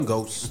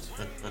Ghost.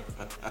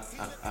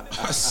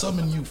 I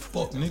summon you,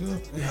 fuck nigga.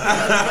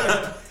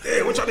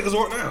 Hey, what y'all niggas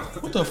want now?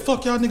 What the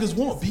fuck y'all niggas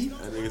want, B?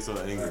 That nigga so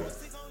angry.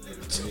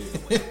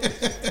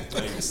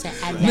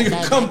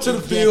 Nigga come to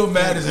the field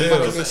mad as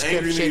hell. It's an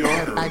angry New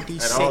Yorker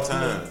at all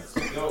times.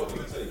 Yo, let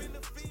me tell you.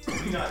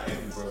 We not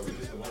angry, bro. We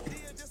just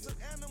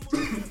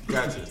want.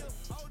 Gotcha.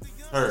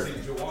 Heard. See,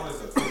 Juwan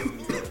is a fake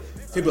New Yorker.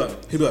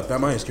 He be like,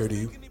 Fam, I ain't scared of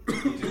you.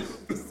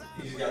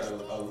 He's got a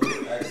little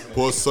accent.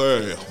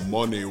 Pussy,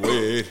 money,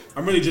 weed.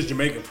 I'm really just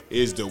Jamaican.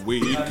 Is the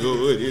weed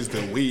good? Is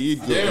the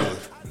weed good?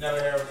 Never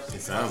heard.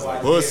 It sounds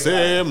like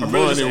Pussy,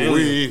 money,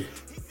 weed.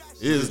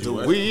 Is the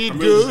weed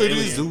good?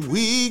 Is the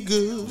weed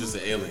good? just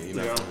an alien.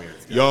 You're not from here.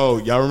 Yo,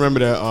 y'all remember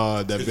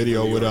that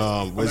video with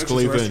Wiz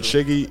Khalifa and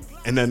Shiggy?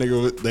 And that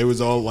nigga, they was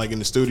all like in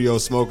the studio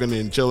smoking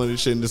and chilling and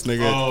shit. And this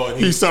nigga, Oh,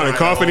 and he started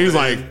coughing. He's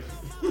like,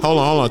 hold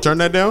on, turn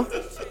that down.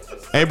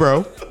 Hey,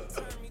 bro,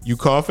 you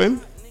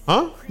coughing?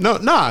 Huh? No,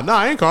 nah,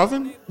 I ain't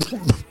coughing.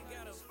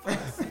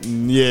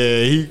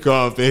 Yeah, he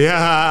coughing.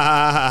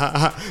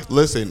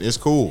 Listen, it's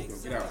cool,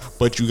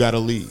 but you gotta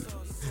leave.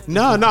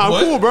 No, I'm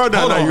What? cool, bro. No,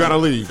 Hold on. you gotta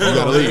leave. You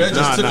gotta leave. That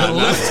just took a Nah.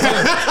 left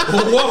turn.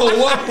 Whoa.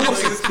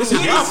 He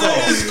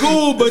said it's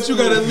cool, but you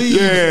gotta leave.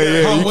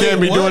 Yeah, Oh, you wait,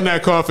 can't be what? doing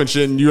that coughing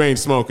shit and you ain't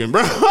smoking,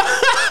 bro.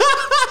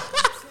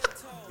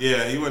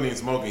 Yeah, he wasn't even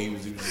smoking. He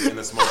was in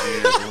a smoky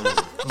ass room.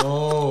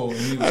 Oh,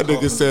 he was That nigga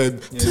coughing.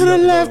 said, Yeah, to you the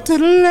gotta left, go.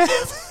 to the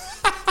left.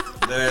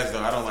 That ass though,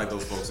 I don't like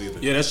those folks either.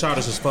 Yeah, that's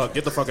childish as fuck.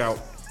 Get the fuck out.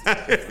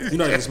 You're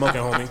not even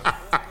smoking, homie.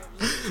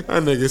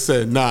 That nigga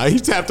said, nah. He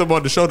tapped him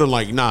on the shoulder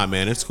like, nah,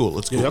 man, it's cool.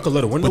 It's cool. Yeah, y'all can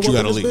let a window But you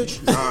open gotta this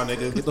leave. bitch? Nah,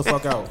 nigga, get the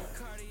fuck out.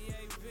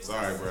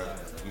 Sorry, bro.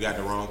 You got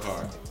the wrong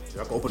car.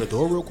 Y'all can open the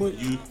door real quick?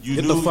 You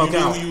Get knew, the fuck you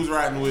knew out. who you was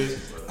riding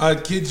with. I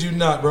kid you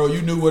not, bro.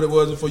 You knew what it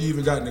was before you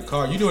even got in the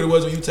car. You knew what it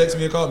was when you texted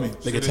me and called me.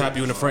 Nigga tap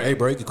you in the front. Hey,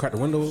 bro, you can crack the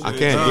window. I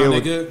can't Nah, deal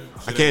nigga.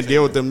 with. I can't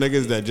deal with them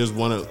niggas that just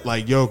want to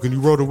like, yo, can you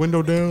roll the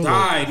window down?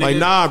 Die, Like, nigga.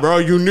 nah, bro.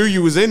 You knew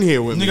you was in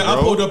here with me, Nigga, bro.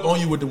 I pulled up on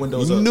you with the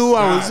windows You up. knew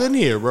I was in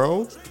here,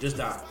 bro. Just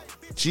die.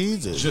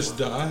 Jesus. Just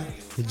die.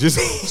 Just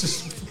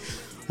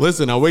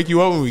listen. I'll wake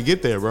you up when we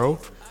get there, bro.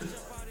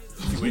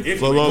 Look.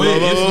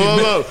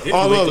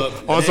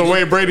 On some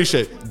Wayne Brady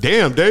shit.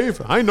 Damn,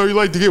 Dave. I didn't know you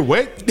like to get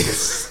wet.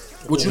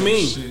 What you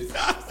mean? Shit.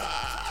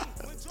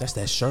 That's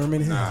that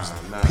Sherman house.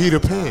 Nah, Peter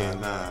Pan.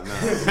 Nah,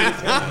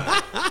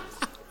 man.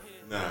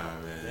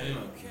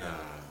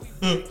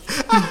 Nah,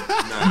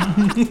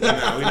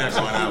 we not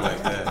going out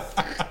like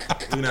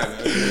that. We not.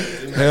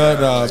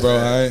 Hell nah,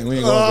 bro. We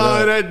ain't going Oh,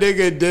 for that. that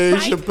nigga Dave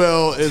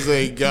Chappelle is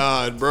a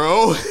god,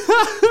 bro.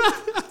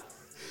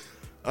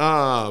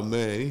 Oh,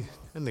 man.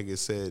 That nigga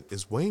said,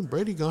 is Wayne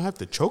Brady gonna have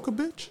to choke a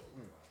bitch?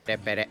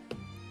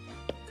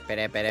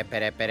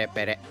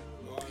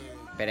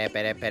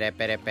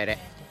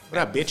 What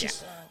up,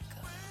 bitches?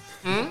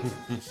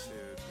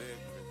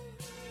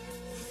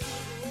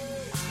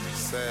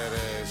 Sad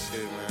ass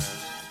shit, man.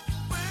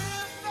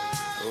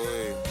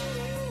 Oy.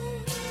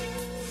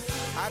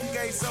 I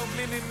gave so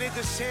many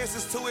niggas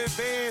chances to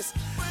advance.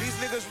 These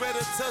niggas rather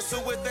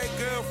tussle with their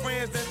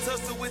girlfriends than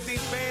tussle with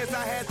these fans.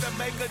 I had to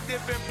make a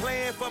different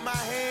plan for my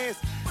hands.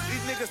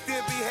 These niggas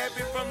still be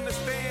happy from the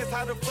stands.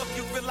 How the fuck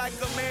you feel like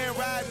a man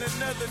riding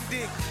another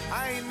dick?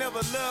 I ain't never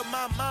loved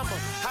my mama.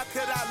 How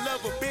could I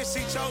love a bitch?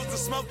 She chose to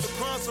smoke the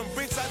crumbs from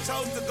bricks. I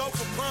chose to go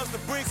from crumbs to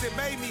bricks. It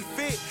made me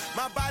fit.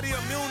 My body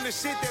immune to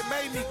shit that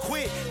made me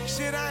quit.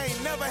 Shit, I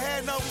ain't never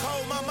had no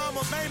cold. My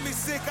mama made me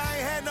sick. I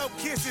ain't had no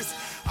kisses.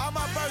 All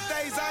my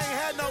birthdays, I ain't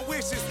had no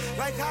wishes.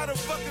 Like how the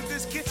fuck is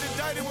this kitchen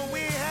dirty when we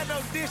ain't had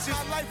no dishes?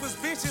 My life was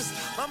vicious.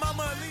 My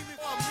mama leave me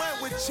for a month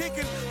with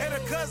chicken at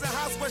her cousin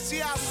house where she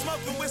out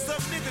smoking with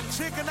some nigga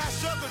chicken. I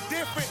struggle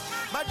different.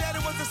 My daddy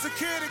was a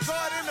security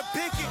guard in the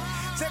picket.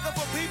 Check up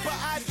for people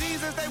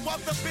IDs as they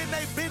walked up in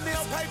they business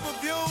on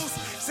pay-per-views.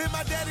 Since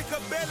my daddy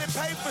could barely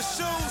pay for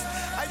shoes.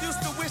 I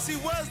used to wish he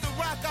was the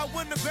rock. I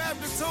wouldn't have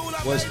grabbed the tool.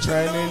 I What's made the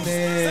trending moves.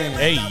 then?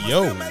 Hey,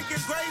 yo.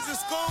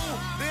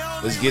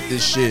 Let's get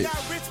this shit.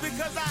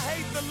 Because I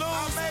hate the lose.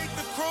 I made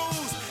the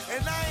cruise,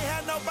 and I ain't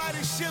had nobody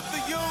ship the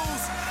use.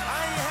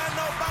 I ain't had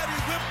nobody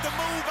whip the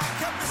move. I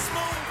kept it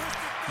smooth.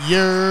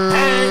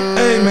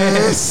 Hey,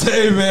 man.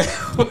 Say, man.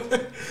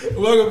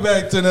 Welcome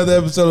back to another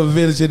episode of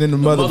Village in the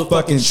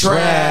motherfucking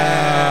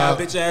trap.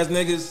 Bitch ass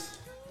niggas.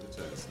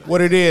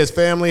 What it is,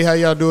 family? How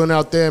y'all doing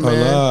out there,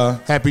 man?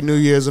 Hola. Happy New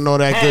Year's and all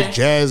that good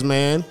jazz,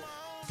 man.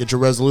 Get your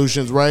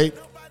resolutions right.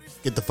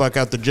 Get the fuck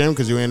out the gym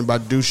because you ain't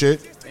about to do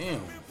shit.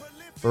 Damn.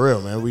 For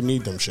real, man. We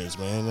need them shits,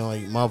 man. You know,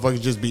 like,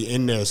 motherfuckers just be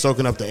in there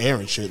soaking up the air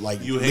and shit.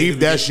 Like, You hate leave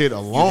the that begin- shit You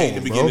alone, hate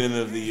the bro. beginning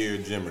of the year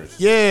gymmers.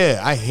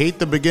 Yeah, I hate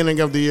the beginning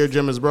of the year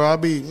gymmers, bro. I'll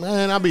be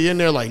in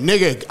there like,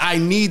 nigga, I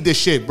need this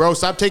shit, bro.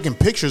 Stop taking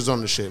pictures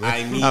on the shit, man.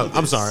 I need I'm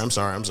this.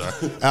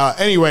 sorry.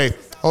 Anyway,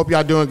 hope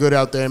y'all doing good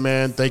out there,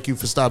 man. Thank you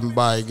for stopping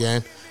by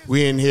again.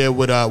 We in here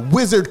with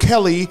Wizard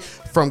Kelly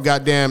from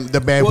goddamn the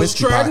Bad What's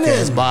Whiskey trending?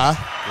 Podcast. Bye.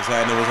 What's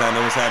happening?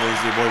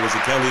 It's your boy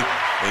Wizard Kelly,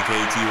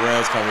 a.k.a.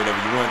 T-Rails. Call me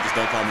whatever you want. Just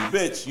don't call me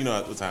bitch. You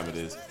know what time it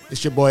is.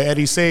 It's your boy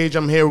Eddie Sage.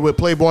 I'm here with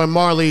Playboy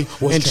Marley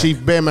and Chief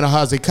Bearman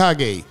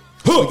Hazekage.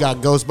 We got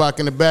Ghostbach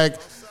in the back.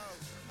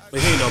 But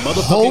he ain't no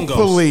motherfucking ghost.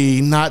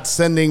 Hopefully not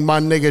sending my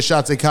nigga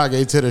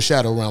Shatsukage to the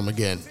Shadow Realm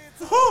again.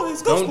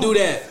 Don't do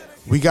that.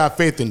 We got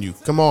faith in you.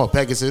 Come on,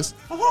 Pegasus.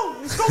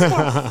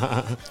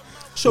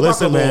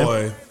 Listen, man.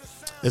 boy.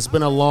 It's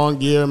been a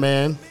long year,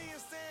 man.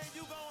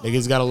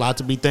 Niggas got a lot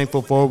to be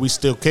thankful for. We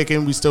still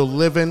kicking. We still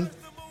living.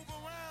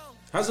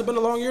 Has it been a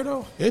long year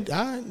though? It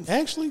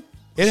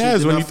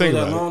has when you think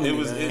about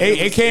it.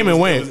 It came and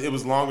went. It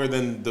was longer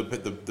than the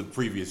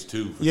previous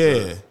two. For Yeah,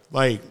 sure.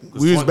 like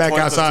we was back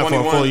outside for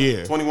a full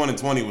year. 21 and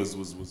 20 was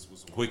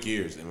quick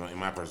years in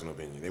my personal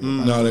opinion. They were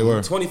No, they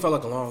were. 20 felt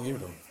like a long year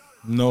though.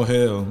 No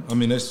hell. I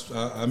mean, that's.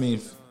 I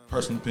mean,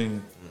 personal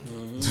opinion.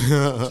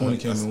 20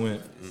 came and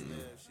went.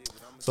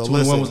 So 21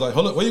 listen, was like,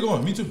 hold up, where you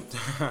going? Me too.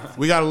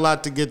 we got a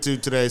lot to get to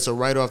today. So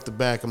right off the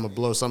back, I'm gonna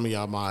blow some of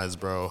y'all minds,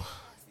 bro.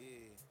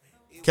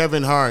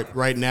 Kevin Hart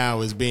right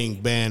now is being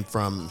banned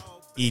from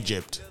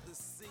Egypt.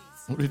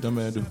 What did that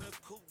man do?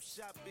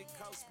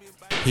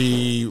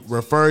 He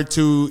referred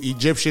to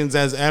Egyptians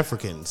as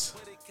Africans.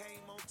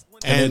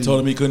 And they told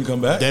him he couldn't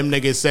come back. Them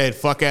niggas said,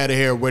 fuck out of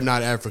here, we're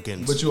not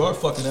Africans. But you are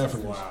fucking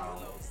African.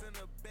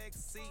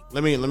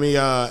 Let me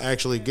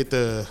actually get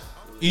the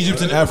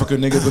Egypt's in Africa,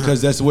 nigga,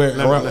 because that's where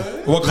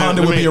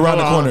Wakanda would be around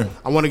the corner.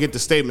 I want to get the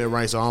statement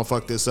right so I don't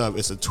fuck this up.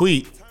 It's a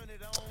tweet.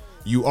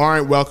 You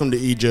aren't welcome to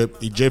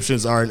Egypt.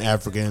 Egyptians aren't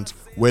Africans.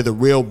 We're the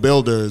real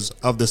builders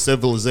of the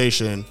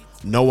civilization,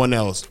 no one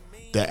else.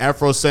 The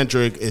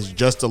Afrocentric is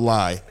just a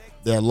lie.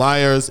 They're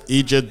liars.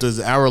 Egypt is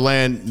our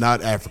land,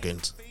 not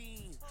Africans.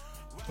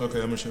 Okay,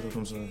 I'm gonna shut up.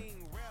 I'm sorry.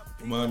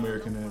 My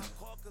American ass.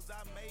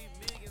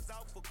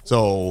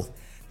 So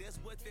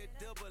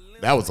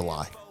that was a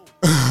lie.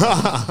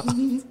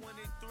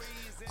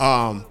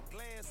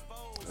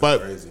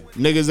 But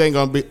niggas ain't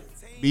gonna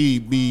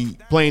be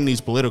playing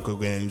these political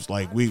games.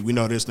 Like we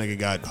know this nigga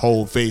got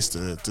whole face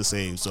to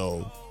save.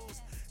 So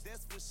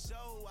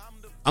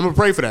I'm gonna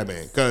pray for that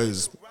man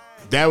because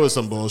that was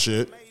some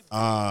bullshit.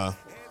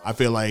 I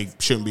feel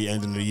like shouldn't be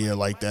ending the year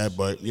like that,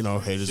 but you know,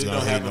 haters Shit gonna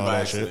don't hate and happen all by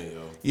that accident, shit.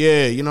 yo.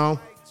 Yeah, you know,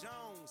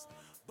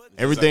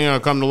 everything gonna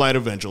come to light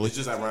eventually. It's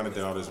just ironic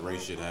that all this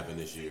race shit happened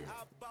this year.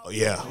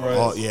 Yeah,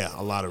 Right. yeah,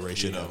 a lot of race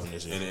shit You know, happened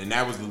this year. and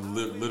that was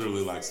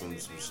literally like some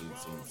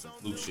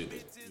fluke shit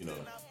that, you know,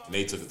 and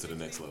they took it to the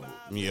next level.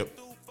 Yep.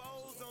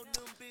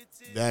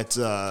 That's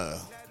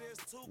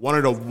one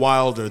of the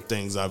wilder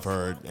things I've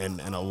heard in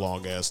a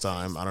long ass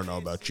time. I don't know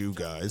about you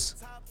guys.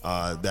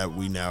 That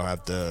we now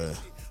have to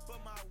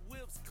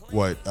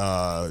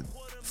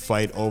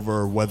fight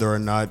over whether or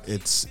not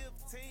it's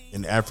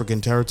in African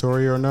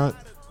territory or not.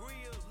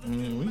 I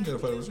mean, we can get a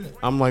fight with shit.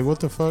 I'm like, what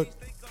the fuck?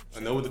 I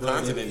know what the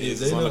continent if is.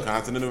 they It's on know- the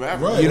continent of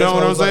Africa. Right. You know that's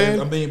what I I'm was like,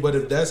 saying? I mean, but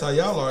if that's how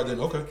y'all are, then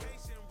okay.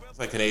 It's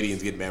like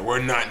Canadians get mad. We're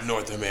not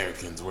North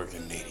Americans. We're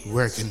Canadians.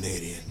 We're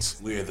Canadians.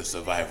 We're the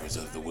survivors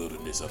of the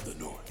wilderness of the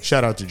North.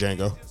 Shout out to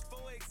Django.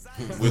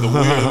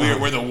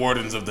 We're the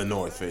wardens of the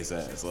North. Face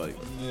ass. Like,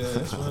 Yeah,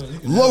 that's right. You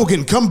can-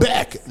 Logan, come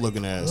back.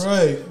 Looking ass.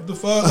 Right. What the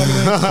fuck? Like, it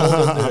ain't cold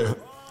up there.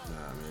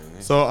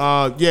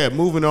 So yeah,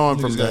 moving on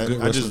Niggas from got that.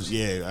 good I wrestlers.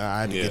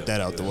 had to Yeah, get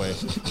that out the way.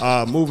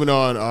 Moving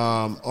on.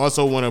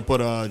 Also want to put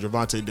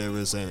Gervonta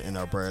Davis in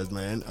our prayers,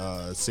 man.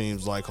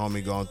 Seems like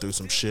homie going through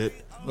some shit.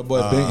 My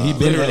boy, he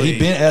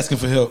been asking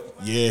for help.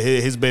 Yeah,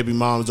 his baby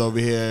mom's over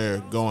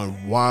here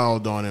going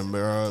wild on him,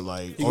 bro.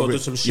 Like, He going through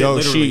some shit, yo,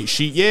 literally.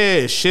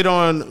 she shit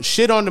on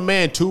the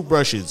man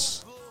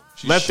toothbrushes.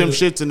 She Left them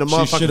shit- shits in the she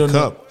shit motherfucking on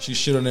cup, She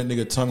shit on that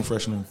nigga tongue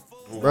freshener.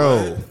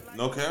 bro.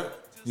 no cap.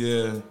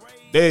 Yeah.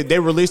 They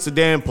released a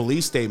damn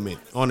police statement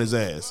on his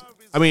ass.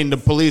 I mean, the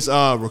police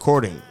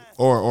recording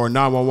or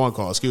 911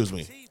 call. Excuse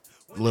me,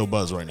 a little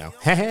buzz right now.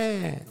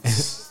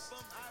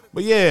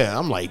 But yeah,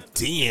 I'm like,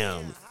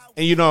 damn.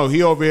 And you know,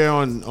 he over here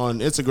on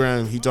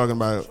Instagram, he talking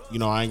about, you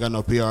know, I ain't got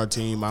no PR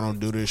team. I don't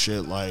do this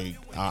shit. Like,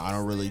 I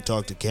don't really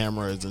talk to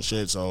cameras and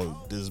shit. So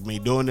this is me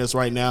doing this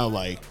right now.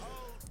 Like,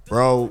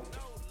 bro,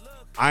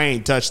 I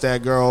ain't touched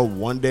that girl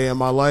one day in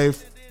my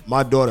life.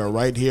 My daughter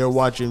right here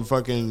watching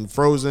fucking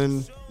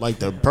Frozen, like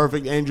the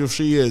perfect angel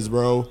she is,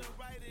 bro.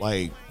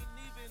 Like,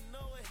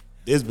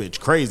 this bitch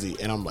crazy.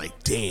 And I'm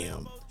like,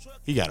 damn,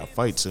 he got to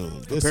fight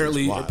soon. This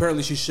is wild.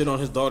 Apparently she shit on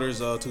his daughter's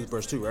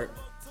toothbrush too, right?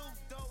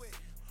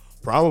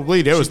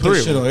 Probably. There was She put three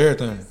of shit on them.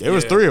 everything. There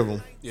was Yeah. three of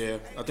them. Yeah,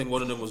 I think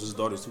one of them was his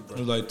daughter's toothbrush.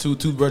 It was like 2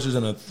 toothbrushes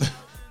and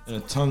a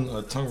tongue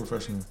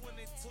refreshener.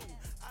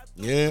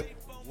 Yeah.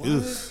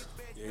 Ugh.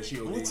 Yeah, she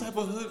What OD. type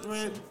of hood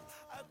rat?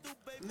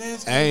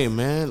 Nasty. Hey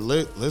man,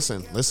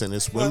 listen. It's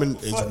Fuck- women.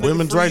 fuck It's nigga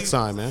women's free- rights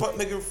time, man. Fuck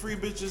nigga free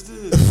bitches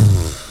this.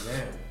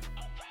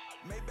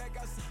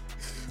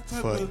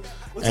 Fuck.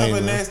 What Hey, type man.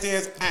 of nasty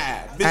ass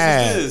bitch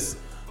Ah. is this?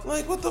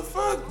 Like, what the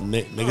fuck?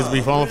 Niggas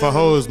be falling for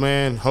hoes,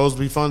 man. Hoes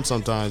be fun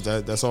sometimes.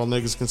 That's all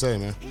niggas can say,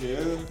 man. Yeah.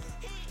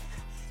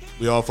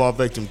 We all fall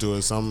victim to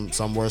it.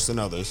 Some worse than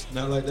others.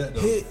 Not like that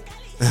though.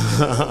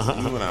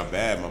 You went out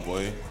bad, my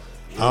boy.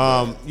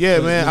 Yeah,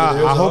 man.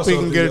 There was I hope also he a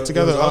can video- get it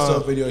together. There was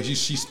also a video.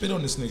 She spit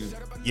on this nigga.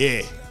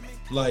 Yeah.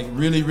 Like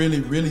really, really,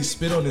 really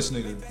spit on this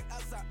nigga.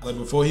 Like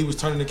before he was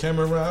turning the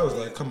camera around, I was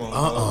like, come on,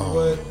 dog,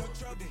 what?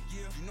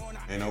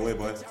 Ain't no way,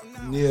 boy.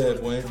 Yeah,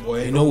 boy.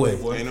 Ain't no way.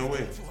 boy. Ain't no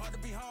way.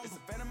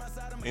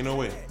 Ain't no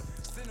way.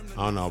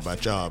 I don't know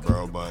about y'all,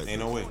 bro, but Ain't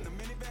no way.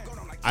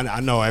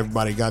 I know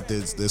everybody got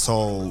this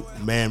whole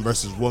man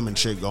versus woman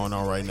shit going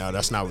on right now.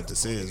 That's not what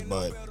this is,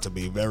 but to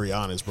be very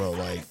honest, bro,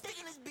 like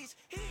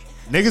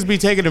niggas be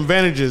taking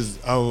advantages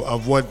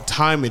of what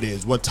time it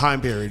is, what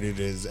time period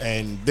it is,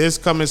 and this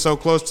coming so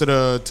close to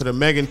the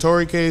Megan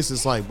Tory case,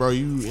 it's like, bro,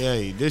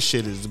 this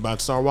shit is about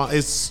to start wild.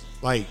 It's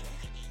like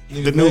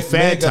the new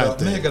fad type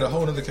thing. Man got a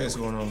whole other case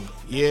going on.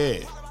 Yeah,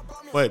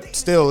 but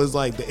still, it's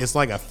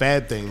like a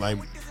fad thing. Like,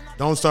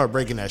 don't start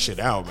breaking that shit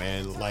out,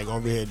 man. Like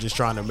over here, just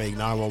trying to make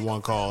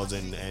 911 calls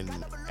and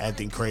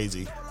acting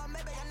crazy.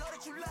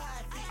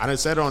 I done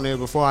said on there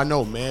before. I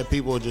know, man.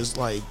 People are just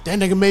like, that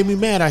nigga made me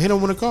mad. I hit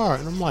him with a car,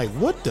 and I'm like,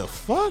 what the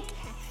fuck?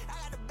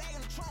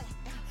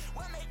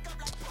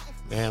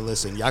 Man,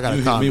 listen, y'all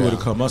gotta calm You hit me down.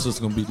 with a car. My sister's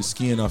gonna beat the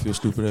skin off your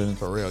stupid ass.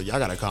 For real, y'all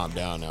gotta calm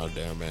down out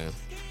there, man.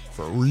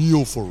 For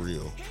real, for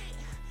real.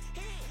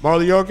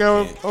 Marley, you okay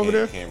over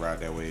there? Can't ride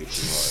that wave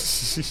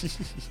too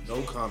hard.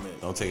 No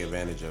comment. Don't take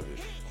advantage of it.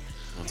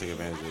 Don't take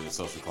advantage of the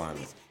social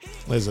climate.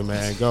 Listen,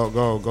 man,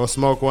 go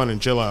smoke one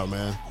and chill out,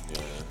 man.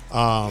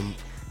 Yeah.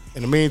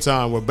 In the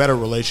meantime, with better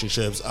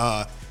relationships,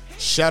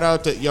 shout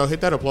out to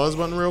hit that applause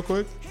button real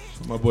quick.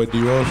 My boy D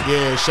Rose.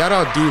 Yeah, shout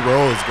out D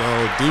Rose,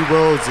 bro. D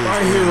Rose is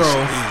My hero.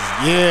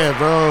 Yeah,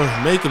 bro,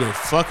 making it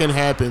fucking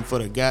happen for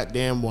the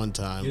goddamn one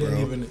time, bro.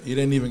 It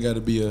didn't even got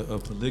to be a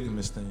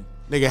polygamous thing.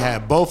 Nigga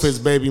had both his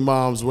baby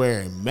moms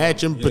wearing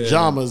matching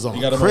pajamas on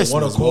You got 'em on one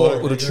Christmas, accord.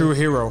 boy. With a true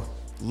hero.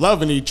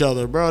 Loving each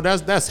other, bro.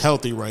 That's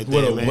healthy right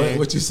there, man.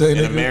 What you say, An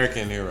nigga?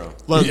 American hero.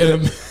 Look,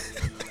 Yeah,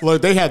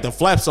 look, they had the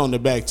flaps on the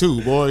back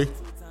too, boy.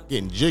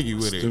 Getting jiggy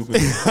with it.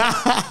 stupid.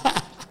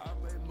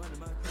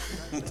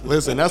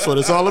 Listen, that's what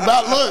it's all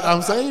about. Look,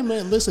 I'm saying,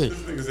 man, listen.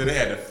 Niggas said they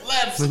had the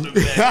flaps in the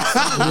back.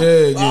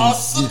 Yeah,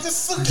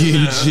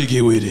 getting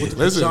jiggy with it.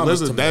 Listen,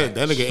 that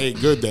nigga ate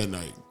good that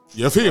night.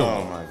 You feel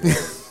Oh me? my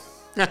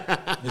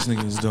god. This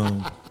nigga is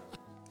dumb.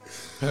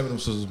 Having them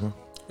scissors, bro.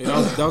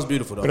 Yeah, that was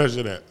beautiful though. Where that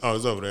shit at? Oh,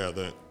 it's over there, I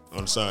think.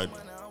 On the side.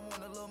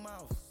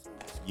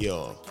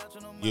 Yeah.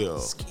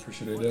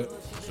 Appreciate that.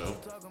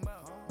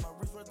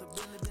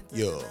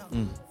 Yeah.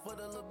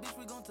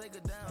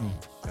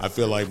 I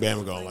feel like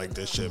Bama gonna like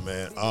this shit,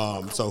 man.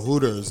 So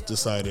Hooters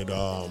decided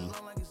You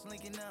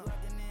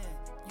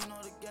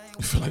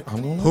feel like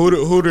I'm going?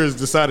 Hooters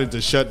decided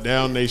to shut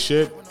down they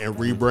shit and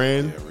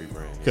rebrand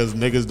because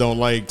niggas don't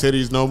like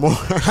titties no more.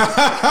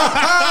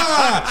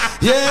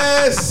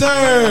 Yes,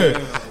 sir.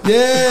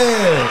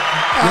 Yeah.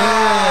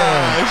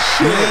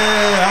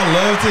 I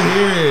love to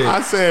hear it.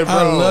 I said, bro.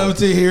 I love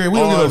to hear it. We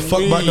don't give a on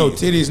fuck about no me.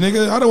 titties,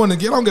 nigga. I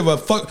don't give a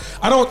fuck.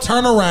 I don't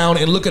turn around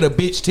and look at a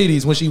bitch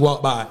titties when she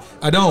walk by.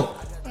 I don't.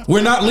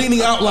 We're not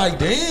leaning out like,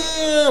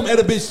 damn, at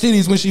a bitch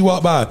titties when she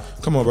walk by.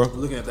 Come on, bro.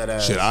 Looking at that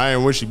ass. Shit, I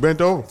ain't when she bent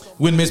over.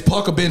 When Miss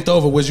Parker bent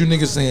over, was you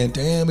niggas saying,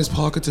 damn, Miss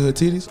Parker to her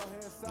titties?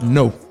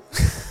 No.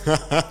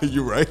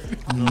 You right?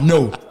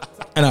 No.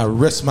 And I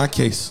rest my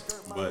case.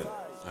 But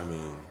I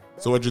mean,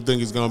 So what you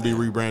think is gonna be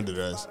rebranded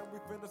as?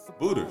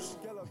 booters.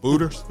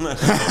 Booters?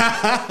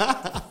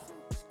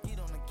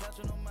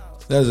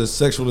 That is a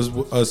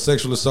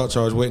sexual assault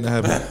charge waiting to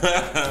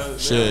happen.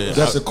 Shit.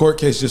 That's a court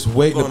case just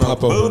waiting to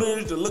pop over.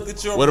 Booters to look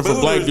at your What if a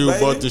black booters, dude baby?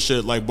 bought the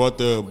shit, like bought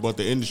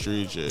the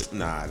industry and shit?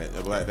 Nah,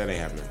 that ain't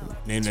happening.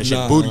 Name that shit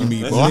Nah, booty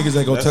meat, That boy. Niggas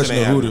ain't gonna that touch shit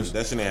no ain't happening. Hooters.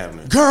 That shit ain't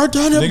happening. Girl,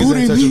 down that Niggas booty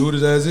ain't touching meat.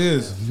 Hooters as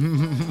is.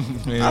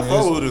 Man, I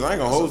fuck Hooters. I ain't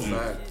gonna hold you.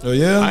 oh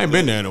yeah? I ain't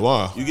been there in a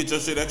while. You get your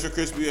shit extra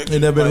crispy. Extra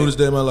Ain't never been like, Hooters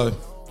day in my life.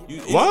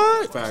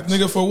 What? Facts.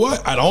 Nigga, for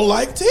what? I don't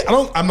like tit.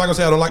 I'm not gonna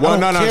say I don't like. Well, I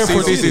don't no. care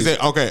for See. titties.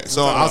 Okay,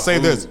 so talking I'll about say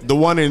food. this: the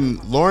one in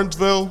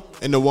Lawrenceville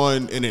and the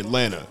one in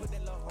Atlanta,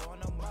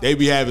 they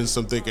be having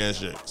some thick ass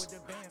chicks.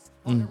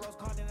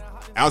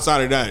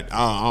 Outside of that,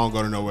 I don't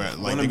go to nowhere. Like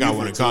One they in got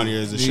one in Buford, too.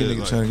 Conyers and These shit. niggas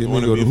Like, trying to get me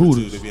One to go of to Buford,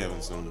 too, Hooters. they be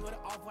having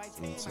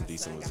some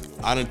decent ones.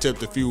 I done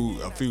tipped a few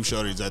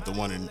shorties at the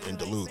one in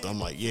Duluth. I'm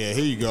like, yeah,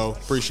 here you go.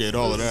 Appreciate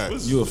all of that.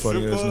 You a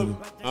funny ass nigga.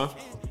 Huh?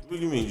 What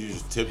do you mean? You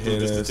just tipped them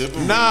Head just to ass. tip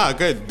them? Nah,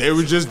 good. They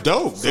was just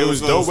dope. They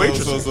was dope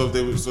waitresses. So if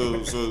they was so.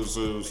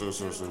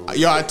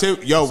 Yo, I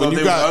tip. Yo, So when if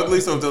you they was got ugly,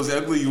 so if they was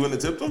ugly, you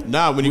wouldn't have tipped them?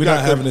 nah, when you We're got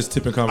not having this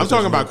tipping I'm conversation.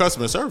 talking about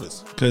customer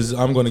service. because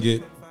I'm gonna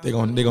get they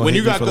gonna When hate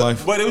you me got for the-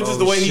 life. But it was just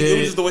the way he. It shit.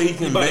 was just the way he You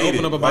about to conveyed open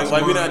it. up a box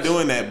Like of we're not wines.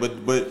 doing that. But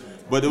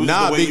it was Nah,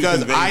 just the way because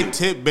he conveyed I it.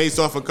 tip based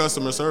off of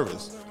customer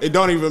service. It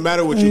don't even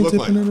matter what you look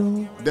like.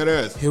 Dead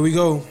ass. Here we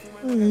go.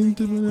 I'm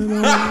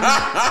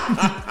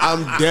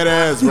dead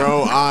ass,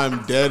 bro.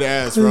 I'm dead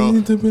ass, bro.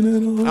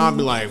 I'll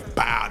be like,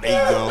 bow,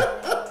 there you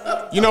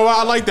go. You know what?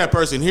 I like that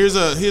person. Here's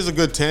a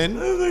good 10.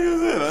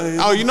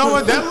 Oh, you know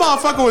what? That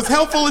motherfucker was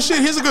helpful as shit.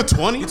 Here's a good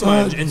 20.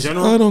 In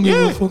general, I don't give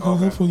Yeah. a fuck how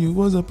helpful you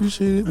was. I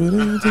appreciate it, but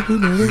I ain't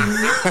tipping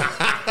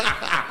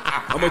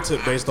that. I'm gonna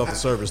tip based off the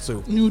service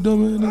too. You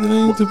dumb ass nigga,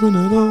 I ain't tipping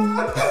at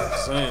all.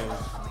 Same.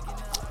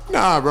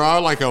 Nah, bro. I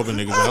like helping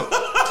niggas out.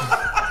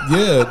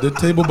 Yeah, the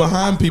table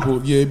behind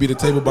people. Yeah, it'd be the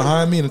table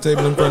behind me and the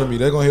table in front of me.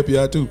 They're gonna help you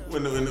out too.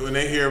 When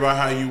they hear about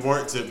how you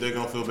weren't tipped, th're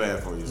gonna feel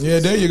bad for you. Yeah,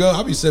 there you go.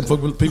 I'll be setting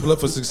people up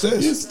for You're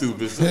success.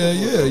 stupid. Hell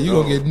yeah, you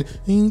gonna get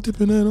you ain't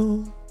tipping that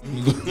on.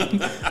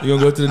 You gonna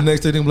go to the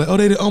next thing and be like, oh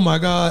they did, oh my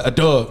god, a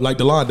dub like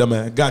Delon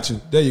dumbass. Got you.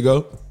 There you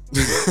go.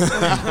 Was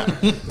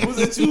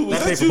that you? Was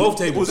That that paid for you? both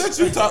tables. Was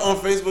that you on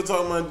Facebook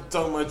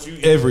talking about you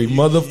Every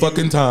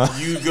motherfucking time.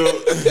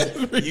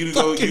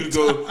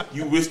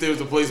 You wish there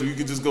was a place where you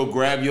could just go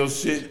grab your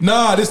shit.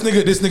 Nah, this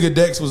nigga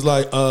Dex was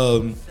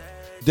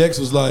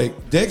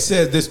like, Dex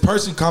said this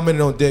person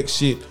commented on Dex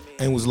shit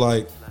and was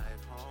like,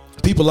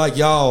 people like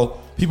y'all,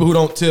 people who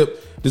don't tip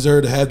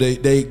deserve to have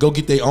they go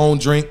get their own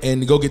drink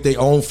and go get their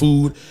own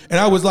food. And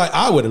I was like,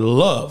 I would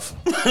love.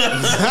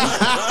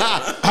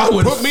 I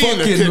would Put me in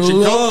the fucking kitchen,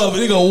 love.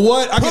 Nigga,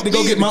 what? I get to me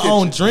go in get the my kitchen.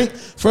 own drink.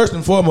 First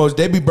and foremost,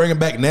 they be bringing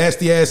back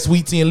nasty ass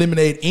sweet tea and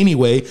lemonade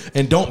anyway,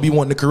 and don't be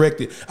wanting to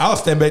correct it. I'll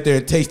stand back there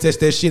and taste test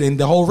that shit, and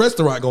the whole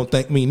restaurant gonna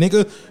thank me,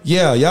 nigga.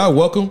 Yeah, y'all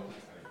welcome.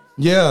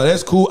 Yeah,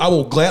 that's cool. I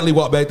will gladly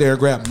walk back there and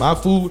grab my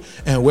food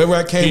and wherever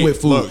I came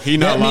with food. Look, he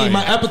not that means lying.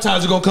 my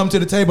appetizer gonna come to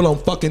the table on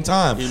fucking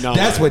time. He not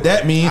That's lying. what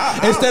that means.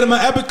 Instead of my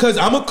appetizer, because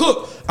I'm a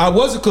cook. I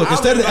was a cook.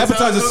 Instead of the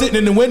appetizer sitting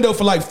in the window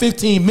for like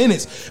 15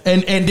 minutes,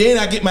 and then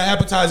I get my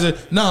appetizer.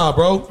 Nah,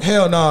 bro.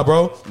 Hell nah,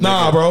 bro.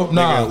 Nah, bro.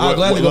 Nah. I'll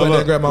gladly go back there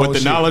and grab my own With the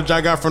shit. knowledge I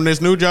got from this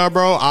new job,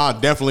 bro, I'll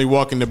definitely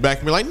walk in the back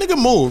and be like, nigga,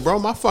 move, bro.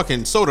 My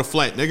fucking soda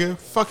flat, nigga.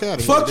 Fuck out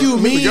of here. Fuck you,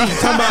 me. Talking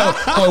about,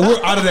 oh,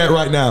 we're out of that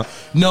right now.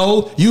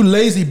 No, you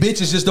lazy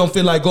bitches just don't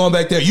feel like going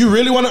back there. You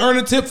really want to earn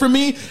a tip from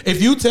me?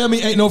 If you tell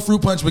me ain't no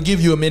fruit punch, but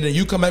give you a minute, and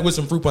you come back with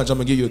some fruit punch, I'm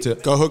gonna give you a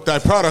tip. Go hook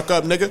that product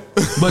up, nigga.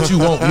 But you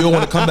won't. You don't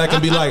want to come back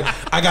and be like,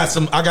 I got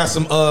some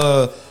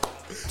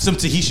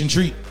Tahitian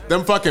treat.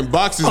 Them fucking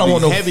boxes I don't be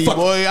want no heavy, fuck-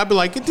 boy. I'd be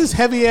like, get this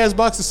heavy ass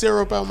box of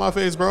syrup out my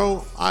face,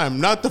 bro. I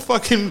am not the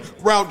fucking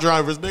route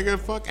drivers, nigga.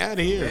 Fuck out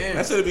of here.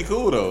 That shit'd be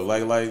cool though.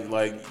 Like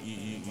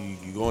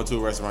you go into a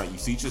restaurant, you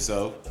seat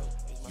yourself,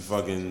 you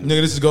fucking.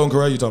 Nigga, this is Golden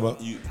Corral you talking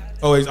about.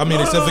 Oh, wait, I mean,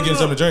 except for getting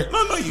something to drink.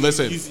 No, you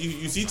Listen. You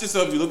seat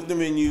yourself. You look at the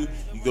menu.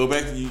 You go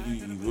back. You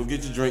go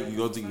get your drink. You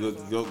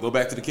go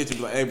back to the kitchen.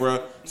 Be like, hey,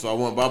 bro. So I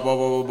want blah blah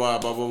blah blah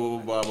blah blah blah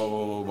blah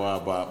blah blah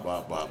blah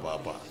blah blah blah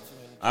blah.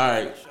 All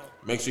right.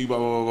 Make sure you blah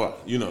blah blah blah.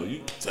 You know,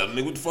 you tell the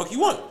nigga what the fuck you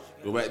want.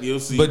 Go back to your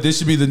seat. But this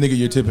should be the nigga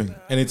you're tipping,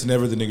 and it's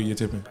never the nigga you're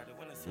tipping.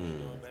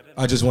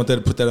 I just want that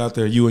to put that out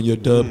there. You and your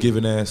dub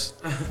giving ass.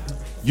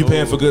 You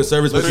paying for good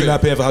service, but Listen, you're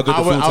not paying for how good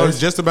the food I was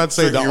tastes. just about to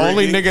say, the Tricky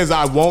only Ricky. niggas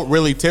I won't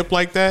really tip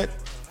like that,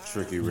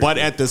 Tricky Ricky. but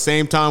at the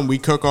same time we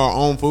cook our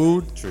own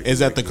food, Tricky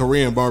is at the Ricky.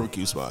 Korean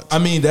barbecue spots. I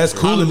mean, that's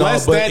cool and all,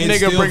 Unless but that it's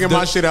nigga still, bringing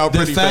my shit out the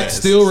pretty fact fast.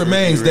 still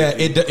remains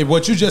Tricky that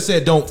what you just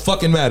said don't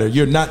fucking matter.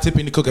 You're not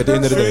tipping the cook at the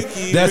end of the day.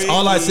 Tricky That's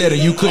all I said,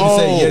 and you couldn't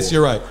say Oh. yes.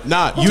 You're right.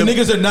 Nah, you tip-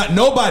 niggas are not.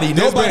 Nobody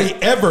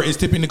been- ever is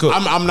tipping the cook.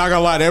 I'm not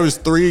gonna lie, there was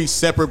 3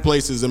 separate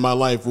places in my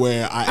life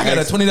where I got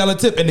a asked- $20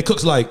 tip, and the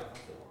cook's like,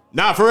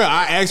 Nah, for real.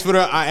 I asked for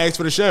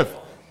the chef.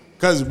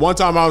 Cause one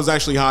time I was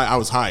actually high. I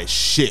was high as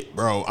shit,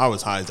 bro. I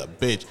was high as a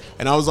bitch.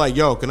 And I was like,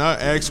 yo, can I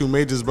ask who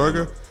made this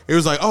burger? He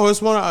was like, oh,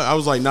 it's one. I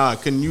was like, nah,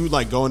 can you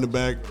like go in the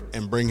back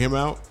and bring him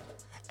out?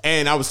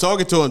 And I was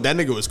talking to him. That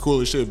nigga was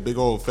cool as shit. Big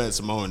old fat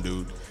Samoan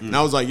dude. And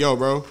I was like, yo,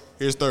 bro,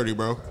 here's 30,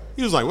 bro.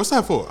 He was like, what's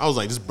that for? I was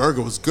like, this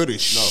burger was good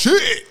as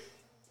shit.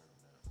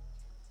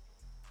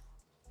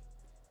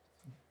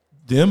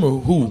 them or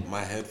who?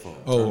 my headphone.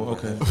 Oh,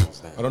 okay.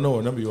 I don't know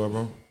what number you are,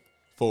 bro.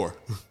 4.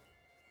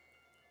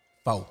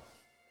 Oh.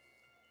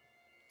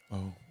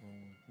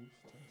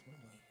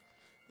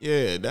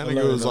 Yeah, that nigga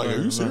learning, was like, I'm are you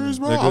learning. serious,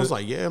 bro? They I was good?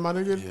 like, yeah, my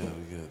nigga. Yeah,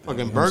 we good.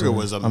 Fucking burger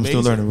was amazing. I'm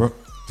still learning, bro.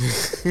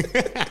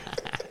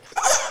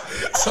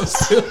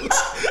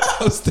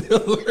 I'm still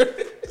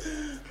learning.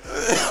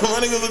 My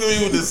nigga looked at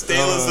me with the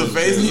stainless of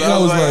faces. I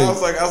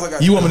was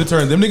like, you want me to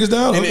turn them niggas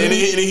down? And, Okay.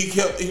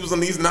 and he was on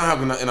these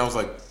knobs, and I was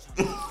like,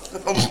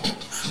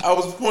 I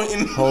was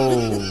pointing.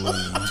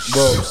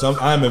 Bro,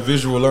 I'm a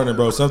visual learner,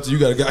 bro. Something you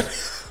gotta got.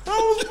 I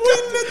was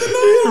pointing at the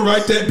knob.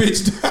 Write that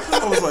bitch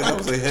down. I was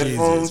like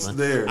headphones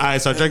there. All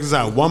right, so check this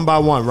out. One by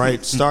one,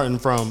 right? Starting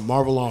from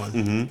Marvel on.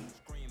 Mm-hmm.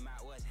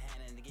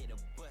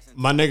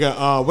 My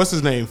nigga, what's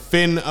his name?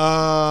 Finn,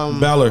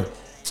 Balor.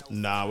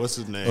 nah, what's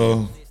his name?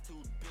 Oh,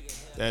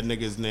 That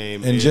nigga's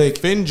name And is Jake.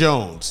 Finn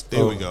Jones.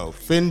 There we Oh. go.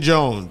 Finn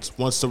Jones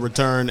wants to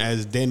return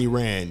as Danny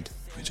Rand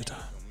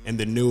in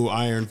the new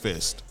Iron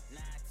Fist.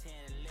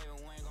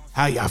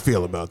 How y'all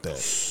feel about that?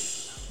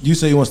 you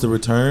say he wants to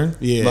return?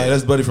 Yeah. Like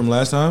that's Buddy from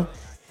last time.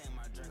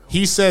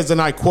 He says, and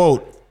I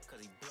quote,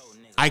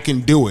 I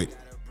can do it.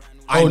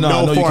 I Oh, no,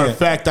 know no, you for a can't.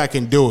 fact I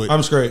can do it.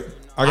 I'm straight.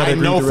 I gotta I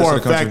agree know with the rest for a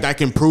of the country. fact I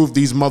can prove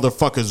these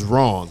motherfuckers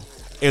wrong,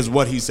 is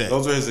what he said.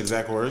 Those are his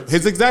exact words.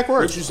 His exact What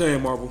words. you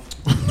saying, Marvel?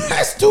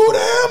 That's too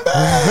damn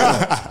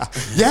bad.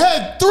 You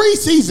had 3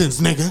 seasons,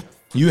 nigga.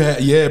 You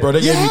had, yeah, bro. They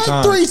You gave you had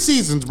time. 3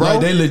 seasons, bro.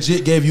 Like they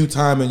legit gave you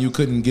time and you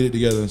couldn't get it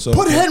together. So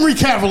Put Henry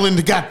Cavill in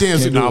the goddamn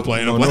suit. Can't do No, it. I'm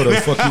playing. No, I'm no, playing.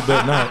 the fuck you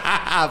bet not.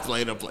 I'm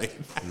playing.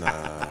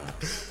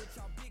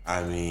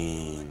 I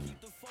mean,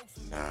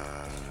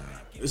 nah.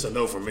 It's a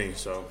no for me.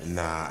 So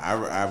Nah,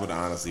 I would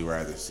honestly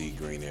rather see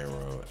Green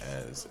Arrow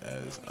as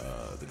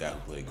the guy who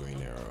played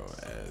Green Arrow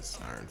as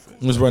Iron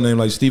Fist. What's her name?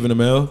 Like Stephen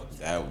Amell?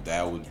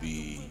 That would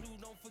be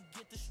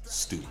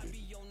stupid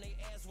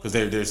because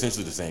they're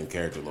essentially the same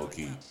character, low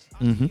key,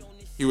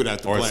 He would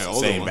have to or play an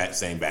older same one.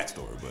 same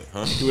backstory.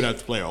 But He would have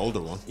to play an older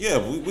one. yeah,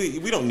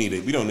 we don't need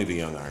it. We don't need a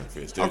young Iron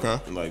Fist. Okay.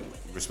 Like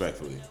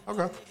respectfully,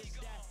 Okay.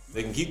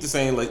 they can keep the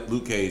same like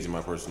Luke Cage in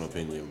my personal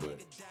opinion, but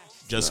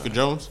Jessica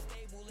Jones.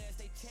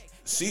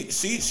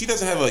 she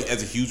doesn't have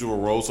as a huge of a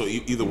role. So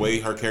either way,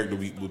 her character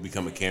would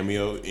become a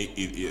cameo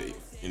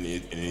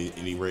in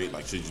any rate.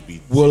 Like should just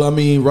be. Well, I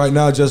mean, right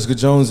now Jessica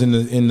Jones in the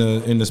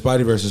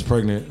Spideyverse is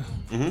pregnant.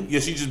 Yeah,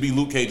 she'd just be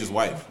Luke Cage's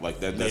wife. Like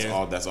that's Yeah.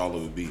 all. That's all it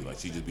would be. Like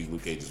she'd just be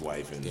Luke Cage's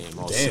wife, and Damn,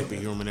 all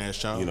superhuman ass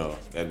child. you know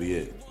that'd be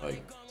it.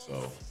 Like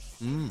so.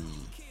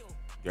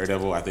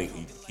 Daredevil, I think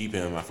you keep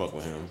him. I fuck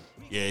with him.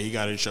 Yeah, he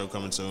got his show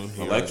coming soon.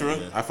 He Elektra,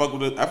 already- I fuck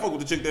with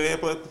the chick that had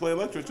play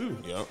Elektra too.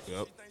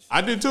 Yep.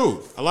 I did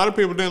too. A lot of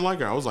people didn't like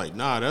her. I was like,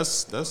 nah,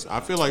 that's. I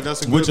feel like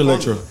that's a good Which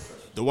Elektra? formula.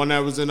 The one that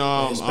was in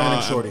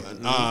Hispanic shorty.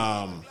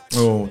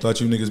 Oh, thought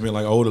you niggas meant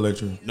like old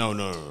Electra. No.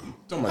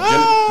 Talking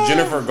about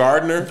Jennifer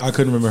Gardner. I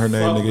couldn't remember her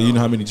name, nigga. You know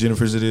how many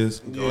Jennifers it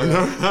is? Yeah,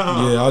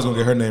 I was gonna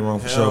get her name wrong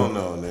for Hell sure.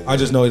 no, nigga. I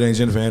just know it ain't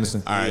Jennifer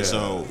Aniston. All right,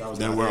 so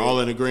then we're all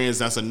in agreement.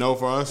 That's a no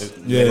for us.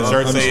 Yeah,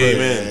 Church I'm say straight.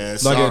 amen. Yeah, Like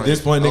sorry. at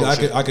this point,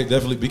 nigga, Oh, I could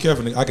definitely be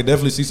careful. Nigga. I could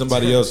definitely see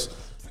somebody else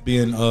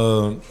being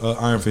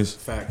Iron Fist.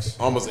 facts.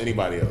 Almost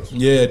anybody else.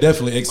 Yeah,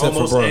 definitely, except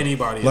Almost for bro.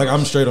 anybody Like else.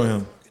 I'm straight on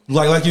him.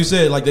 Like you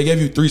said, like they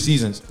gave you 3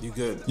 seasons. You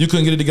good? You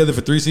couldn't get it together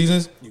for 3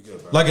 seasons. You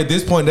good, bro? Like at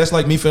this point, that's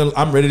like me feeling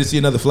I'm ready to see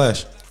another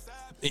Flash.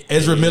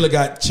 Ezra Miller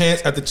got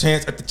chance after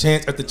chance after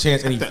chance after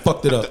chance, and he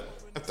fucked it up.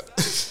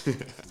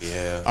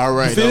 Yeah. All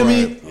right, You feel all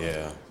me? right.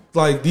 Yeah.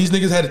 Like these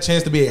niggas had a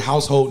chance to be a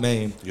household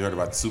name, You heard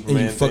about the and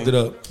Superman you fucked thing? it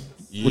up.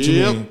 What you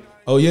Yep. mean?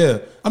 Oh yeah.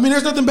 I mean,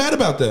 there's nothing bad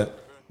about that.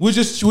 We're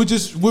filming was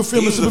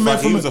a Superman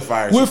fi- he from was a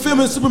fire we're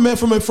Superman. filming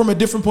Superman from a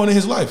different point in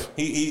his life.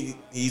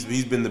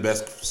 He's been the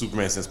best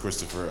Superman since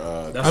Christopher.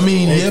 I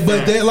mean, Big yeah, but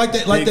fact. they like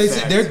Big they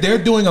said fact. they're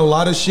doing a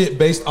lot of shit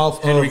based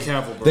off Henry of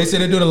Cavill, bro. They say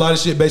they're doing a lot of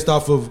shit based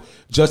off of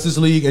Justice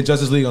League and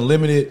Justice League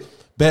Unlimited,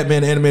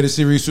 Batman animated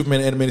series, Superman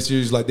animated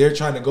series. Like they're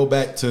trying to go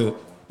back to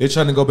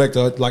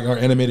like our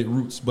animated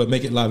roots, but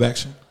make it live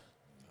action.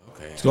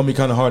 Okay, It's gonna be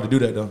kind of hard to do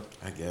that though.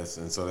 I guess.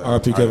 And so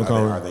R.I.P. Kevin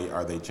Conroy.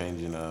 Are they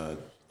changing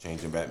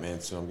Batman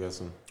too? I'm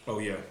guessing. Oh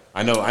yeah.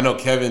 I know.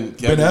 Kevin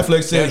Ben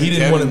Affleck said he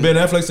didn't want to. Kevin-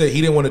 Ben Affleck said he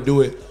didn't want to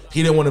do it.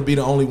 He didn't want to be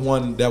the only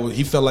one that was.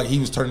 He felt like he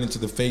was turning into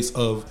the face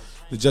of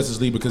the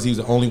Justice League because he was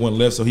the only one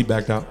left, so he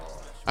backed out.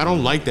 I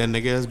don't like that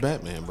nigga as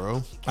Batman,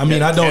 bro. I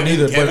mean, I don't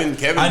either. Kevin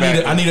But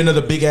backed I need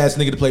another big ass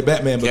nigga to play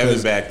Batman Kevin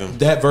because backed him.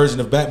 that version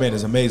of Batman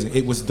is amazing.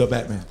 It was the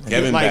Batman.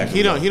 Kevin Like backed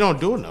he him. don't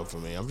do enough for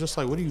me. I'm just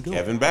like, what are you doing?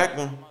 Kevin backed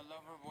him.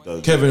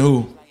 Kevin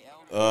who?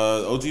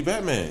 OG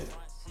Batman.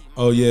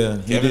 Oh yeah,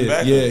 he Kevin did.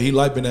 backed Yeah, him. he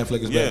liked Ben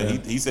Affleck as Yeah,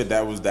 Batman. he said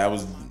that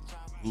was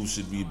who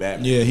should be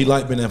Batman. Yeah, he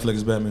liked Ben Affleck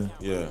as Batman.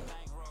 Yeah.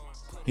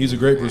 He's a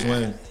great Bruce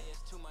Wayne.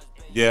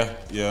 Yeah.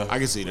 I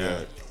can see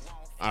that.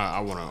 I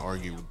want to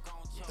argue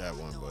with that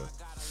one, but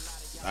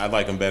I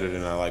like him better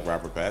than I like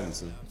Robert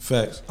Pattinson.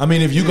 Facts. I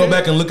mean, if you go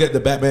back and look at the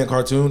Batman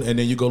cartoon, and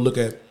then you go look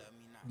at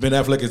Ben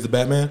Affleck as the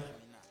Batman,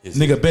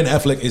 nigga, Ben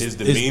Affleck is His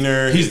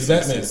demeanor, he's the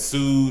Batman. his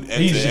suit,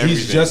 He's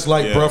everything. just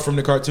like Yeah. bro from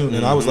the cartoon,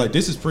 and I was like,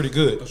 this is pretty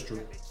good. That's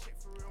true.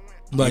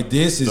 Like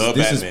this is The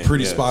Batman,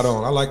 pretty yes. spot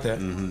on. I like that.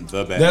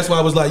 The Batman. That's why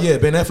I was like, yeah,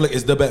 Ben Affleck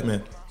is the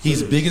Batman.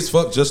 He's big as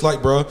fuck, just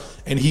like bro,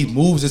 and he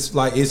moves. It's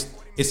like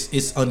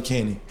it's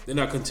uncanny. They're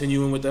not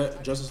continuing with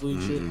that Justice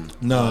League shit.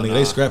 No, nigga,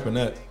 they scrapping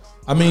that.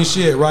 I mean,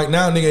 shit. Right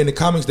now, nigga, in the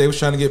comics, they was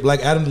trying to get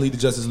Black Adam to lead the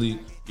Justice League.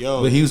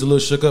 Yo. But he was a little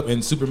shook up,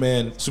 and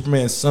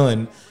Superman's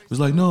son was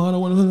like, no, I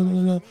don't want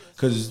to,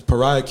 because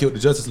Pariah killed the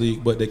Justice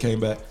League, but they came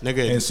back.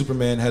 Nigga. And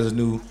Superman has a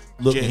new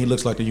look, and he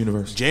looks like the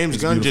universe. James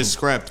It's Gunn beautiful. just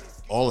scrapped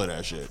all of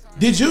that shit.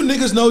 Did you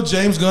niggas know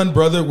James Gunn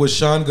brother was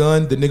Sean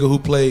Gunn, the nigga who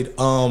played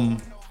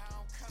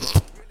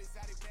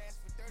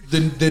the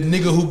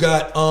nigga who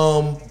got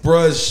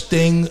bruh's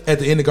Sting at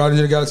the end of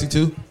Guardians of the Galaxy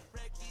 2?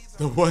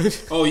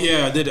 What? Oh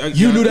yeah, I did.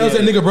 You knew that was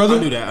that nigga brother? I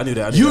knew that. I knew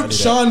that.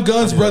 Sean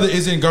Gunn's brother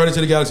is in Guardians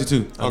of the Galaxy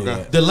 2.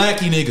 Okay. The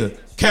lackey nigga.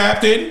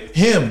 Captain,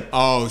 him.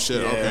 Oh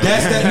shit. Okay.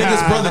 That's that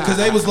nigga's brother. Because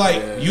they was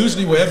like,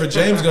 usually wherever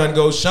James Gunn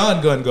goes,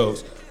 Sean Gunn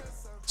goes.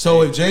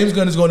 So if James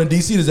Gunn is going to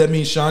DC, does that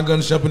mean Sean Gunn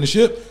is jumping the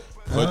ship?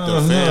 Put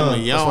the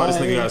family That's on. why this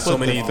nigga got so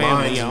Put many the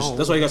family lines. on.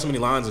 That's why he got so many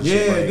lines and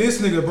shit. Yeah, Like,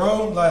 this nigga,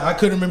 bro. Like I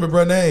couldn't remember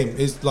bro name.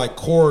 It's like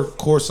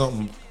core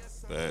something.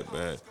 Bad.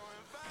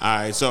 All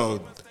right,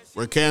 so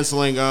we're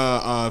canceling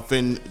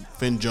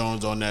Finn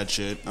Jones on that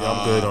shit. yeah,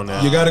 I'm good on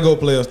that. You gotta go,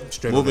 player.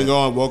 Straight Moving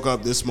on. on, woke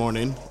up this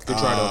morning. Good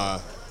try,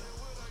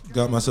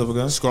 Got myself a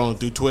gun. Scrolling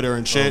through Twitter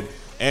and shit,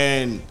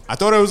 and I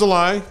thought it was a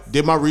lie.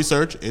 Did my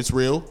research. It's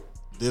real.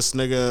 This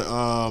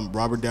nigga,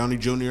 Robert Downey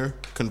Jr.,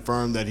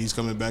 confirmed that he's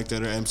coming back to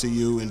the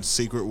MCU in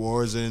Secret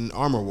Wars and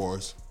Armor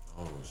Wars.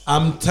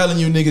 I'm telling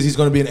you niggas he's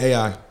gonna be an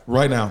AI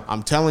right now.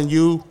 I'm telling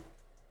you,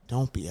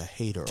 Don't be a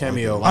hater.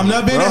 Cameo. I'm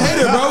not being a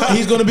hater, bro.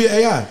 He's gonna be an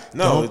AI.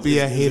 No, Don't be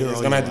a hater It's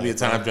on gonna your have to be a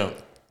time jump.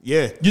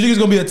 Yeah. You think it's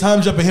gonna be a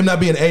time jump and him not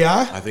being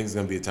AI? I think it's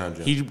gonna be a time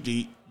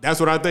jump. That's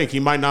what I think. He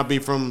might not be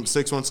from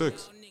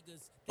 616.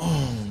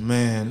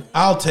 Man,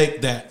 I'll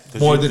take that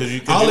more than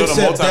you I'll know the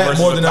accept that multiverse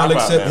more is than a I'll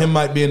cop-out accept now. him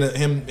might being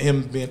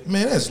him being.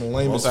 Man, that's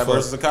lame as Multiverse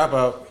is a fuck. cop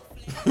out.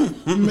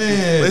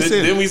 Man, Listen,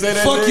 Didn't we say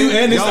that? fuck Jay? you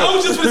and this. Yo. I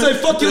was just gonna say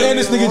fuck you and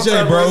this nigga Jay,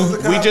 Multiverse bro. is a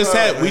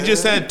cop-out, We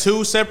just had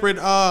two separate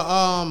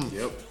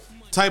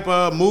type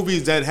of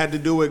movies that had to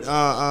do with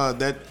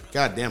that.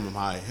 God damn, I'm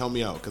high. Help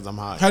me out because I'm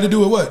high. Had to do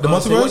with what? The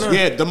multiverse?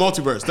 Yeah, the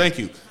multiverse. Thank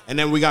you. And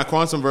then we got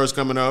Quantumverse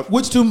coming up.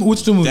 Which two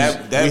movies? We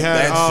That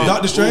had, shit.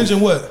 Doctor Strange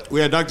and what?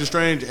 We had Doctor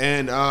Strange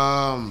and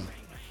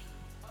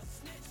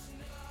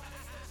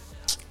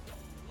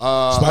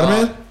Spider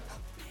Man.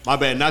 my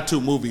bad, not two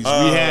movies. We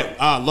had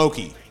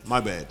Loki. My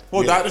bad.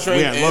 Well, We had- Doctor Strange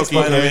we had and Loki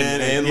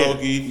Spider-Man and yeah,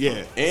 Loki.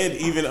 Yeah. And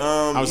even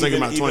I was thinking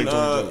about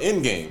 2022.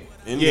 Endgame.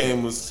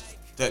 Endgame was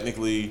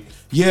technically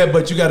Yeah,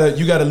 but you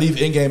gotta leave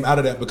Endgame out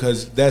of that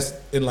because that's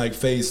in like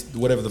phase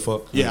whatever the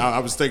fuck. Yeah, I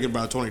was thinking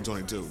about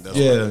 2022. That's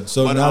Yeah. right.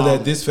 So But, now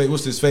that this phase,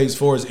 what's this phase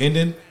 4 is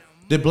ending?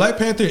 Did Black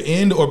Panther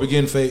end or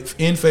begin phase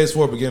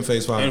 4 or begin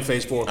phase 5? And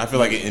phase 4. I feel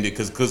like it ended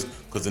because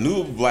the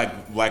new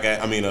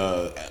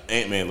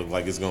Ant-Man looked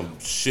like it's gonna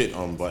shit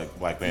on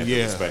Black Panther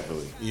Yeah.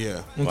 respectfully.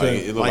 Yeah. Like,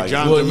 it looked Like like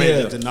John Well,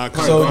 Jermaine yeah. did not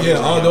come So across yeah, as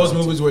all John. those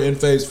movies were in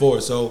phase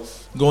 4. So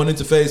going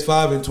into phase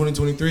 5 in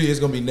 2023, it's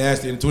gonna be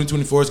nasty. In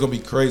 2024, it's gonna be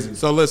crazy.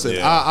 So listen,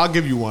 Yeah. I'll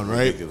give you one,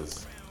 right?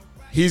 ridiculous.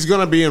 He's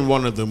gonna be in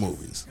one of the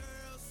movies,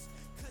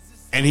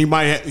 and he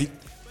might.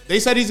 They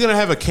said he's gonna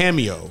have a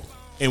cameo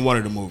in one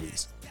of the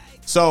movies.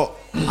 So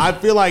I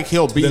feel like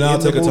he'll be Then I'll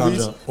in the take a time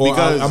movies jump. Or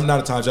because I'm not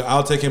a time jump.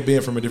 I'll take him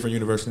being from a different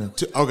universe now.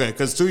 okay,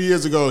 because 2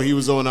 years ago he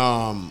was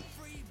on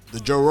the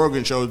Joe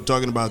Rogan show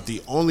talking about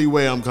the only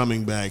way I'm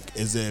coming back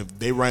is if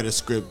they write a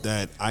script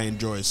that I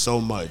enjoy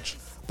so much,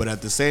 but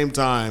at the same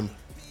time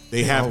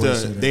they have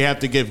always say that. they have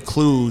to give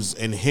clues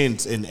and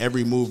hints in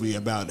every movie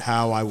about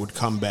how I would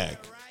come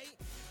back.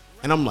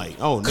 And I'm like,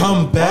 oh,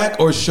 Come nigga, back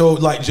or show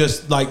like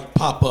just like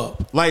pop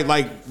up. like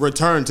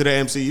return to the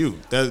MCU.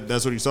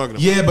 That's what he's talking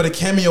about. Yeah, but a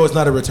cameo is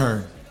not a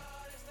return.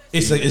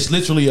 It's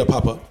literally a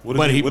pop up. What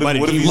But if he- what if- but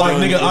what if he- he's Like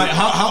doing- nigga,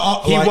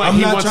 how He like, wa- I'm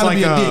he not wants trying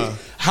to be like a dick.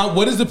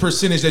 What is the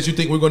percentage that you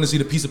think we're going to see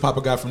the piece of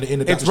Papa guy from the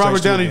end of It's Doctor Robert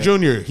Strange Downey 2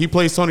 again? Jr. He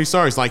plays Tony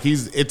Stark. Like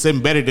it's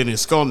embedded in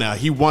his skull now.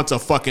 He wants a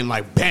fucking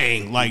like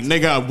bang, like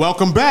nigga,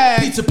 welcome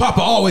back. Pizza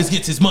Papa always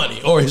gets his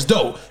money or his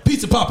dough.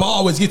 Pizza Papa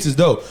always gets his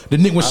dough. The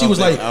nigga when she was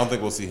like, I don't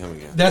think we'll see him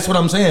again. that's what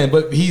I'm saying.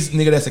 But he's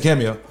nigga, that's a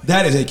cameo.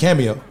 That is a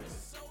cameo.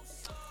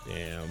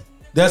 Damn.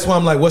 That's why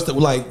I'm like, what's the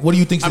like? What do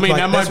you think? I mean,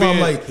 like, that that's might why I'm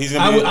be- like, he's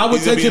gonna be- I would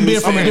he's gonna take be him in being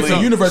the from a Secret different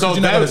League. universe. So but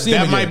you're not gonna see him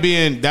that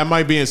again.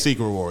 might be in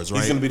Secret Wars,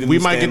 right? gonna be the We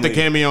new might Stan get the Lee.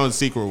 cameo in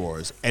Secret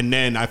Wars, and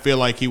then I feel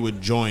like he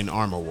would join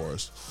Armor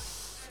Wars.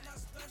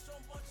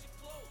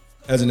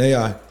 as an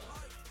AI.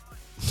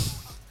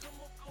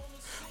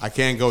 I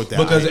can't go with that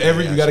Because you got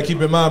to actually.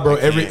 keep in mind, bro.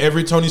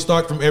 Every Tony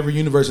Stark from every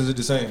universe is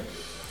the same.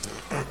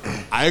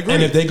 I agree.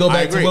 And if they go I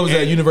back to agree. what was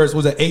that And- universe?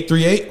 Was that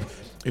 838?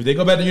 If they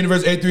go back to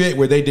universe 838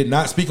 where they did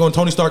not speak on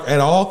Tony Stark at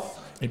all,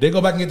 if they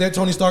go back and get that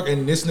Tony Stark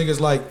and this nigga's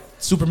like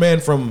Superman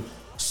from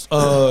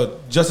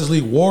Justice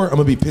League War, I'm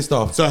gonna be pissed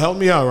off. So help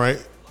me out, right?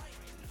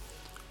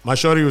 My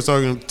shorty was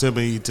talking to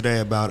me today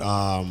about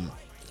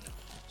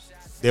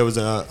there was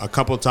a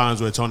couple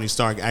times where Tony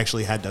Stark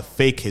actually had to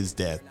fake his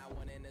death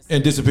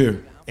And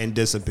disappear. and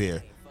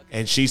disappear,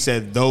 and she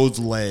said those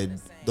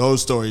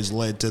stories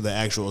led to the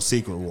actual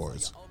Secret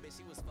Wars.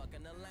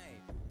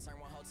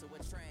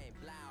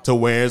 To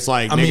where it's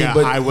like, I mean, nigga,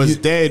 but I was you-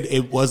 dead.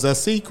 It was a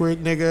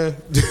secret, nigga.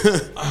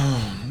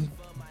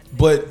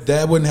 But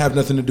that wouldn't have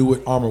nothing to do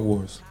with Armor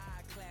Wars.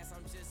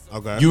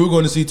 Okay. You were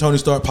going to see Tony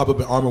Stark pop up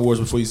in Armor Wars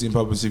before you see him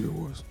pop up in Secret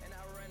Wars.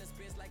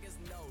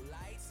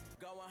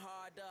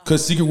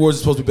 Because Secret Wars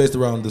is supposed to be based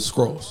around the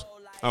Skrulls.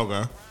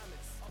 Okay.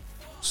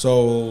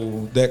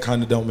 So that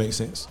kind of don't make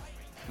sense.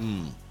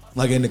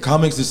 Like in the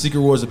comics, the Secret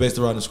Wars are based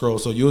around the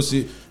Skrulls. So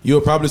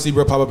you'll probably see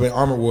bro pop up in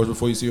Armor Wars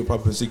before you see him pop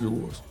up in Secret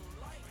Wars.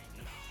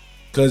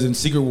 Because in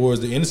Secret Wars,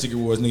 the end of Secret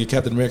Wars, nigga,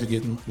 Captain America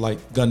getting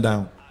like gunned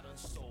down.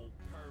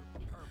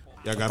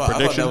 Y'all got I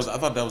predictions?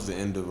 thought that was the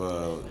end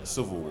of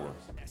Civil War.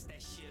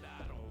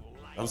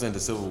 I was in the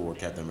Civil War.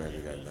 Captain America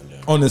got gunned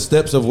down. On the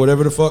steps of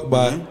whatever the fuck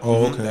by.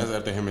 Oh, okay. That's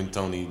after him and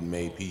Tony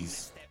made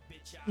peace.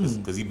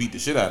 Because he beat the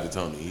shit out of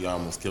Tony. He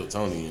almost killed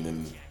Tony, and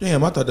then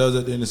Damn, I thought that was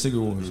at the end of Secret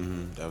Wars.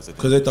 that was at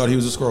Because they thought he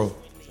was a Skrull.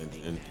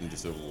 in the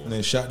Civil War. And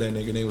they shot that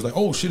nigga and they was like,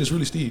 oh shit, it's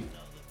really Steve.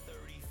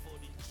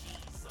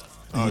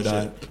 And he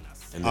died.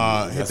 And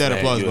then hit that's that when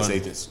applause US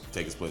button. agents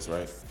take his place,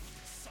 right?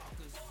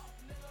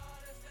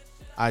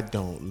 I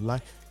don't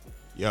like.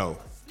 Yo,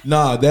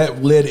 Nah,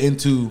 that led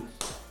into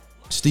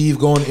Steve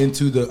going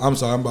into the. I'm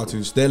sorry, I'm about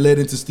to. That led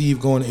into Steve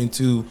going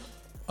into,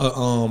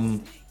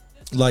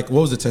 like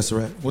what was the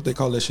Tesseract? What they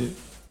call that shit?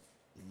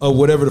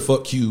 Whatever the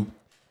fuck cube.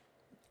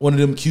 One of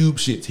them cube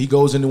shits. He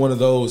goes into one of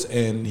those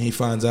and he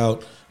finds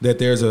out that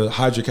there's a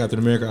Hydra Captain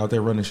America out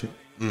there running shit.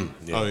 Yeah.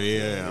 oh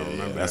yeah, I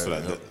remember That's that.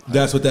 what I did.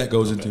 That's what that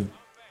goes into.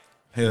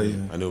 Hell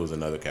yeah. I knew it was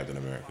another Captain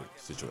America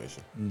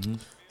situation.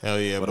 Hell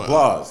yeah. But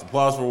applause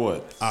for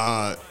what?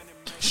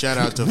 Shout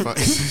out to.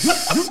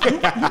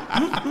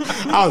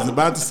 I was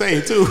about to say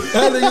it too.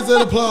 That nigga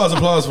said applause.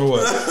 Applause for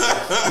what?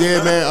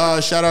 Yeah,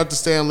 man. Shout out to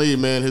Stan Lee,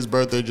 man. His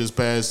birthday just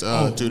passed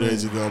 2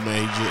 days ago,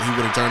 man. He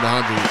would have turned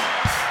 100.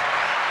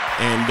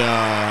 And,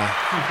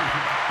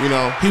 you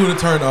know. He would have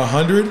turned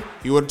 100?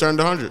 He would have turned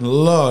 100.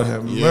 Lord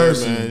have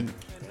mercy. Man.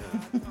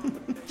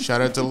 Shout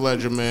out to the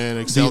legend, man.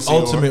 The Excelsior.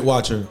 ultimate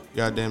watcher.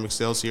 Goddamn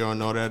Excelsior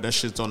and all that. That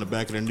shit's on the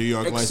back of the New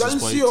York license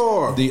plate.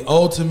 The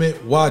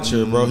ultimate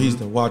watcher, bro. He's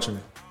the watcher.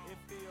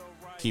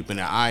 Keeping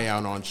an eye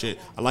out on shit.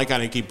 I like how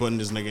they keep putting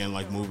this nigga in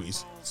like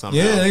movies. Somehow.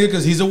 Yeah, nigga,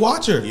 because he's a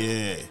watcher.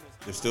 Yeah.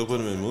 They're still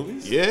putting him in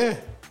movies? Yeah.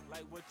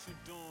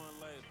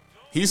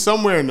 He's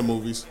somewhere in the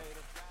movies.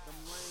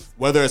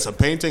 Whether it's a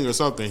painting or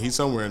something, he's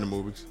somewhere in the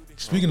movies.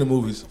 Speaking of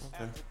movies,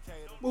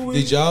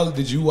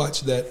 did you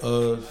watch that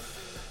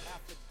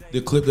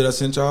the clip that I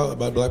sent y'all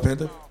about Black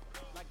Panther?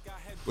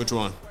 Which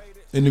one?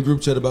 In the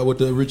group chat about what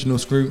the original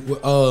script,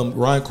 Ryan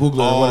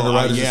Coogler, one of the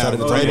writers, decided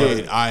to talk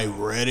about. I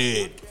read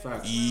it.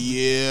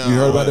 Yeah. You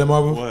heard about that,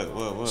 Marvel?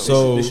 What?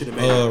 So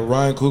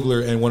Ryan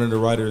Coogler and one of the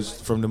writers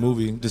from the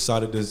movie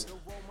decided to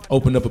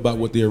open up about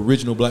what the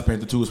original Black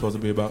Panther 2 was supposed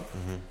to be about,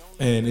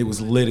 and it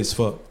was lit as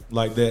fuck.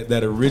 Like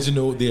the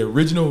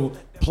original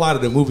plot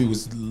of the movie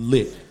was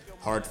lit,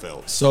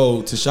 heartfelt.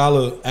 So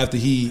T'Challa, after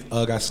he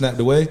got snapped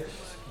away,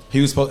 he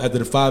was supposed, after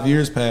the 5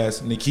 years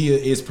passed, Nakia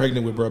is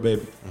pregnant with bro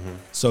baby.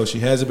 So she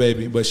has a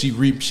baby, but she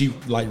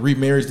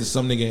remarries to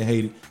some nigga in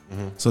Haiti.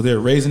 So they're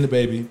raising the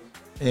baby,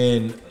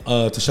 and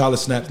T'Challa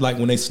snaps, like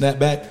when they snap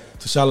back,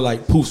 T'Challa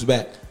like poofs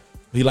back.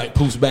 He like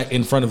poofs back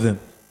in front of them.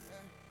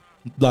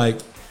 Like,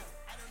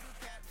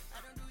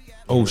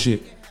 oh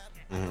shit.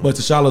 But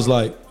T'Challa's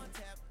like,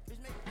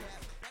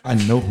 I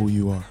know who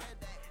you are.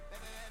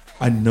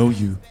 I know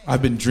you.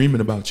 I've been dreaming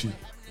about you.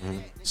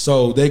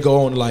 So they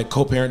go on to like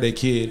co-parent their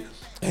kid.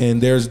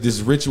 And there's this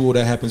ritual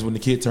that happens when the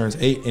kid turns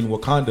 8 in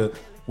Wakanda,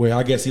 where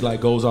I guess he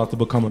like goes off to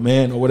become a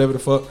man or whatever the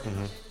fuck.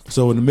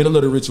 So in the middle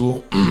of the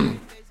ritual,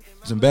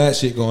 some bad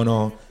shit going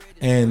on,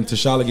 and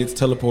T'Challa gets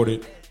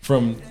teleported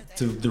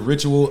to the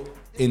ritual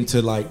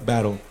into like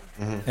battle,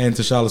 and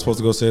T'Challa's supposed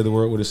to go save the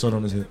world with his son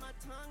on his head.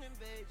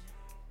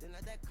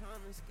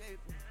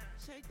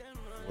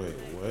 Wait,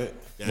 what?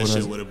 That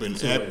shit would have been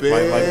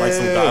epic. Like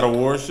some God of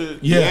War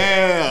shit?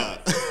 Yeah.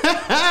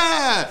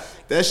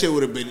 That shit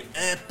would have been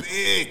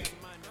epic.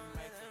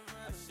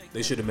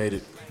 They should have made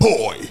it.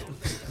 Boy.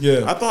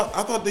 Yeah. I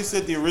thought they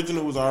said the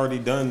original was already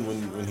done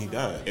when he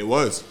died. It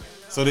was.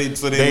 So they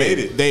made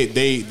it.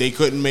 They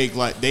couldn't make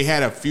they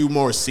had a few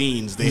more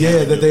scenes they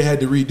had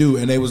to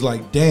redo, and they was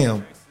like,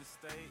 damn,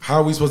 how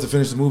are we supposed to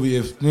finish the movie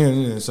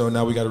if so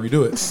now we got to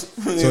redo it.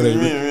 So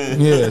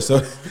they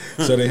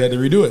so they had to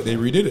redo it. They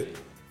redid it.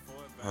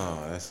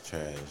 Oh, that's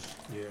trash.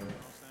 Yeah.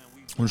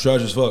 I'm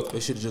trash as fuck. They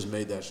should have just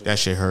made that shit. That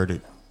shit hurt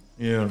it.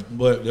 Yeah,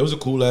 but it was a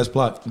cool ass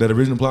plot. That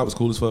original plot was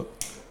cool as fuck.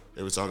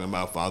 They were talking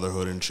about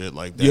fatherhood and shit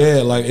like that.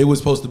 Yeah, like it was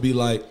supposed to be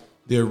like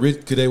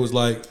cause they was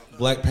like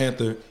Black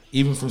Panther,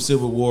 even from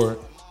Civil War,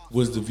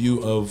 was the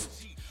view of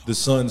the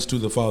sons to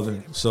the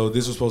father. So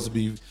this was supposed to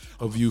be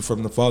a view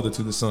from the father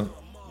to the son.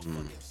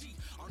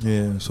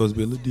 Yeah, so it's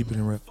be a little deeper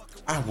than rap.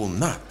 I will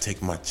not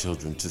take my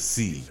children to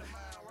see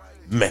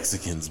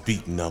Mexicans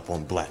beating up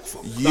on black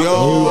folk. You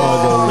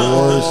are the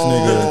worst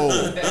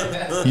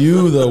nigga.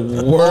 You the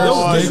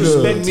worst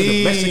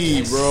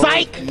nigga. Bro.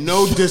 Psych.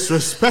 No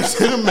disrespect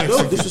to the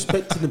Mexicans. No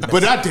disrespect to the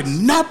Mexicans. But I did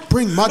not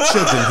bring my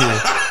children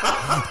here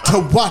to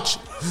watch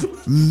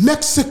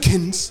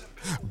Mexicans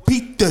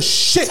beat the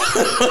shit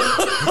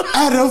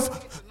out of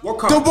the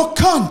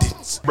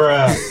Wakandans.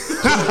 Bruh.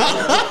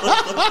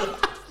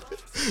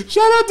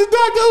 Shout out to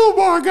Dr.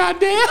 Umar,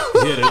 goddamn.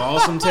 Yeah, that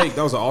awesome take.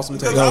 That was an awesome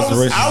take.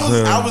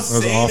 I was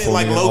saying it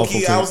like low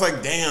key. I was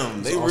like,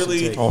 damn, they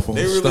really made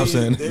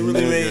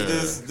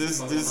this.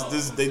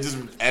 They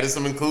just added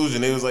some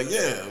inclusion. They was like,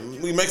 yeah,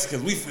 we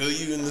Mexicans, we feel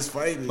you in this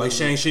fight. And like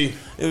Shang-Chi.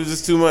 It was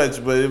just too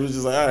much, but it was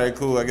just like, all right,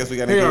 cool. I guess we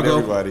got to include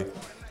everybody.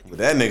 But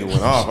that nigga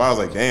went off. I was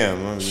like, damn.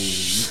 I mean,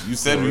 you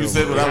said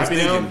what I was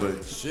thinking,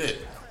 but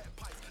shit.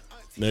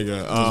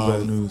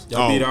 Nigga,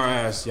 y'all beat our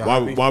ass.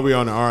 While we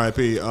on the RIP,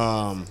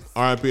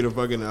 RIP to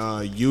fucking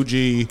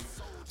Yuji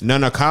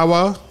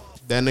Nanakawa.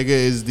 That nigga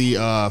is the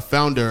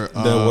founder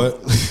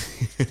of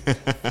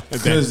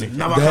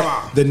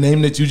the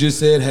name that you just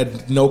said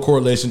had no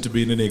correlation to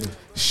being a nigga.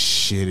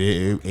 Shit,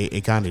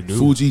 it kind of do.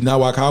 Fuji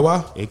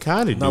Nawakawa? It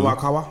kind of do.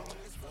 Nawakawa?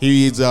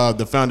 He's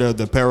the founder of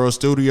the Pero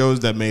Studios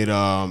that made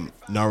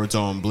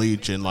Naruto and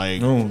Bleach and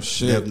like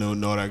Death Note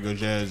and all that good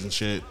jazz and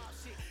shit.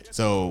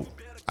 So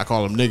I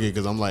call him nigga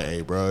because I'm like,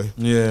 hey, bro.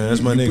 Yeah,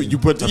 that's my nigga. You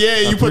put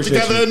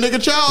together a nigga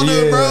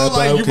childhood, bro.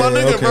 Like, you my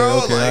nigga,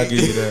 bro. Okay, I'll give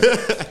you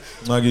that.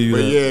 I'll give you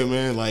that. But yeah,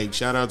 man, like,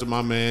 shout out to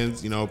my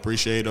mans. You know,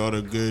 appreciate all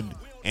the good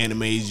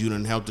animes you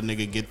done helped the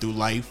nigga get through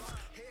life.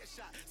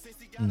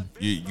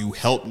 You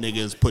help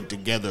niggas put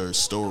together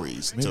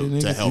stories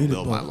to help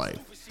build my life.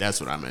 That's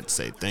what I meant to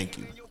say. Thank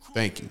you.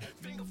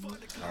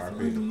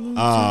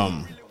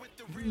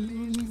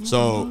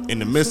 So in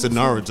the midst of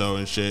Naruto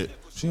and shit,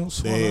 She don't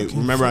swallow, they I can't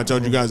remember I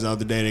told you guys the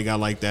other day they got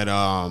like that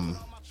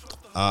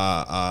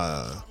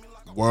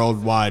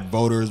worldwide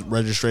voters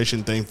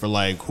registration thing for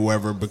like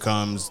whoever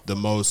becomes the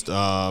most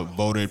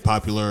voted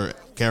popular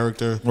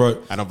character. Right.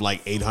 Out of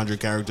like 800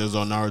 characters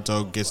on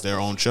Naruto gets their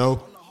own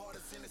show.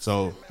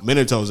 So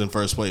Minato's in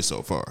first place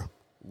so far.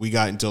 We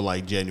got until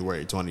like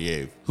January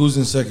 28th. Who's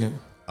in second?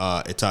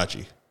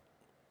 Itachi,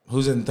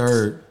 Who's in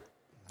third?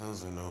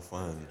 Those are no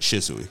fun.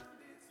 Shisui,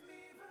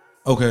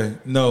 Okay,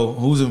 no.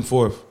 Who's in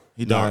fourth?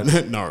 He died.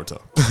 Naruto.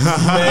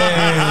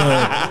 Man,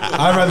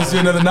 I'd rather see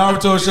another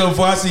Naruto show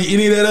before I see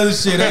any of that other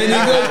shit. I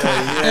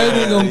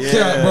ain't gonna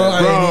cap, bro. I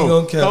ain't even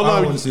gonna cap. hold I on.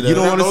 don't want to see that. You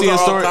don't want to Those see are a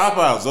all story.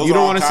 cop-outs. Those You are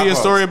don't all want to see a cop-outs.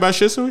 story about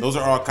Shisui? Those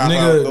are all cop Nigga,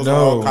 out. Those are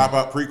all no. cop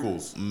out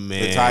prequels.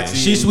 Man. Itachi.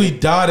 Shisui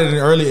died at an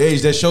early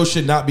age. That show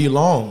should not be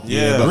long.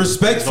 Yeah, but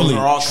respectfully. Those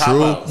are all True.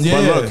 cop-outs. Yeah.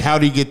 But look, how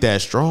do you get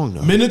that strong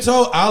though?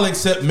 Minato, I'll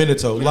accept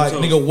Minato. Like,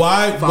 nigga,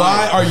 why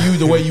are you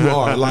the way you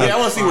are? Like, Yeah, I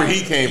want to see where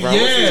he came from.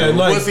 Yeah, I like-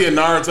 want to see a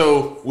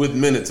Naruto with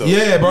Minato.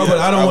 yeah, bro. But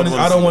I don't want to.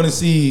 I don't want to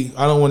see. see.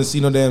 I don't want to see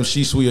no damn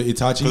Shisui or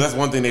Itachi. Because that's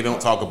one thing they don't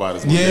talk about.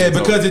 Is Yeah, Minato.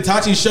 because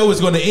Itachi's show is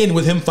going to end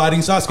with him fighting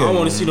Sasuke. I don't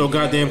want to see no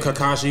goddamn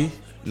Kakashi.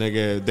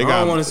 Nigga, they I got.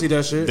 don't want to see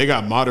that shit. They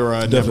got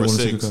Madara at number Definitely want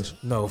to see 6.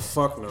 Kakashi. No,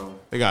 fuck no.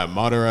 They got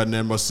Madara at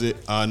number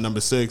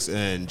 6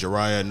 and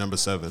Jiraiya at number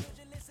 7.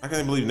 I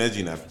can't believe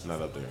Neji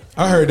not up there.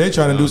 I heard they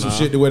trying to do some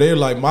shit to where they're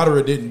like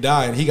Madara didn't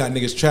die and he got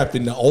niggas trapped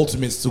in the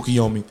ultimate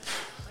Tsukuyomi.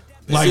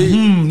 Like,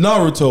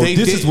 Naruto,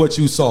 this is what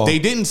you saw. They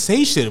didn't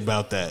say shit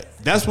about that.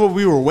 That's what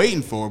we were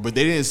waiting for, but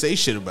they didn't say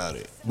shit about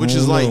it. Which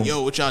is like,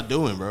 yo, what y'all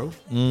doing, bro?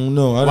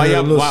 No, I Why heard a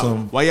y'all, little why,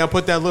 something. why y'all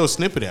put that little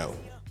snippet out?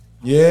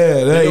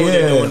 Yeah, that, know what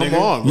they're doing, yeah. Come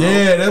on, bro.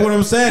 Yeah, that's what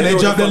I'm saying. They know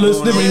dropped what that the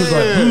little fuck snippet.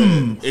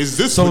 He was like, Is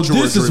this so what you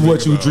this were is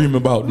what you about? dream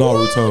about,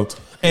 Naruto.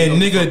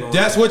 And nigga,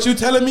 that's what you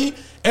telling me?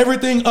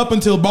 Everything up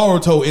until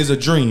Boruto is a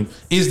dream.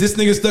 Is this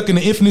nigga stuck in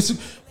the infinite?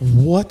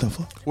 What the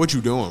fuck? What you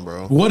doing,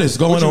 bro? What is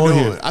going What you on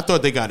doing? here? I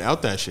thought they got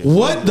out that shit.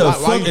 What the Why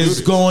fuck you do is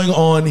this? going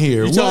on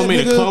here? You telling What,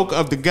 me the nigga? cloak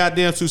of the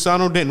goddamn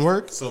Susanoo didn't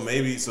work? So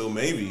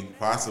maybe,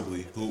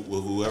 possibly,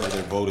 whoever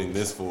they're voting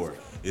this for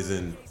is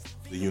in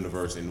the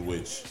universe in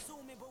which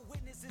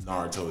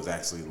Naruto is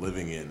actually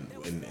living in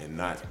and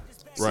not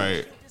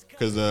Right.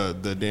 Because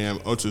the damn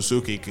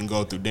Otsutsuki can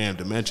go through damn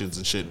dimensions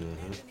and shit.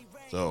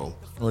 So,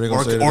 What they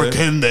gonna say to or that?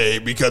 can they?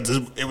 Because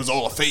it was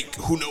all a fake.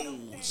 Who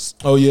knows?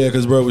 Oh yeah,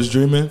 because bro was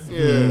dreaming.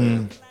 Yeah.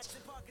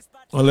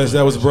 Unless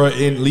that was bro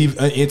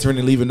entering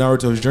and leaving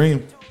Naruto's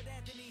dream,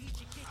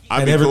 I'd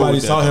and be cool everybody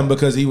with saw that, him though.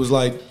 because he's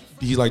like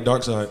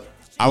Darkseid.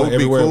 I would Like, be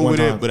everywhere at cool one with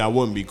time. it, but I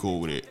wouldn't be cool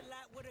with it.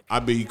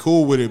 I'd be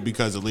cool with it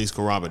because at least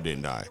Kurama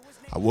didn't die.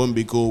 I wouldn't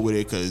be cool with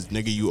it because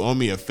nigga, you owe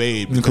me a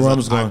fade And because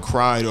Kurama's I gone.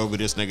 cried over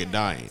this nigga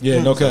dying.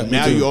 Yeah, no cap. me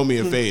Now too. you owe me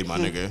a fade, my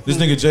nigga. This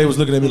nigga Jay was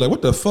looking at me like,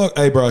 "What the fuck?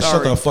 Hey, bro,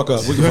 shut the fuck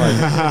up. We can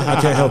fight.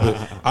 I can't help it.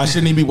 I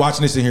shouldn't even be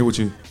watching this in here with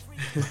you.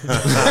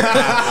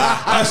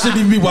 I shouldn't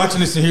even be watching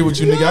this in here with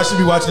you, nigga. I should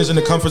be watching this in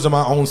the comforts of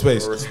my own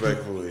space.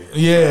 respectfully.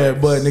 Yeah,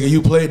 but nigga,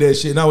 you played that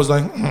shit, and I was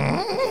like,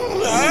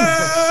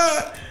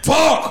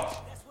 fuck.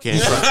 Can't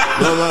cry.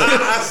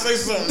 Look, I say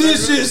something.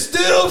 This shit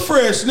still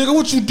fresh, nigga.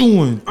 What you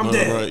doing? I'm look,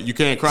 dead. bro, you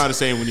can't cry the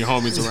same when your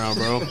homies around,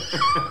 bro.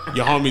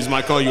 Your homies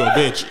might call you a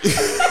bitch.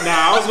 Nah,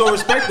 I was gonna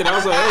respect it. I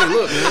was like, hey,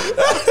 look,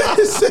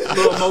 man. A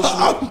little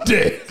emotional. I'm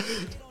dead.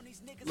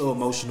 A little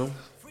emotional.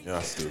 Y'all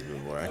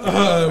stupid, boy. I can't-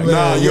 Man,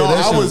 Nah, yo,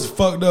 that I shit was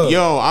fucked up.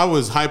 Yo, I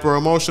was hyper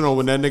emotional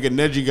when that nigga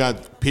Neji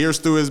got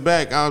pierced through his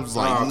back. I was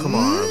like, Oh, come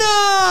on. nah.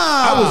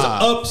 I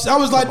was up. I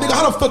was like, nigga,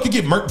 how the fuck you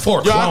get murked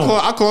for a Yo, clone?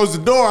 I closed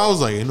the door. I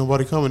was like, ain't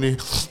nobody coming in.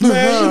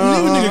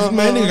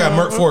 Man, nigga got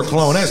murked for a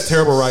clone. That's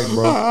terrible writing,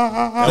 bro.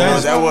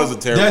 that was a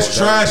terrible. That's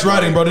trash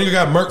writing, bro. Nigga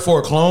got murked for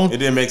a clone. It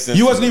didn't make sense.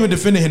 You wasn't even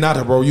defending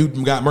Hinata, bro. You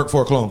got murked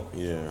for a clone.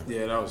 Yeah.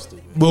 Yeah, that was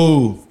stupid.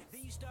 Boo.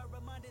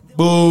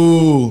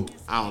 Boo.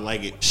 I don't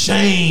like it.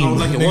 Shame. I don't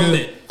like it one nigga.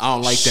 bit. I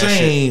don't like that shit.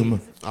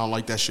 Shame. I don't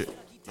like that shit.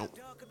 Nope.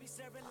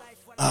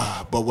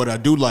 But what I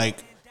do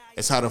like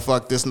is how the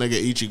fuck this nigga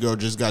Ichigo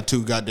just got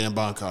 2 goddamn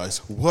Bankais.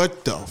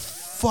 What the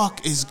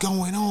fuck is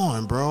going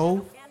on,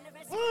 bro?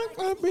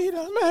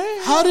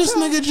 How this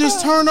nigga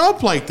just turn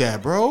up like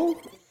that, bro?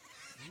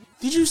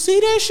 Did you see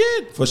that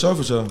shit? For sure,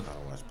 for sure.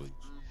 I watch Bleach.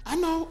 I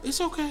know. It's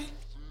okay.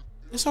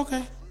 It's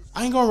okay.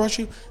 I ain't gonna rush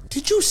you.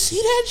 Did you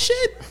see that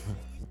shit?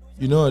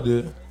 You know I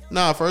did.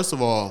 Nah, first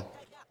of all,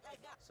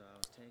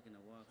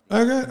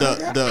 Okay.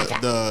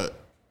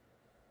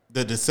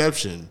 the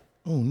deception.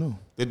 Oh no.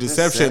 The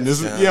deception.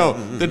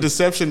 The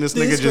deception this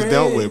nigga just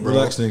dealt with, bro.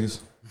 Relax, niggas.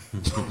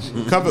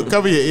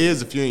 Cover your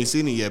ears if you ain't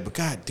seen it yet. But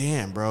god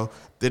damn, bro,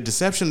 the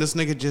deception this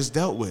nigga just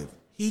dealt with.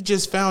 He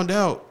just found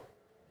out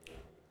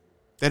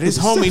that his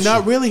homie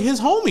not really his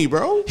homie,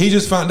 bro. He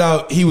just found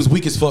out he was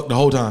weak as fuck the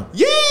whole time.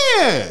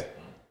 Yeah.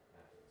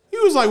 He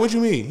was like, "What you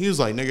mean?" He was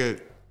like, "Nigga,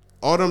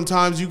 all them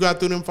times you got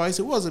through them fights,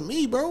 it wasn't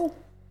me, bro.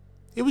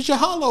 It was your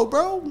hollow,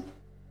 bro."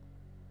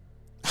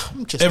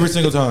 I'm just Every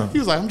single time. He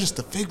was like, "I'm just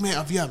a figment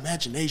of your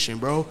imagination,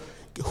 bro.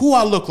 Who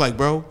I look like,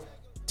 bro?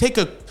 Take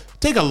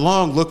a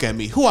long look at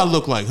me. Who I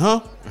look like,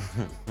 huh?"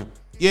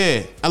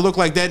 Yeah, I look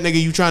like that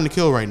nigga you trying to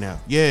kill right now.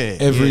 Yeah.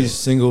 Every yeah,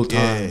 single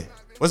time. Yeah.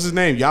 What's his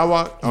name?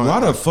 Yawa? Oh, Why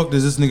the fuck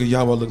does this nigga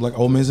Yawa look like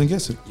Old Man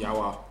Zangetsu?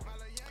 Yawa.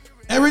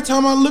 Every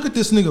time I look at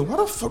this nigga, why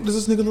the fuck does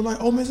this nigga look like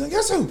Old Man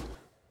Zangetsu?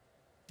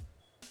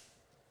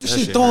 This That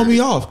shit shit throwing hurt. me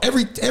off.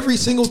 Every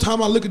single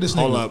time I look at this nigga.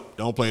 Hold up.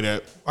 Don't play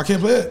that. I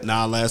can't play it.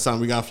 Nah, last time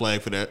we got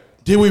flagged for that.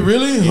 Did we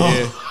really?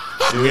 Yeah.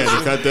 We had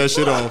to cut that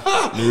shit off.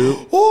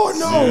 Nope. Oh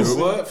no.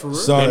 What? For real?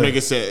 That Sorry.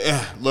 nigga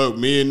said, look,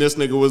 me and this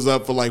nigga was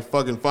up for like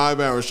fucking 5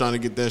 hours trying to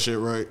get that shit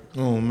right.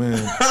 Oh man.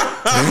 Take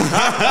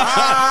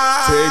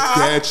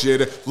that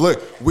shit.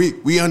 Look,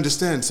 we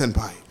understand,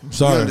 senpai.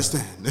 Sorry. We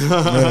understand.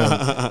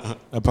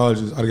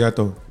 Apologies.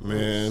 Arigato.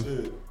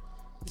 Man.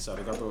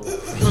 Arigato.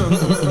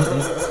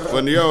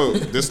 But yo,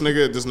 this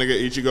nigga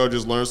Ichigo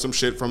just learned some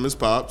shit from his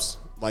pops.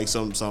 Like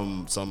some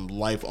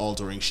life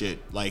altering shit.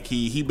 Like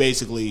he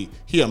basically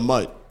he a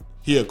mutt.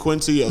 He a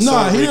Quincy.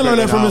 Nah, he didn't learn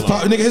that from his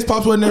pops. Nigga, his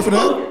pops wasn't there for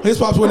that. His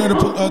pops wasn't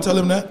there to tell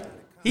him that.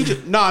 He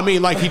just I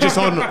mean like he just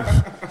told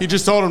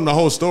him the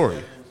whole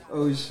story.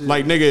 Oh shit.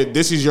 Like nigga,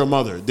 this is your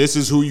mother. This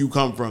is who you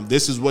come from.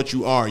 This is what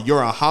you are.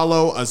 You're a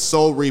Hollow, a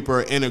Soul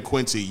Reaper, and a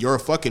Quincy. You're a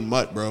fucking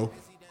mutt, bro.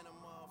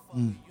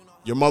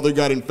 Your mother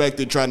got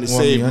infected trying to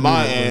Well, I mean, I save knew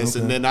my that, but ass,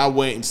 and okay. then I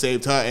went and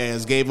saved her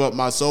ass, gave up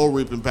my soul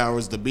reaping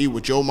powers to be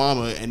with your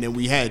mama, and then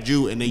we had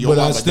you, and then your But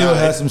mama I still died.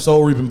 had some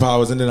soul reaping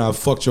powers, and then I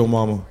fucked your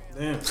mama.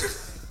 Damn.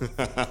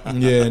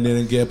 Yeah, and then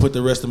again, put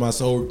the rest of my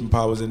soul reaping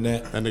powers in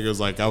that. That nigga was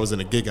like, I was in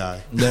a gig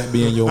eye. That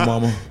being your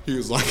mama. He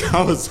was like,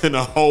 I was in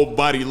a whole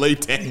body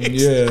latex.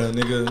 Yeah,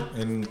 nigga,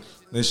 and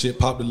that shit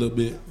popped a little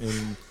bit,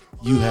 and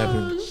you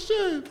happened.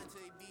 Shit.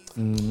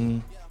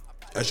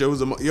 That shit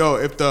was yo.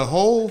 If the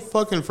whole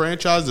fucking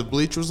franchise of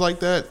Bleach was like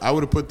that, I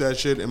would have put that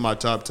shit in my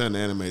top 10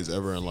 animes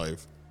ever in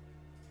life.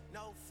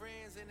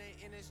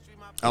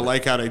 I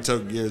like how they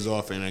took years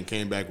off and then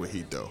came back with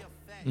heat though.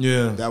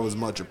 Yeah. That was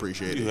much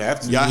appreciated. You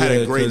have to. Y'all had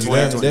a great 'cause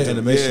 2022. that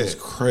animation Yeah. is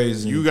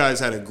crazy. You guys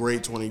had a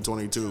great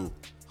 2022.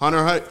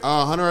 Hunter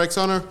x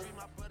Hunter,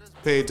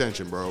 pay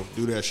attention, bro.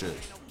 Do that shit.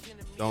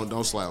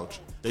 Don't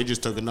slouch. They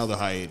just took another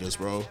hiatus,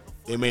 bro.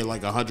 They made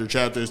like 100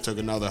 chapters, took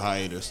another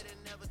hiatus.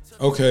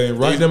 Okay,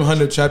 write them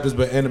 100 chapters,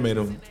 but animate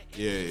them.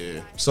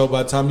 Yeah. So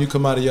by the time you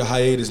come out of your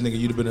hiatus, nigga,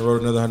 you'd have been and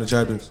wrote another 100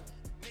 chapters.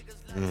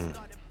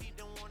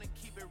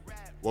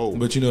 Whoa.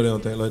 But you know they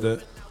don't think like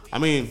that. I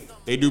mean,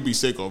 they do be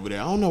sick over there.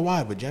 I don't know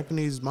why, but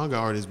Japanese manga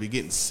artists be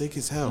getting sick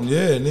as hell.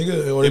 Yeah,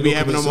 nigga. Or They be go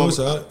having commit them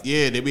suicide.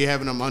 they be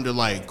having them under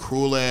like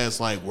cruel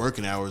ass like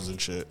working hours and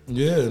shit.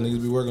 Yeah,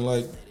 niggas be working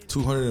like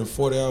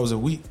 240 hours a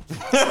week.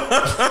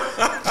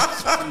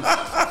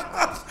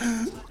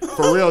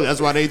 For real, that's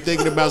why they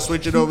thinking about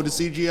switching over to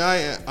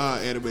CGI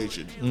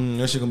animation.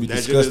 That shit gonna be That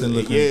shit disgusting is,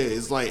 looking. yeah,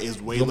 it's like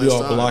it's way It's gonna less be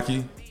all time.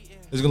 blocky.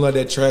 It's gonna look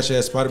like that trash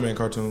ass Spider-Man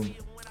cartoon.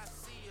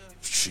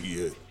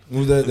 Shit. What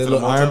was that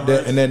little Iron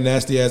and that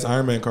nasty ass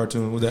Iron Man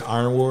cartoon? Was that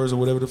Iron Wars or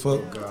whatever the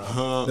fuck?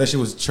 That shit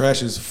was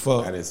trash as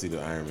fuck. I didn't see the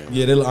Iron Man.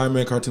 Yeah, that little Iron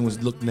Man cartoon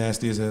looked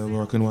nasty as hell,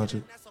 bro. I couldn't watch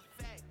it.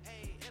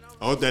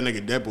 I hope that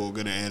nigga Deadpool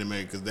gonna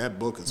animate because that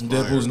book is fire.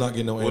 Deadpool's not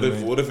getting no What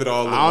anime. if it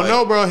all? Looked I don't like,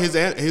 know, bro.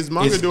 His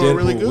manga It's doing Deadpool.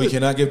 really good. We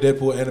cannot give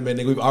Deadpool anime,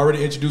 nigga. We've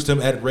already introduced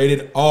him at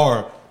rated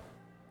R.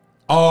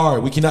 R.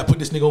 We cannot put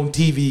this nigga on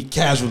TV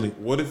casually.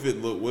 What if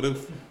it look? What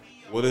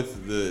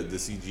if the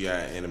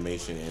CGI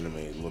animation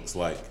anime looks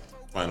like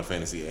Final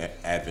Fantasy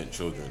Advent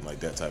Children, like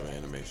that type of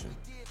animation,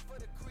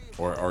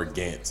 or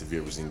Gantz? Have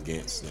you ever seen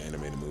Gantz, the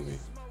animated movie?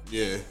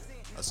 Yeah,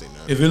 I seen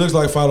that. If it looks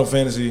like Final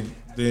Fantasy,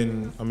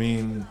 then I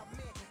mean,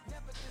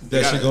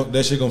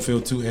 that shit gonna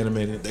feel too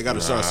animated. They got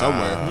to start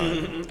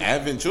somewhere.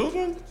 Advent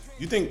Children?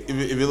 You think if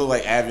it look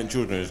like Advent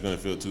Children, it's gonna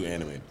feel too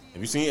animated?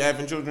 Have you seen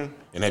Advent Children?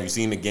 And have you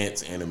seen the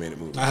Gantz animated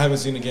movie? I haven't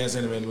seen the Gantz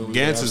animated movie. Gantz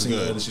but I've is seen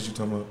good. The other shit you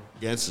talking about.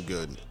 Gantz is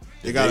good.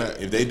 They If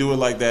got if they do it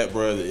like that,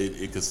 bro,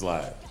 it could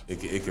slide.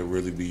 It could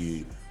really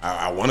be.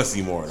 I want to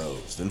see more of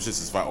those. Them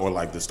shits is fire. Or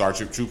like the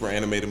Starship Trooper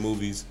animated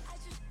movies.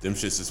 Them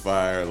shits is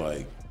fire.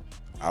 Like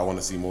I want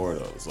to see more of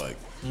those. Like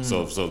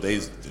so they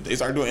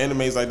start doing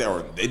animes like that,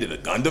 or they did a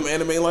Gundam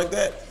anime like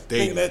that.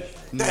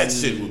 That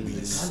shit would be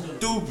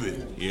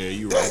stupid. Yeah,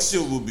 you That right.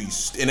 shit would be,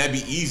 and that'd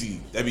be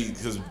easy. That'd be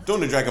because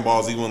doing the Dragon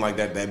Ball Z one like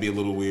that, that'd be a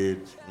little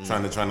weird.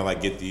 Trying to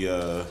like get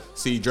the.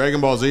 See,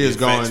 Dragon Ball Z is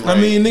going. Effects, I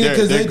mean, nigga,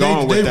 because they're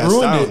going with they that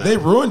ruined style it. now. They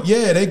ruined.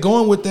 Yeah, they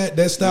going with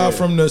that style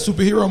from the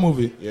superhero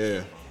movie.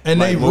 Yeah. And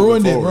Like, they moving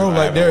ruined it, forward. bro. I Like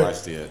haven't they're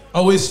watched it yet.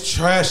 it's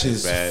trash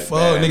as Bad, fuck,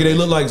 bad nigga. They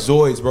look like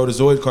Zoids, bro. The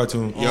Zoid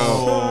cartoon.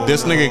 Yo,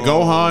 this nigga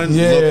Gohan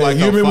Yeah, looked like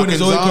you a remember when the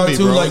fucking Zoid zombie,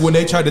 cartoon, bro. like when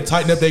they tried to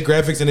tighten up their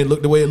graphics and it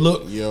looked the way it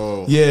looked.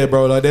 Yo. Yeah,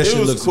 bro, like that It shit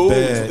was looks cool.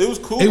 bad. It was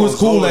cool It was on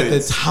cool at the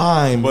Zoids,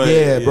 time, but,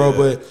 yeah, bro. yeah.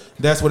 But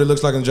that's what it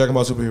looks like in Dragon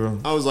Ball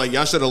Superhero. I was like,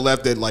 y'all should have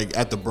left it like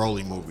at the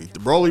Broly movie. The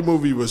Broly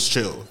movie was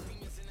chill.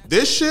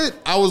 This shit,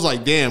 I was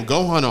like, damn,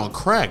 Gohan on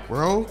crack,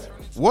 bro.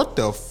 What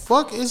the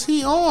fuck is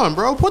he on,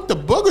 bro? Put the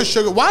booger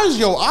sugar. Why is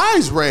your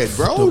eyes red,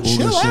 bro? The booger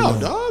Chill out,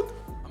 sugar. dog.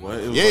 What?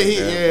 What? It was Yeah, like he,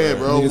 that, yeah,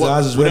 bro. Niggas'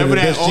 eyes is red Whatever in the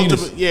that best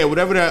genus. ultimate, yeah,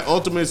 whatever that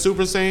ultimate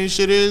Super Saiyan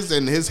shit is,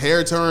 and his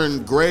hair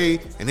turned gray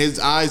and his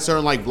eyes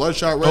turned like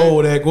bloodshot red.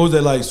 Oh, that goes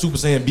that like Super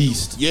Saiyan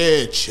Beast.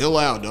 Yeah, chill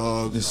out,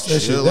 dog. That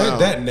shit, Chill that, out.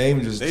 that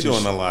name just They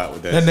just- doing a lot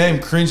with that. That name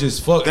cringe as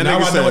fuck. That Now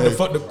nigga I know what the said-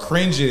 fuck the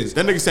cringe is.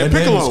 That nigga said, That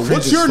name Piccolo, is cringe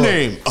what's as your fuck.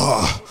 name?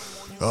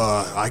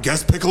 I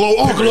guess Piccolo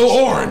Orange. Piccolo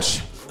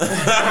Orange. Boy,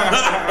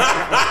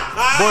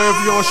 if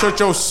you don't shut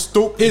your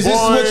stupid Is this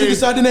what you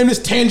decided to name this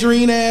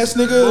tangerine ass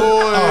nigga?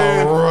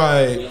 All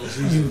right.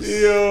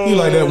 You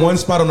like that one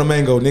spot on the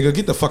mango, nigga.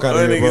 Get the fuck out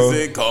of That here, nigga bro.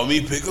 said, "Call me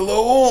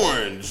Piccolo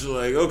Orange."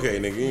 Like, okay,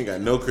 nigga, you ain't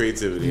got no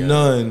creativity.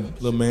 None,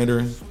 little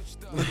Mandarin.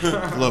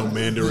 Love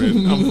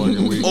Mandarin. I'm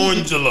fucking weak.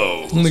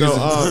 Orangelo.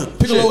 Niggas,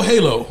 Piccolo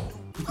Halo.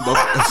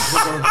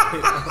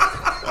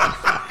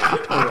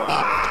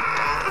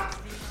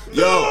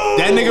 Yo,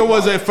 that nigga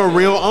was a for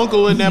real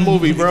uncle in that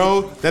movie,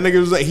 bro. That nigga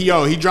was like,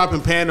 he dropping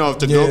pan off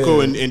to Yeah.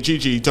 Goku and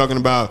Chi-Chi, talking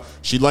about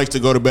she likes to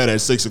go to bed at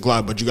 6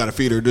 o'clock, but you got to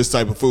feed her this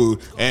type of food.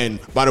 And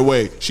by the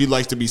way, she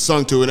likes to be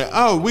sung to. And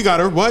oh, we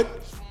got her. What?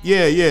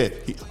 Yeah.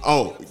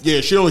 Oh,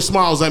 yeah. She only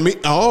smiles at me.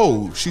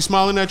 Oh, she's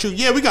smiling at you.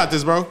 Yeah, we got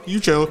this, bro.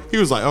 You chill. He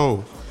was like,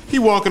 oh, he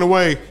walking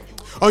away.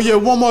 Oh yeah,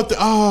 one more thing.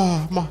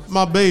 Oh,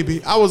 my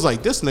baby. I was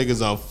like, this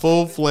nigga's a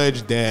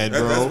full-fledged dad,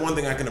 bro. That's one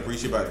thing I can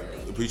appreciate about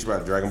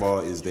Dragon Ball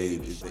is they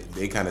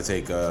kind of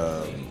take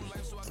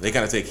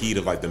heed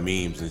of like the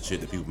memes and shit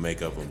that people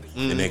make of them,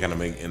 and they kind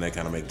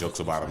of make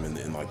jokes about them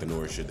in like the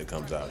newer shit that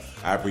comes out.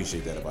 I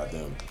appreciate that about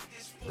them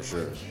for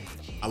sure.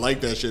 I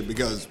like that shit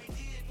because,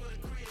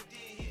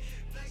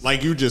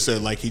 like you just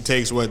said, like he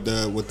takes what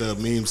the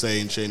memes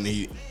say and shit, and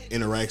he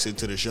interacts it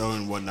to the show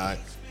and whatnot.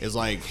 It's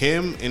like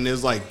him and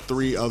there's like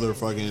 3 other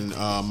fucking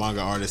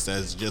manga artists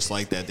that's just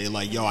like that. They're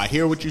like, yo, I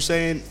hear what you're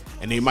saying,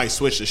 and they might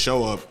switch the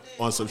show up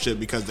on some shit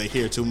because they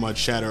hear too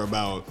much chatter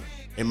about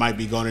it might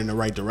be going in the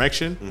right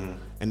direction,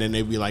 and then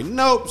they be like,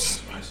 nope,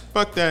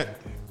 fuck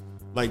that.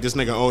 Like this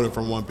nigga Oda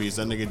from One Piece,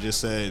 that nigga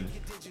just said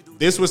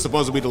this was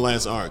supposed to be the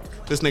last arc.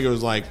 This nigga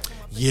was like,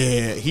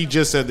 yeah, he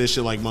just said this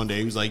shit like Monday.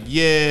 He was like,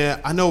 yeah,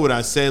 I know what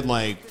I said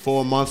like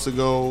 4 months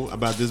ago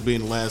about this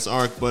being the last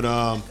arc, but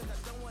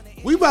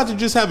we about to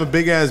just have a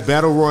big ass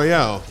battle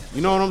royale. You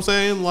know what I'm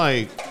saying?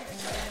 Like,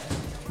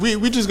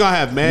 we just gonna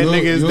have mad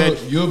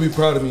niggas you'll be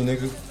proud of me,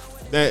 nigga.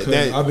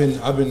 that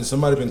I've been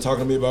somebody been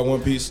talking to me about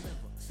One Piece,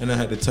 and I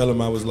had to tell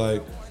him I was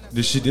like,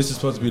 this is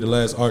supposed to be the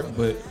last arc,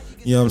 but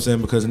you know what I'm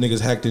saying, because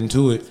niggas hacked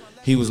into it.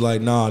 He was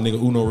like, nah,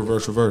 nigga, Uno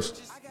reverse.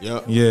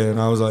 Yep. Yeah, and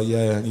I was like,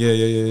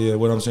 yeah.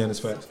 What I'm saying is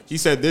facts. He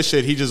said this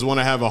shit. He just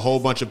want to have a whole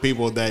bunch of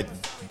people that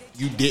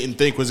you didn't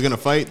think was gonna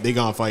fight. They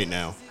gonna fight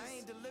now.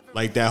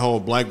 Like that whole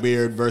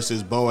Blackbeard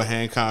versus Boa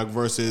Hancock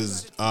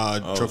versus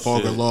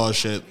Trafalgar shit. Law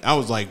shit. I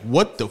was like,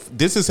 what the?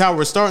 This is how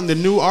we're starting the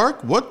new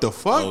arc? What the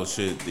fuck? Oh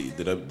shit, the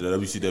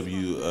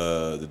WCW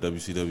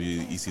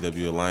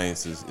ECW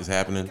alliance is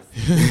happening.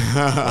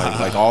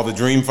 like all the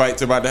dream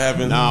fights are about to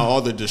happen. Now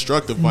all the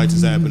destructive fights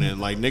is happening.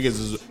 Like niggas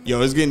is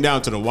it's getting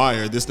down to the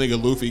wire. This nigga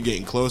Luffy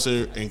getting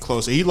closer and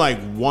closer. He like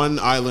one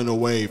island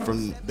away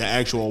from the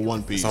actual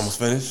One Piece. It's almost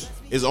finished.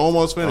 It's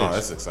almost finished. Oh,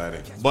 that's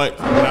exciting. But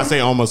when I say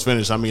almost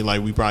finished, I mean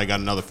like we probably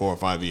got another 4 or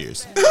 5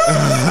 years. But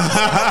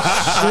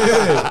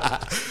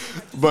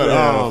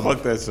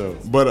Fuck that show.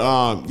 But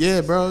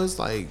yeah, bro, it's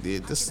like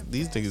these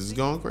niggas is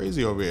going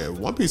crazy over here.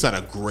 One Piece had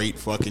a great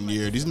fucking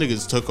year. These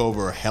niggas took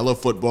over hella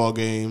football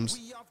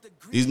games.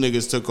 These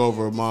niggas took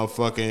over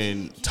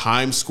motherfucking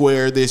Times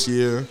Square this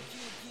year.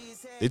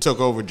 They took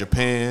over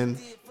Japan.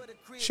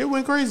 Shit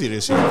went crazy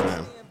this year for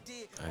them.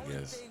 I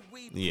guess.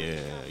 Yeah,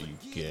 you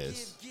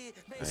guess.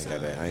 I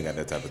ain't got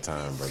that type of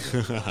time,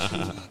 brother.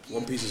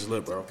 One Piece is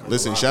lit, bro.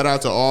 Listen, shout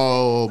out to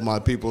all my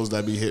peoples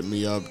that be hitting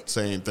me up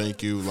saying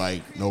thank you,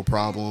 like no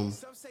problem.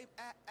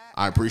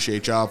 I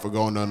appreciate y'all for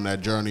going on that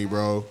journey,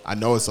 bro. I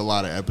know it's a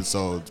lot of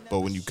episodes,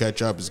 but when you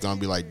catch up, it's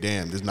gonna be like,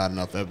 damn, there's not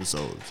enough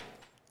episodes.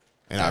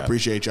 And I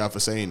appreciate y'all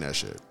for saying that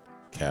shit.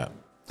 Cap.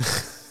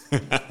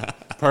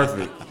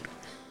 Perfect.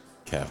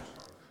 Cap.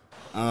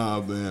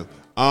 Man.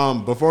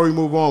 Before we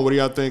move on, what do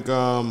y'all think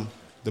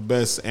the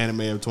best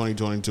anime of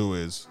 2022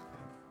 is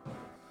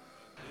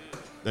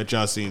that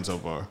y'all seen so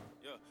far?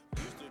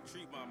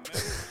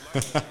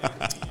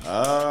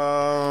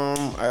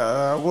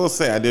 I will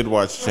say I did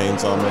watch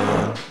Chainsaw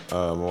Man.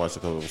 I watched a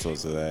couple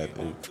episodes of that.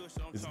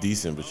 It's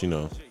decent, but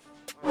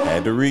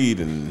had to read,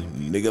 and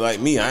nigga like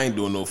me, I ain't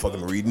doing no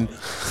fucking reading.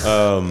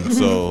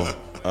 It's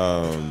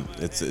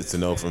a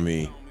no for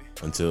me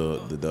until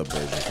the dub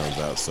version comes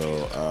out.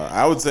 So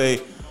I would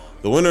say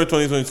the winner of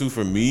 2022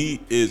 for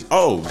me is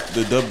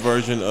the dub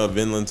version of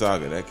Vinland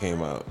Saga that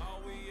came out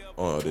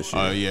this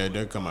year. Yeah,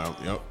 that come out.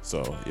 Yep.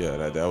 So yeah,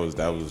 that was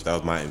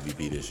my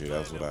MVP this year. That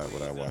was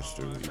what I watched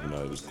through, even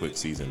though it was a quick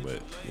season,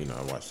 but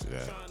I watched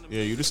that.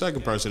 Yeah, you're the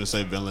second person to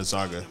say Vinland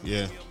Saga.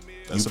 Yeah.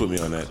 You put me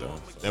on that though.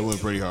 That went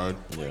pretty hard.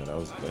 Yeah,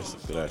 that's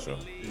a good show.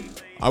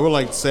 I would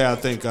like to say I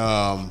think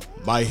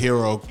My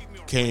Hero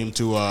came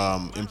to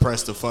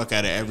impress the fuck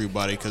out of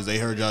everybody because they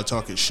heard y'all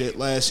talking shit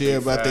last year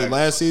about their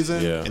last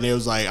season, Yeah. and they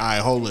was like, all right,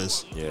 hold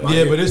this. Yeah,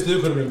 Yeah, but it still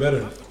could have been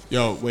better.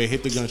 Yo, wait,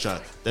 hit the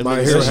gunshot. That My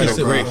nigga hero said had a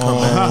shit. great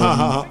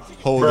comeback.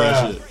 Hold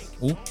that shit.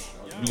 Oop.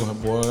 You gonna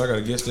boy? I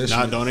gotta guess that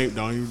Nah, shit. don't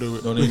even do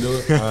it. Don't even do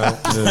it. All right.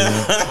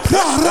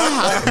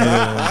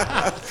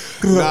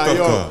 Nah,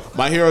 yo,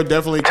 my hero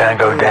definitely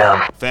Tango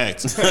down.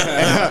 Facts.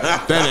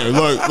 Then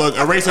look,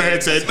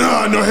 Eraserhead said,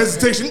 no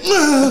hesitation.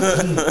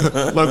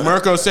 Look,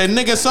 Mirko said,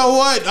 nigga, so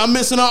what? I'm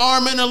missing an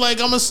arm and a leg.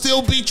 I'ma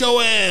still beat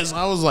your ass.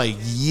 I was like,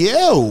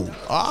 yo,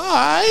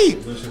 alright.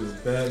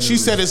 She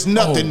said it's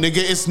nothing, nigga.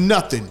 It's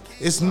nothing.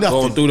 It's Going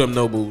nothing. through them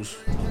nobles.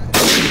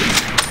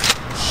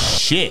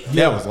 Shit.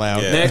 That was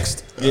loud. Yeah.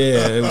 Next.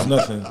 Yeah, it was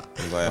nothing.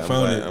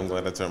 I'm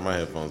glad I turned my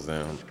headphones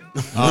down.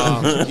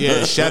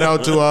 Yeah, shout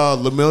out to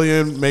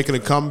Lemillion making a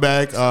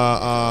comeback,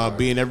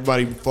 being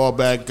everybody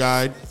fallback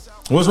guide.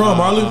 What's wrong,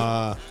 Marley?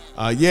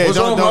 Yeah, What's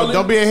wrong, Marley?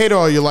 don't be a hater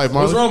all your life,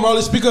 Marley. What's wrong,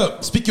 Marley? Speak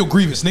up. Speak your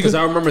grievance, Because nigga.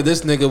 I remember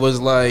this nigga was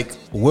like,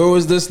 where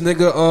was this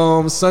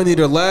nigga Sonny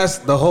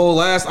the whole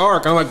last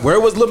arc? I'm like,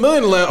 where was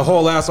Lemillion the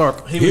whole last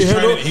arc? He was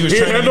trying to had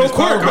get no his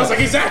power quirk. I was back. like,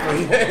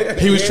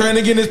 exactly. He was trying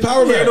to get his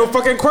power He had back. no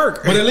fucking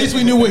quirk. But at least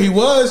we knew where he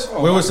was.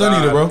 Where was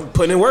Sunny, bro?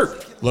 Putting in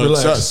work. Look,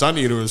 Relax. Sun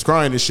Eater was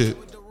crying and shit.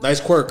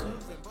 Nice quirk.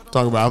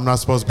 Talking about I'm not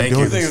supposed to be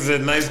doing I think this. it's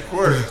a nice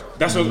quirk.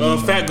 That's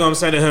what Fat Gum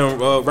said to him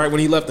right when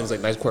he left. He's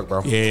like, nice quirk,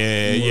 bro.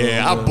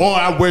 Yeah.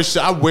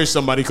 I wish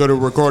somebody could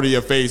have recorded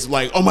your face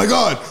like, oh my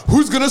god,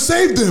 who's gonna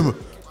save them?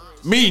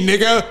 Me,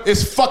 nigga.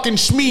 It's fucking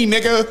Shmee,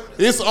 nigga.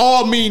 It's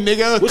all me,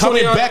 nigga. Which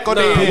Coming one of y'all- back on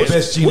nah, their which- head.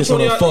 Best genius Which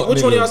one on of the y'all, fuck,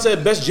 which one of nigga. y'all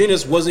said Best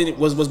Genius was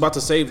about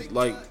to save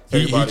like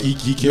everybody?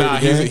 He killed Nah,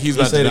 the game. he's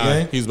about to saved the die.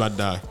 game. He's about to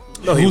die.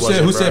 No, he Who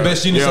wasn't, said bro.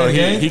 best genius Yo, in the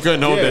game? he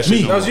couldn't hold that Me.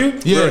 shit. That was you?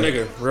 Yeah.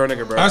 Real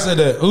nigga, bro. I said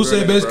that. Who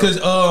said best? Because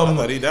I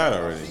thought he died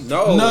already.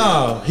 No.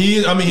 nah,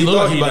 he looked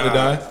like he about to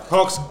die.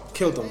 Hawks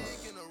killed him.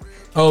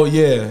 Oh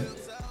yeah,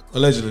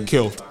 allegedly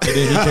Killed. And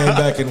then he came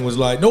back and was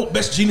like, "Nope,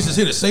 best genius is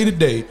here to save the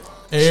day."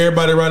 And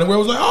everybody around the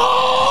world was like,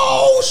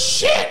 "Oh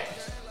shit!"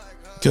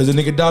 Because the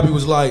nigga Dobby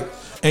was like,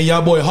 "And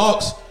y'all boy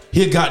Hawks,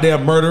 he a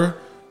goddamn murderer.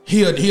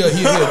 He a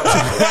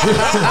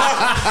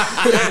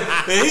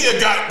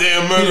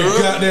goddamn murderer.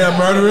 goddamn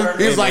murderer."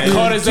 He's like,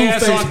 caught his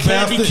ass on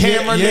bastard.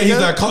 camera, Yeah, nigga. he's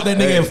like, caught that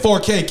nigga in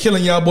 4K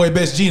killing y'all boy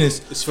Best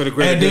Genius. It's for the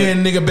greater And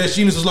then nigga Best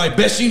Genius was like,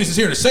 Best Genius is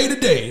here to save the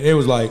day. And it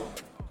was like,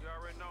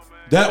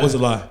 that was a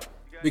lie.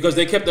 Because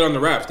they kept it on the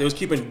wraps. They was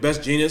keeping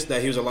Best Genius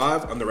that he was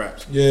alive on the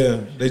wraps. Yeah,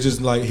 they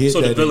just like hit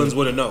So that the villains nigga.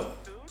 wouldn't know.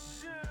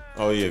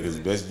 Oh yeah, because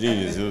Best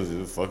Genius, it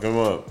was fuck him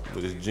up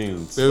with his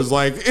jeans. It was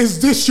like,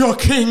 is this your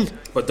king?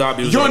 But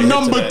Dobby was You're already hit to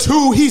number that.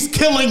 2. He's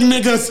killing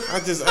niggas.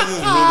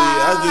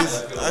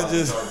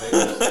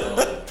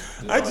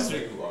 I just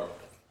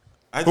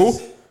Who?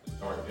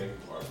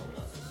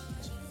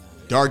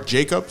 Dark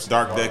Jacobs?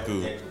 Dark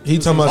Deku. He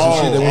talking about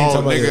some shit that we ain't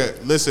talking about nigga,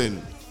 yet.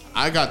 listen.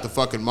 I got the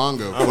fucking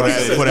manga I'm for about to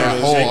that, say for that Dark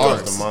whole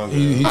Jacobs, arc. the manga.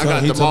 He I got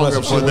talking the about manga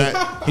some for shit.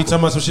 that. He talking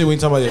about some shit we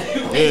ain't talking about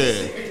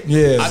yet.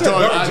 Yeah.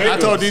 Yeah. I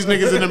told these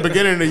niggas in the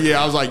beginning of the year,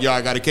 I was like, yo,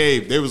 I got a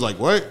cave. They was like,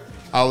 what?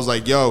 I was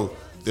like, yo,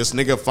 this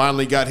nigga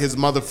finally got his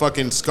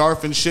motherfucking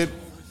scarf and shit.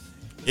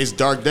 It's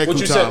Dark What Deku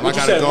you said? time. What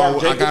you said, Mark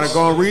I gotta Jacobs?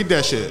 go and read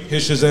that shit.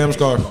 His Shazam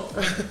scarf.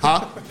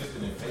 Huh?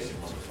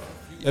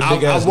 That I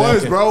big ass was,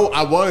 napkin. bro.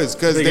 I was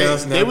because Big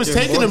ass they was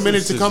napkin. taking a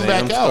minute to come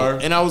back Shazam out,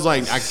 scarf? and I was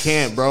like, I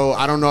can't, bro.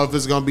 I don't know if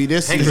it's gonna be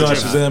this You know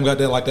season. how Shazam got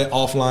that like that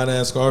offline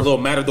ass scarf. Little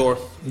Matador.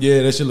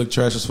 Yeah, that shit look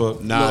trash as fuck.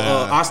 Nah, Little,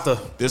 Asta.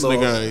 this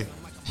Little- nigga,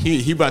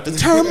 he about to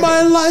turn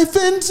my life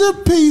into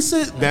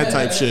pieces. That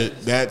type shit.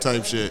 That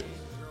type shit.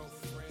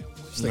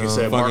 This nigga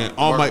said Fucking, Mark,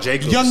 oh Mark my,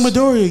 Jacobs. young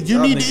Midoriya, you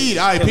Y'all need to niggas eat.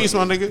 All right, killing peace,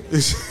 my nigga.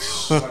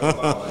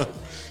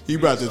 He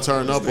about to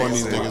turn up on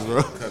these niggas,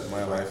 bro. Cut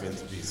my life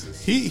into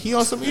pieces. He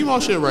on some emo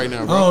shit right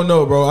now, I bro. don't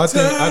know, bro. I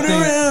think.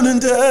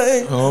 and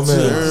die. Oh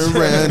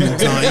man.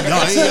 Turn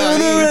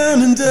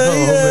around and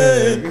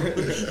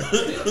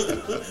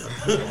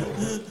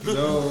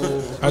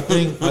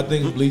I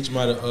think Bleach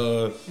might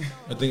have.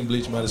 I think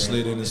Bleach might have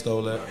slid in and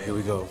stole that. Here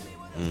we go.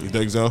 You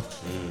think so?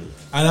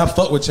 And I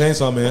fuck with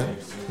Chainsaw Man.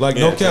 Like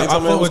no cap, I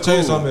fuck with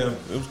Chainsaw Man.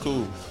 It was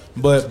cool.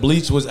 But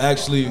Bleach was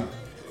actually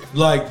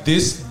like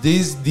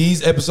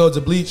these episodes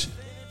of Bleach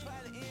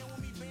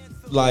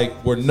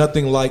like were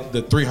nothing like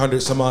the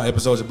 300 some odd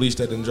episodes of Bleach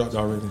that done dropped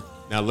already.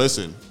 Now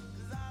listen,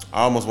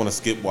 I almost want to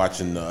skip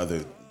watching the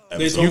other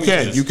episodes. told me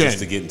just- you can. just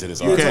to get into this.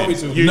 told arc. me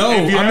to. No,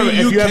 if you I have, mean,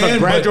 if you you have can, a but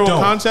gradual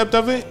don't. concept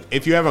of it,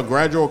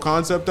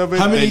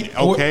 How many? then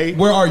okay,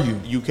 Where are you?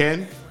 you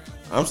can.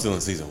 I'm still in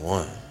season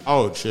 1.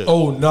 Oh shit.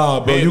 Oh nah,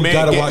 bro, you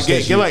gotta watch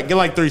that shit. Get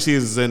like 3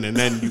 seasons in, and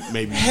then you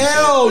maybe.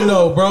 Hell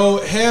no, bro.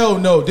 Hell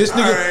no. This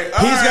nigga, Alright, he's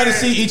got to alright.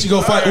 see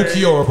Ichigo fight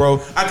Ukiura, bro.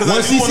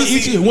 Once he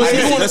see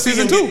That's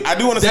season 2. I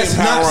do want to see That's him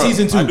not power up.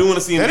 season 2. I do want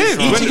to see him. That get is.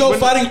 strong. Ichigo When-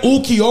 fighting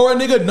Ukiura,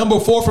 nigga, number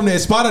 4 from the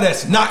Espada.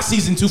 That's not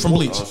season 2 from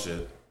Bleach. Oh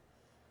shit.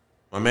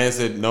 My man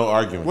said no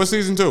argument. What's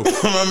season 2?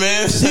 my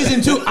man?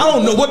 Season 2, I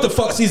don't know what the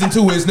fuck season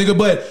 2 is, nigga,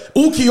 but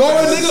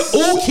Ukiura,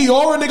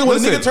 nigga, when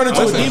Listen, the nigga turned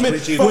into a demon, when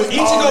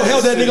Ichigo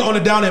held that nigga on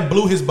the down and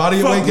blew his body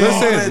away,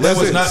 that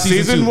was not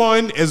season 2.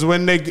 1 is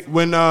when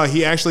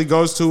he actually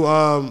goes to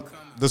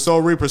the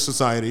Soul Reaper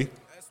Society,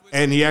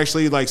 and he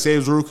actually like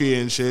saves Rukia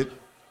and shit.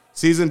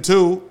 Season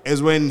 2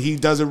 is when he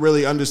doesn't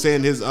really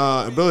understand his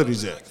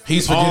abilities yet.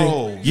 He's forgetting.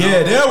 Oh,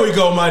 yeah, there we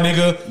go, my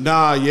nigga.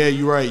 Nah, yeah,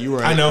 you're right.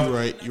 I know.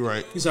 You're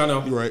right. He's I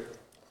know. You're right.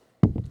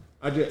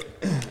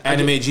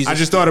 Anime Jesus. I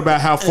just thought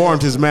about how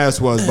formed his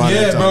mask was by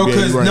that Yeah, time. bro, Yeah,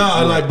 because you're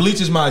right. like Bleach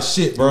is my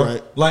shit, bro.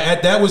 Right.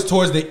 Like that was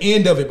towards the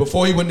end of it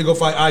before he went to go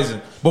fight Aizen.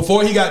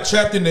 Before he got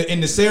trapped in the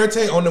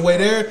Serite on the way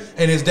there,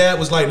 and his dad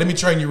was like, "Let me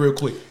train you real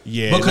quick."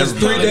 Yeah, because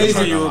never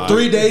mind.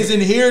 3 days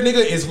in here, nigga,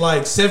 is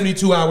like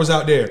 72 hours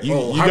out there.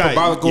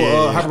 Hyperbolic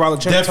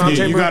time Definitely.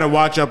 chamber. You got to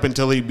watch up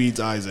until he beats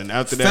Aizen.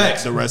 After that,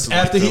 Facts. the rest of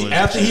after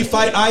the he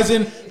fight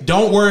Aizen,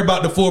 don't worry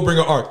about the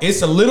Fullbringer arc.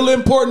 It's a little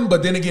important,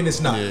 but then again, it's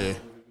not. Yeah.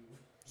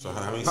 So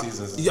how many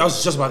seasons? I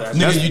was just about to ask.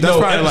 Nigga, you know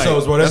probably episodes,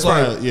 like- bro. That's that's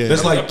like probably- yeah.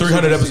 that's like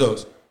 300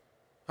 episodes.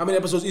 How many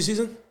episodes each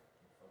season?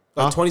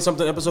 Like 20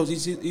 something episodes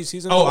each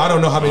season. Oh, I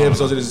don't know how many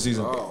episodes it is a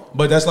season,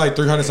 but that's like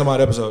 300 some odd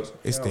episodes.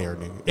 It's there,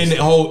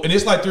 nigga. And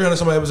it's like 300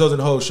 some odd episodes in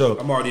the whole show.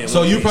 I'm already in so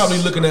One you're Piece. probably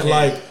looking at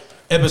like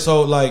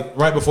episode like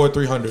right before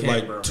 300,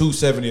 like bro.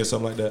 270 or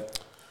something like that.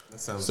 That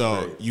sounds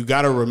So great. you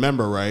got to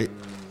remember, right?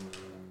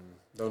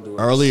 Don't do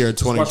it. Earlier,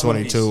 Just watch One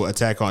 2022,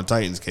 Attack on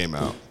Titans came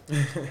out,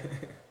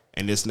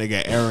 and this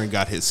nigga Aaron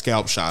got his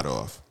scalp shot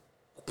off.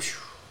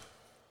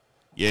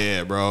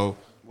 Yeah, bro.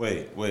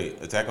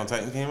 Wait. Attack on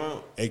Titan came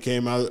out. It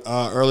came out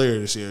earlier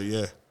this year.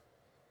 Yeah,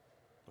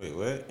 Wait,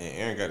 what? And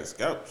Aaron got his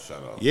scalp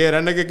shot off. yeah.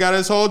 That nigga got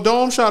his whole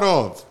dome shot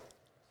off.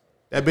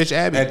 That bitch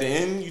Abby. At the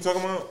end, you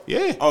talking about?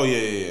 Yeah. Oh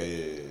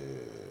yeah.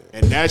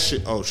 And that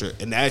shit, oh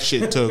shit, and that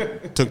shit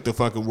took the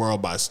fucking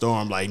world by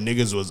storm. Like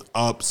niggas was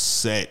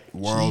upset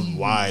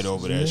worldwide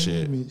over that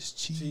shit.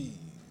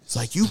 It's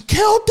like you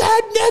killed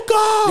that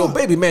Yo, nigga,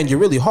 baby man, you're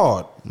really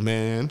hard.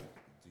 man. Do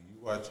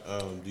you watch?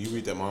 Do you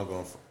read that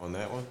manga on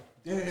that one?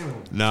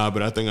 Nah,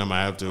 but I think I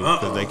might have to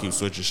because they keep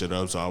switching shit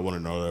up. So I want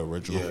to know the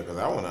original. Yeah, because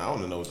I want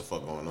to know what the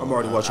fuck going on. I'm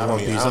already watching I don't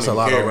One even- Piece. I don't That's a even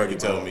lot care if already, you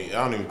tell me.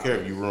 I don't even care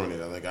if you ruin it.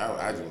 I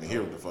just want to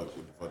hear what the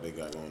fuck they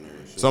got going on.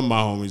 And shit. Some of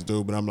my homies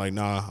do, but I'm like,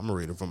 nah, I'm gonna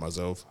read it for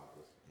myself.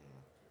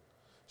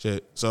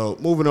 Shit. So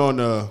moving on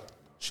to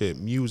shit,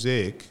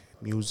 music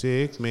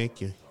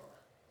make you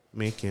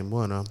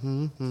wanna.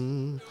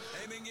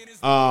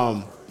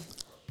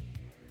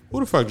 Who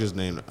the fuck just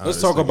named?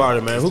 Let's talk about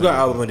it, man. Who got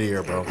album of the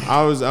year, bro? Who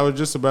I was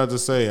just about to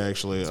say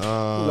actually.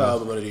 got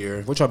album of the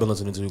year? What y'all been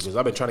listening to? Because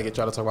I've been trying to get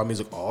y'all to talk about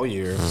music all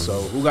year.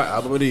 So who got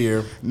album of the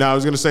year? No, I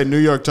was gonna say New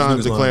York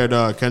Times niggas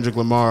declared Kendrick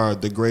Lamar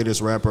the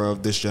greatest rapper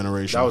of this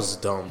generation. That was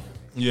dumb.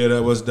 Yeah,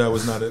 that was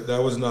not it.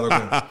 That was not okay.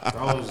 That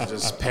was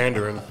just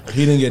pandering.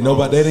 He didn't get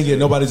nobody. They didn't get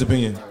nobody's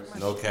opinion.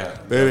 No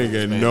cap. they didn't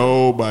get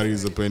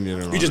nobody's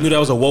opinion. You just knew that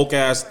was a woke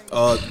ass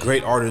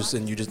great artist,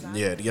 and you just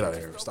get out of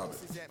here. Stop it.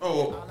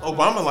 Oh,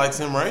 Obama likes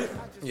him, right?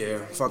 Yeah,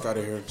 fuck out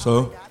of here.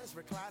 So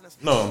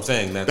No, I'm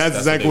saying That's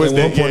exactly what what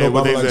they, at one point, yeah,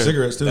 what Obama they liked said.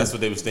 cigarettes too. that's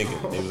what they was thinking.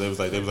 They was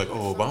like,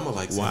 oh, Obama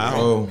likes him. Wow. right?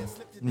 Oh,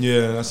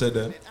 yeah, I said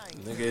that.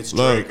 Nigga, it's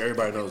Look. Drake.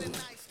 Everybody knows it.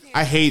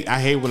 I hate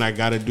when I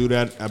gotta do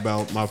that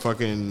about my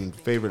fucking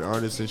favorite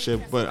artists and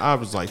shit. But I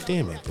was like,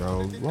 damn it,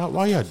 bro,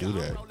 why y'all do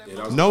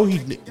that? No,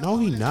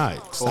 he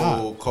not.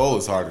 Stop. Cole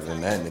is harder than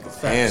that nigga.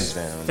 Hands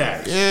down.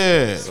 Facts.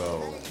 Yeah.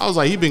 So I was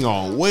like, he been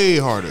going way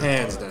harder.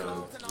 Hands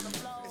down.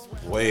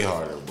 way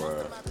harder,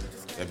 bro.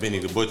 That Benny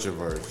the Butcher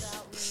verse.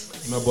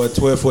 My boy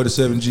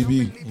 1247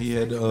 GB. He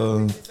had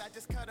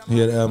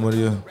the album of the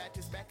year.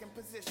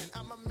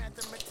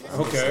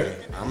 Okay.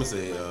 I'm gonna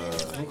say.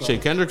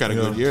 Shit, Kendrick had a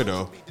good year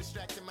though.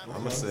 I'm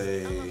gonna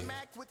say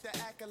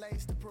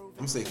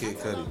Kid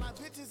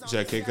Cudi. Is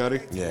that Kid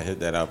Cudi? Yeah, hit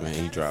that album.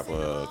 He dropped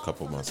a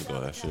couple months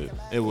ago. That shit.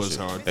 It was shit,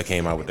 hard. That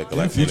came out with the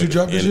Galactic. Future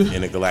dropped this year?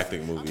 in a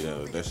Galactic movie.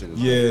 That shit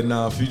was. Yeah,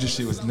 nah, Future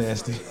shit was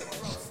nasty.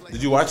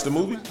 Did you watch the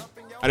movie?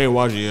 I didn't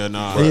watch it yet.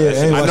 Nah. Yeah, I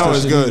ain't I watched know that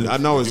it's shit good. either. I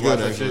know it's Did you good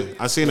watch that actually.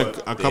 shit? I seen a The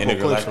couple clips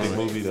Intergalactic from it.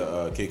 movie,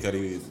 the Kid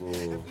Cudi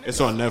little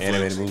It's on Netflix.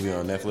 animated movie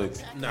on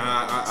Netflix.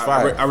 Nah,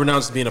 fire. I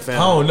renounced being a fan. I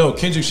don't know.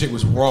 Kendrick shit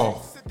was raw.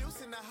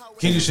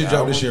 Kendrick shit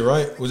dropped this year,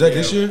 right? Was that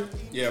this year?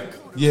 Yeah.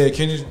 Yeah,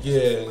 Kendrick.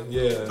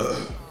 Yeah.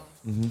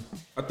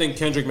 I think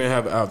Kendrick may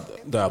have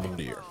the album of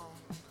the year.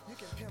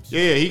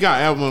 Yeah, he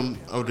got album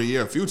of the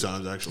year a few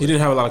times He actually.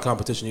 didn't have a lot of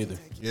competition either.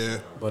 Yeah.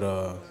 But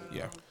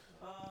yeah.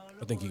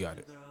 I think he got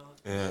it.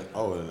 And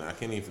and I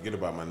can't even forget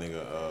about my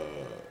nigga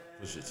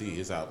Pusha T.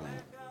 His album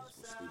was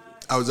stupid.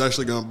 I was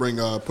actually gonna bring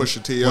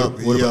Pusha T up.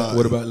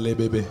 What about Lil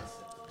Baby?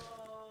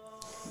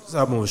 This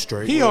album was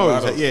straight. He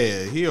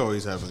always he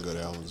always having good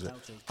albums.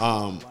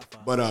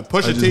 But I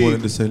Pusha just wanted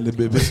to T say Lil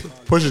Baby.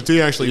 Pusha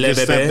T actually Le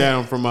just Bebe. stepped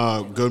down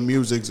from Good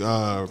Music's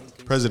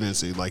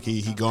presidency. Like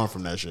he gone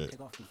from that shit.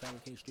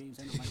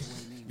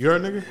 You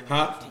heard nigga?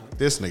 Huh?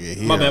 This nigga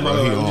here. My bad, my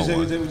bro, he bad. on What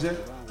one. you say?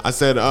 I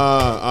said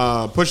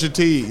Pusha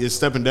T is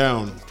stepping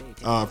down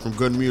from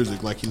Good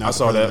Music. Like he not I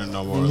saw that. president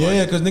no more.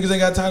 Yeah, because niggas ain't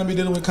got time to be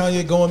dealing with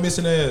Kanye going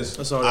missing ass.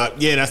 I saw that.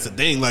 Yeah, that's the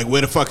thing. Like, where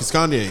the fuck is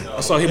Kanye?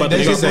 I saw he about to They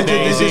make just some said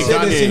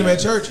they seen him at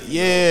church.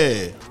 Yeah.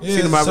 Yeah,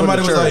 Seen him out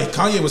somebody with was the like, church.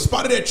 Kanye was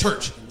spotted at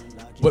church.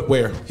 But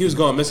where? He was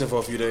going missing for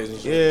a few days and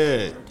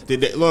shit. Yeah.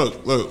 Did they, look,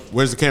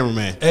 where's the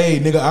cameraman? Hey,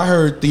 nigga, I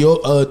heard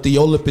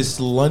Theolipus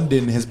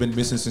London has been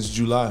missing since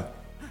July.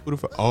 Who the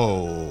fuck?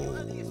 Oh.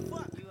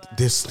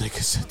 This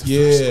nigga said the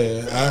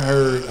Yeah, I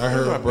heard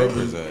Where my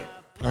papers brother.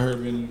 at? I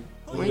heard been.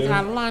 We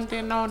got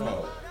London on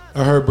it.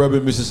 I heard brother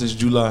been missing since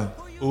July.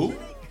 Who?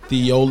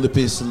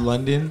 Theolipis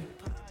London,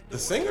 The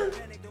singer?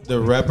 the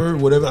rapper,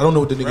 whatever. I don't know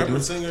what the nigga Rapper, do.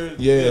 singer?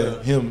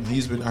 Yeah, him.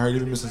 He's been. I heard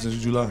he's been missing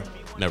since July.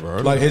 Never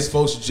heard Like of his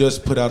folks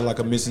just put out like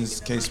a missing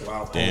case.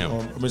 Damn.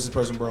 A missing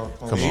person, bro.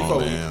 Come He on, fuck-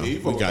 man. he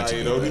We fuck got with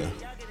you. Coyote. Better.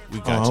 We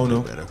I got don't you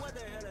know. better.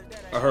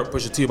 I heard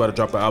Pusha T about to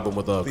drop an album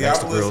with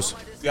Gangsta Grills.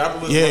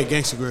 Theophilus. Yeah,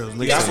 Gangsta Grills.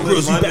 Nigga said-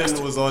 Theophilus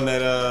London was on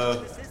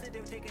that.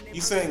 He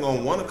sang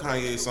on one of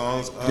Kanye's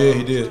songs. Yeah,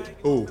 he did.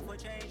 Ooh.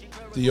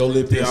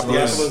 Theolipis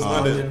Theophilus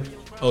London. London.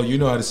 Oh, you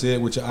know how to say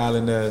it with your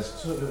island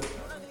ass.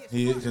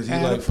 Because he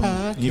like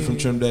from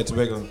Trinidad and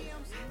Tobago.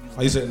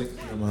 Oh, you said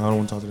I don't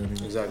want to talk to that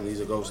nigga. Exactly, he's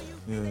a ghost.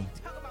 Yeah.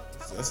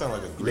 That sounds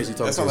like a Greek. Basically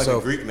talking That sounds like to a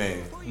himself. Greek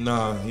name.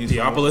 Nah, he's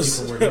Theopolis?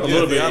 From A where he-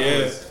 little bit,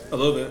 Theopolis. yeah. A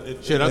little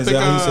bit. Shit, I Is think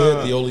that how he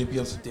said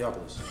Theolipis?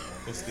 Theopolis.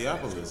 It's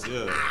Theopolis,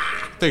 yeah.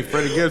 I think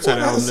Freddie Gibbs had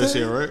an album this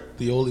year, right?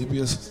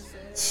 Theolipis.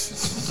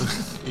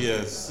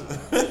 Yes.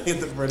 Get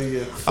the Freddie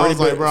in. I was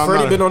like, bro, I'm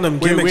Freddie not been on them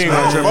gimmicks, we ain't man.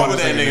 gonna I trip don't on fuck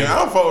with this that nigga. nigga. I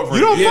don't fuck with Freddie.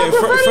 You don't Yeah,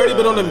 fuck with Freddie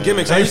been on them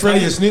gimmicks. Hey,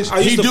 Freddie a snitch? I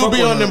used He to do fuck be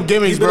with on him. them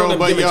gimmicks, He's been bro, on them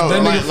but gimmicks, yo, bro.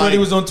 That like- nigga Freddie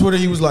was on Twitter.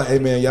 He was like, "Hey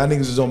man, y'all niggas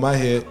is on my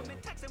head.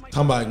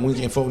 Talking about we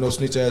can't fuck with no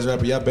snitch ass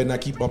rapper. Y'all better not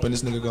keep bumping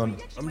this nigga gun."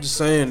 I'm just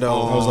saying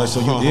though. I was like, "So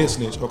you did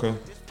snitch? Okay."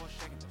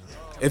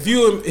 If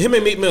you him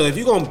and Meek Mill, if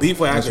you gonna beef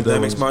with That's what that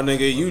academics, was. my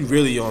nigga, you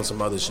really on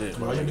some other shit.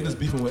 Why you niggas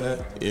beefing with that?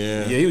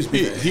 Yeah, Yeah, he was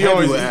beefing He heavy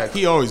always with Act.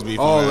 he always beefing.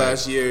 All with Act.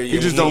 last year, He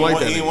just yeah. don't like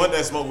that. He didn't nigga. want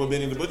that smoke with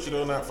Benny the Butcher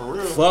though, not for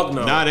real. Fuck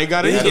no. Nah, they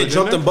got Did into he it, get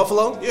jumped didn't in they?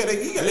 Buffalo? Yeah,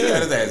 he got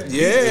his ass beat.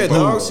 Yeah,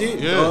 dog. See,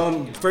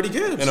 Yeah. Freddie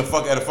Gibbs. at a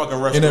fucking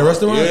restaurant. In that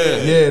restaurant?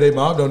 Yeah. they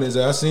mobbed on his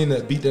ass. I seen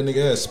that beat that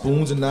nigga ass,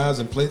 spoons and knives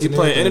and plates. He and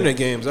playing everything. internet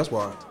games. That's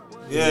why.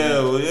 Yeah,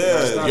 well,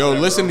 yeah. Yo,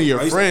 listen to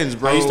your I used- friends,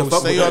 bro. I used to fuck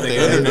Stay with off that the nigga. They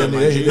hit internet, that my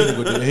nigga- they hit G. that nigga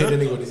with- they hit that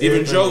nigga with Even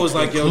everything, Joe was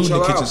like, yo, including chill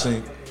the kitchen out.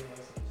 sink.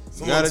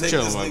 Someone gotta take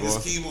chill, this my nigga's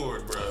boy.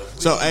 keyboard, bro.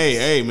 So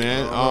hey,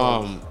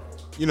 man.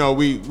 You know,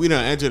 we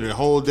done entered a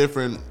whole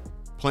different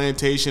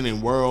plantation and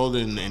world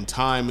and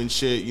time and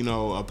shit. You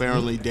know,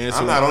 apparently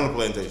dancing. I'm not on the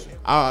plantation.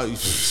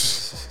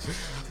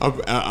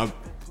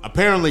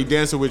 Apparently,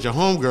 dancing with your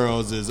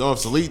homegirls is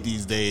obsolete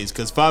these days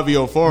because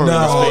Fabio Foreign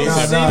No, is no,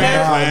 facing no,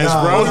 backlash,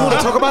 no, bro. no. You want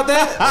to talk about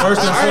that?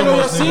 First and I didn't know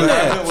y'all foremost, seen nigga.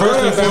 that.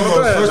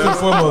 First and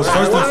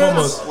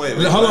foremost.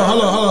 Wait, Hold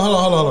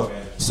on.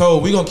 So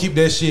we gonna keep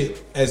that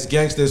shit as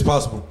gangster as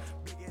possible.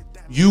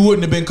 You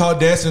wouldn't have been caught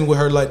dancing with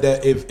her like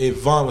that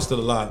if Vaughn was still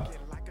alive.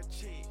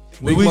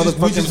 We just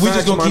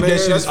Facts, gonna my keep that nigga.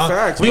 shit That's as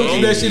facts, we gonna bro.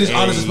 keep that shit as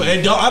honest as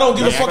and I don't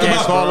give a fuck can't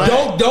call about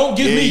that. don't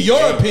give me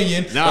your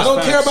opinion. Nah, I don't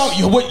facts. care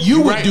about what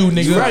you would right. do,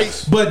 nigga. You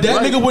right. But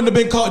that nigga wouldn't have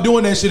been caught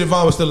doing that shit if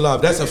Vaughn was still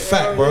alive. That's a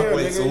fact, bro.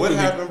 Wait, so what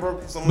happened,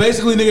 bro? Someone-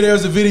 Basically, nigga,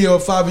 there's a video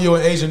of Fabio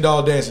and Asian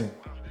doll dancing.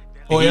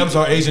 Oh, yeah, I'm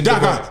sorry, Asian doll.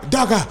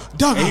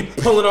 He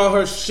pulling on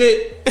her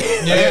shit.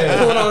 Yeah.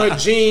 Pulling on her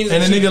jeans.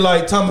 And the nigga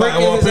like talking about,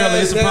 breaking well, his apparently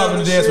ass it's a down problem to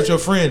and dance shit. with your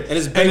friend. And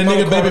his And baby the mama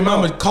nigga called baby him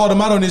mama out. called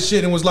him out on this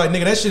shit and was like,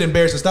 nigga, that shit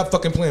embarrassing. Stop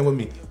fucking playing with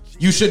me.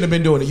 You shouldn't have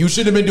been doing it. You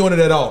shouldn't have been doing it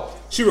at all.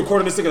 She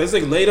recording this nigga. This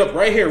nigga laid up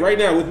right here, right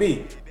now with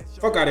me.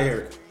 Fuck out of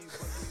here.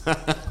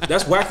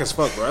 That's whack as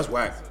fuck, bro. That's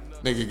whack.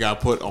 Nigga got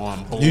put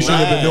on blast. You shouldn't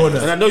have been doing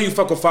And that. I know you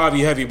fuck with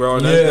Favi heavy, bro.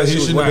 And Yeah, that he shit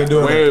was shouldn't have whack, been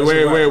doing bro.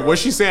 that. Wait. What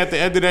she say at the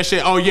end of that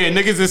shit? Oh yeah,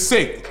 niggas is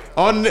sick.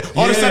 All of a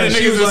sudden,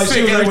 she niggas was is like,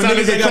 sick every when time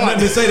niggas they ain't get got nothing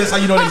to caught. say, that's how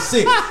you know they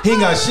sick. He ain't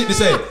got shit to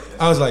say.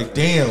 I was like,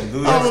 damn, I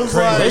that's was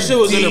crazy. That shit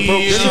was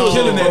inappropriate. She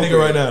killing that nigga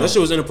right now. That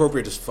shit was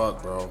inappropriate as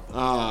fuck, bro.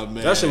 Oh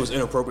man, That shit was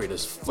inappropriate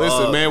as fuck.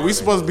 Listen, man, we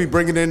supposed to be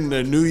bringing in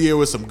the new year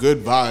with some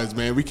good vibes,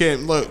 man. We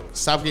can't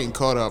stop getting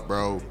caught up,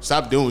 bro.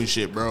 Stop doing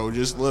shit, bro.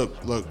 Just look.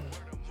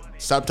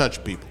 Stop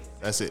touching people.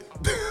 That's it.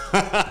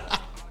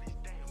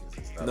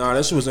 Nah,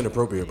 that shit was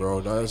inappropriate, bro.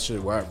 That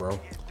shit whack, bro.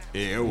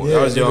 Yeah, it was. Yeah.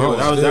 That was your it hom- was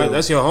that was still-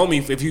 that's your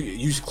homie. If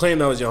you claim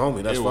that was your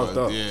homie, that's It fucked was,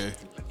 up. yeah.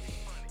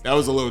 That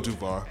was a little too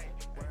far.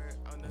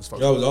 That's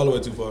fucked That up. was all the way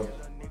too far.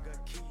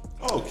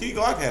 Oh, Key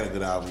Glock had a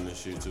good album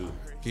this year too.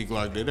 Key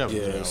Glock did that.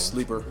 Yeah,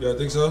 sleeper. Yeah, I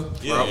think so.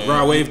 Yeah,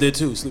 Rod Wave did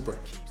too. Sleeper.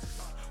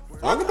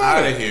 Fuck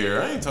out of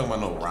here. I ain't talking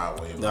about no Rod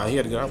Wave. Nah, he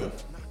had a good album.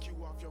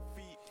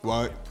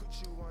 What?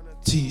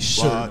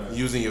 T-shirt.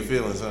 Using your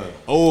feelings, huh?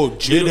 Oh,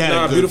 Jid had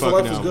a good Beautiful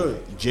fucking Life was album.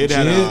 good. Jid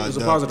had Jid was a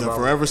the positive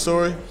album. Forever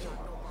Story.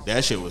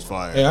 That shit was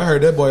fire. Hey, I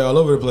heard that boy all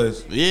over the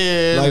place.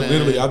 Yeah, Like man.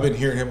 literally, I've been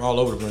hearing him all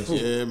over the place.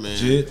 Yeah, man.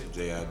 Jid.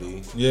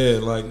 JID. Yeah,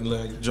 like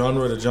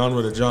genre to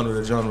genre to genre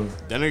to genre.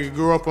 That nigga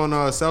grew up on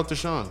South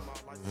Deshaun.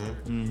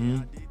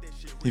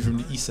 He from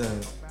the east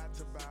side.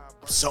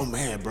 I'm so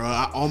mad, bro.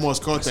 I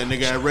almost caught that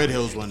nigga at Red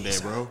Hills one day,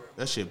 bro.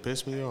 That shit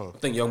pissed me off. I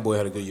think YoungBoy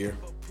had a good year.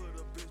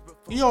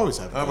 He always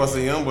have. I'm about to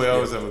say, Youngboy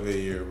always have a good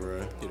year, bro.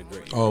 Did a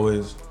great year.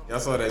 Always. Y'all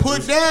saw that.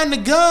 Put down the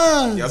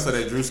gun. Y'all saw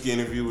that Drewski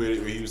interview where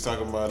he was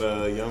talking about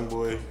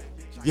Youngboy.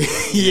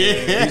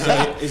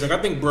 Yeah. He's like,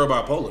 I think bro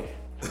bipolar.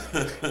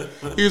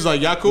 He was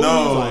like, y'all cool? He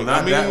was No, like,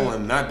 not I mean, that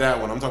one. Not that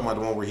one. I'm talking about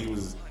the one where he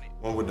was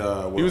one with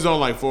He was on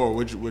like 4.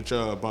 Which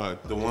pod?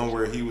 the one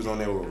where he was on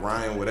there with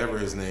Ryan, whatever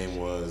his name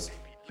was.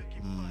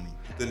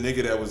 the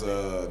nigga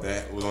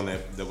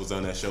that was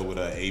on that show with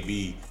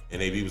AB,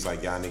 and AB was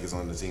like, y'all niggas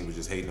on the team was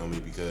just hating on me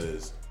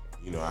because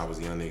I was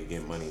a young nigga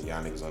getting money, and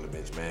y'all niggas on the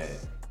bench mad.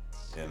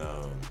 And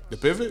the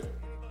pivot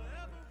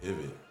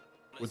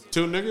with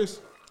two niggas.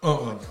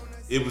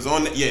 It was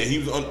on. Yeah, he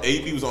was on.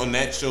 AB was on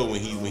that show when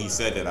he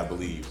said that, I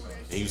believe.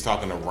 And he was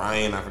talking to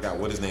Ryan. I forgot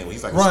what his name was.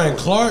 He's like Ryan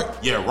Clark.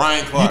 Yeah,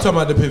 Ryan Clark. You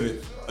talking about the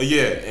pivot?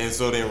 Yeah, and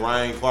so then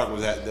Ryan Clark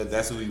was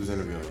that's who he was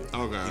interviewing.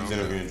 Okay, he was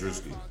interviewing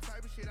Drewski.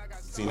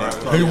 Seen Right.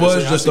 that? He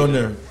was just on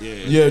there.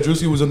 Yeah.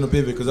 Drewski was on the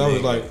pivot because I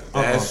was like,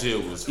 that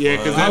shit was. Yeah,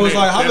 fun. because I was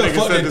like, how the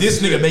fuck did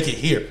this nigga make it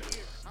here?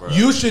 Bruh.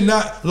 You should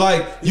not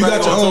like. You about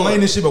got to your go on own tour.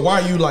 lane and shit, but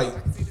why are you like?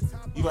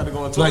 You about to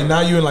go into Like now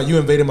you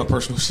invaded my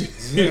personal shit.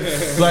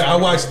 Like I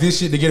watched this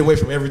shit to get away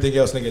from everything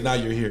else, nigga. Now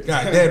you're here.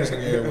 God damn, this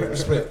nigga here with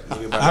respect.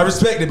 I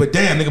respect it, but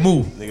damn, nigga,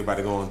 move. Nigga about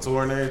to go on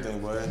tour and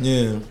everything, boy.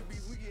 Yeah.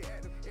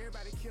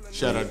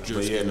 Shout out But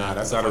Drewski. yeah, nah,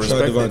 that's Out a of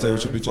Shout out respect. to Devontae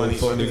with your bitch funny, ass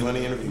fuck funny, nigga.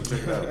 funny interview.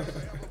 Check it out.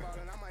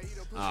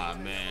 Ah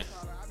man.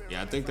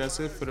 Yeah, I think that's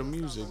it for the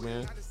music,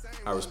 man.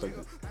 I respect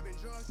it.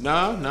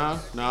 No.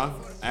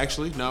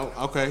 Actually, no.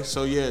 Okay,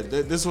 so yeah,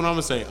 this is what I'm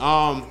gonna say.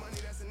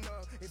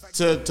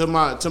 To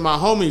my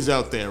homies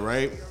out there,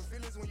 right?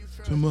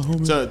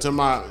 To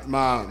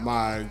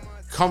my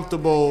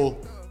comfortable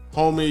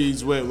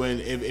homies when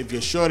if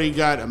your shorty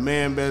got a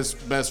man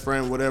best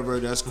friend, whatever,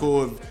 that's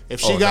cool. If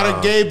she got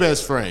a gay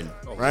best friend,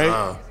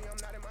 right?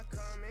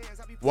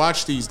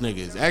 Watch these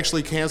niggas.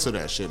 Actually cancel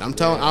that shit. I'm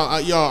telling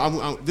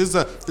this is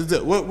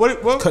a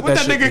what Cut that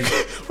that shit, nigga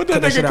dude. what that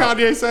Cut that nigga shit out.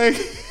 Kanye say?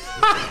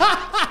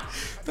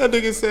 That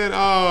nigga said,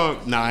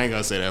 nah, I ain't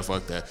gonna say that.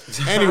 Fuck that.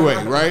 Anyway,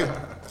 right?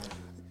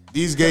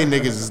 These gay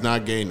niggas is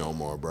not gay no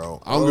more,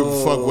 bro. I don't give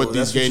a fuck what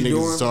these that's gay what you niggas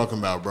doing? is talking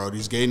about, bro.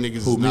 These gay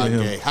niggas Who, is me not and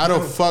him? gay. How the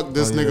fuck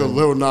this nigga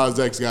Lil Nas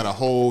X got a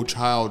whole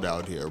child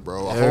out here,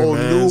 bro? A whole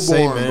Man, say,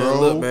 newborn, man, bro.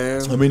 Look,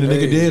 man. I mean, the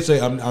nigga did say,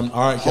 I'm all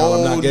right, y'all, I'm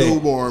Whole not gay.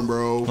 newborn,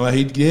 bro. Like,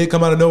 he did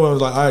come out of nowhere and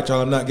was like, all right,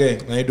 y'all, I'm not gay.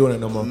 I ain't doing it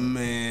no more.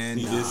 Man,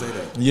 He did say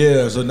that.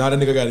 Yeah, so now the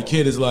nigga got a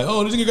kid. It's like,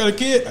 oh, this nigga got a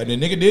kid. And the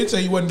nigga did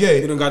say he wasn't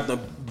gay. You done got the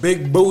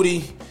big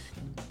booty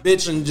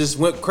bitch and just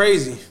went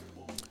crazy.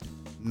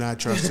 not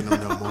trusting him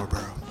no more,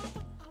 bro.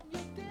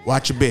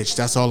 Watch your bitch.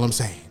 That's all I'm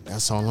saying.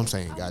 That's all I'm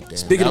saying. Goddamn.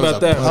 Speaking was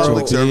about a that, public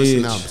bro. service Bitch.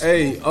 announcement.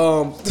 Hey,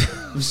 Well,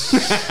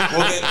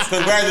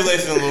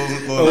 congratulations, Lil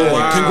Nas.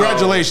 wow.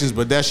 Congratulations,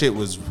 but that shit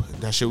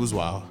was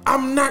wild.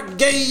 I'm not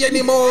gay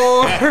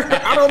anymore.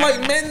 I don't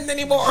like men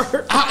anymore.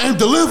 I am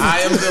delivered. I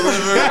am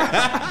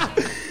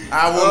delivered.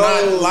 I will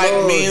not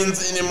like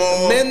men's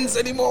anymore. Men's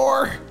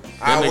anymore.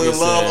 I will nigga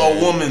love said-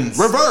 a woman's.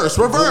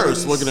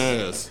 Reverse. Looking at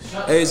us.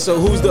 Hey, so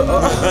who's the?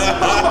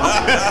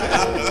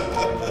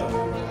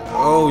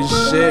 Oh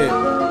shit!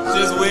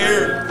 Just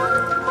weird.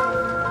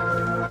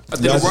 I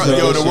think, That's this, so-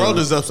 Yo, the world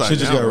is upside Shit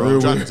just down, got bro. real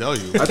I'm trying weird. to tell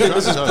you. I think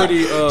this is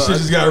pretty. Shit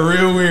just got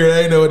real weird. I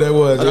didn't know what that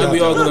was. I think we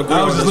all gonna agree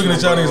I was on just looking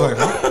this at y'all one, niggas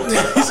like,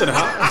 huh? he said,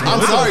 "Huh?"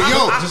 I'm sorry,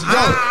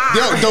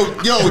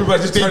 yo,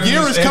 Everybody just the turning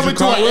year this is coming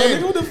Andrew to an Caldwell.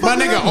 end. Nigga, what the fuck My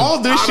nigga, happened? all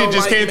this I shit don't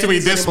just like came to me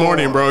men's this anymore.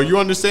 morning, bro. You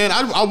understand?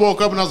 I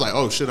woke up and I was like,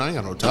 oh shit, I ain't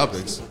got no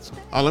topics.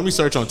 Oh, let me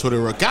search on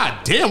Twitter.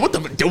 God damn, what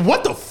the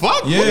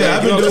fuck? Yeah,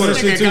 I've been doing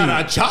this that shit nigga too.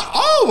 got a job.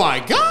 Oh my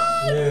god.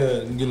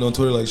 Yeah, getting on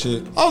Twitter like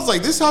shit. I was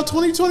like, this how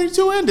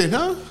 2022 ended,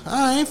 huh?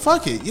 I ain't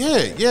fuck it. Yeah.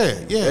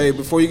 Hey,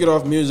 before you get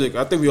off music,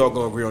 I think we all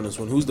gonna agree on this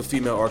one. Who's the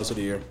female artist of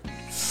the year?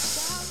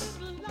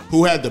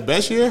 Who had the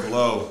best year?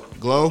 Low.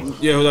 Glow.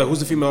 Yeah, who's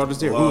the female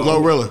artist of the year? Who-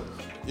 Glorilla.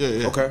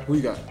 Yeah. Okay, who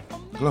you got?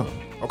 Glow.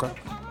 Okay,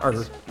 I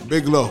agree.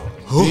 Big Glow.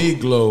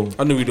 Big glow.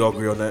 I knew we'd all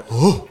agree on that.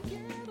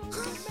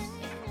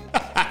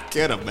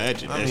 Can't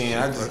imagine I that. mean,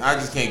 I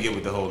just can't get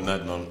with the whole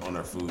nutting on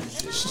her food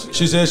shit.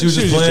 She said she was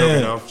just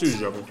playing. She was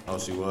joking. Oh,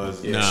 she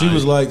was. Nah. She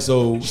was like,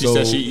 so. She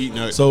said she eat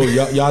nut. So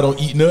y'all don't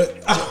eat nut?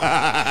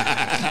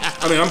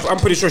 I mean, I'm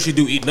pretty sure she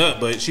do eat nut,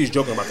 but she's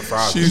joking about the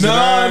fries. She's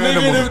Nah, an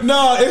animal. nigga,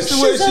 nah, it's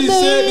the way She's a she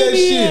said that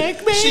maniac,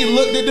 shit. She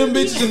looked at them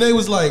bitches and they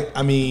was like,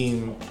 I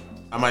mean,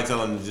 I might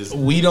tell him to just.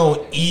 we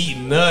don't eat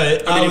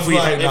nut. I mean, was if we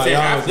like, if nah, they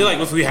y'all- have to, like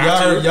if we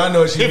have to. Y'all know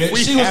what she If meant. we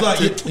She was have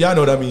like, to. y'all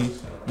know what I mean.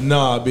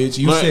 Nah, bitch,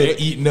 you But said it-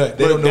 eat nut.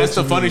 They But don't know that's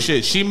what the you funny mean.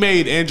 shit. She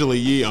made Angela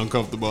Yee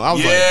uncomfortable. I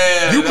was Yeah,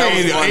 like, you that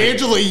was made funny.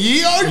 Angela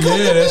Yee uncomfortable?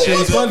 Yeah, that shit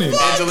was funny.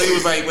 Angela Lee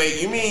was like,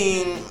 "Wait, you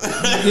mean?"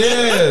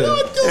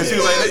 Yeah. And she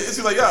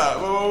was like, "Yeah,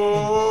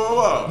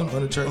 whoa."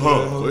 On the church.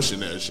 Pushing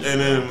that shit. And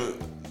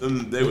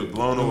then they was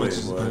blown away,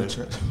 boy.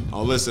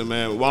 Oh, listen,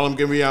 man. While I'm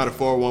giving you out a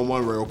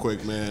 411 real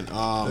quick, man. They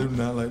do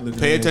not like looking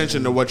Pay at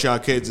attention to what y'all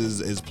kids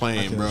is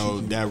playing, can't bro.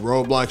 shoot you. That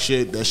Roblox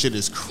shit, that shit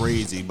is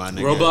crazy, my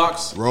nigga.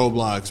 Roblox?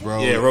 Roblox,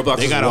 bro. Yeah, Roblox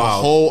They is got a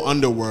wild. whole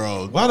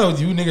underworld. Why don't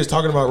you niggas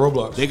talking about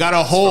Roblox? They got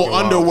a whole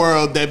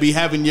underworld that be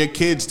having your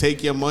kids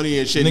take your money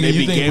and shit. Nigga, and they you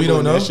be think we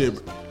gambling don't that know?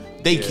 shit.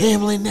 They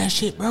gambling that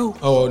shit, bro.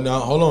 Oh, now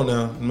hold on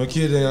now. My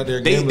kids ain't out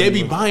there gambling. They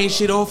be bro. buying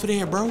shit off of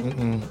there, bro.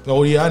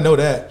 Oh yeah, I know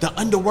that. The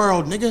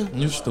underworld, nigga.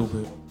 You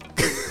stupid.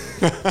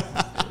 You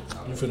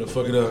finna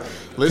fuck it up.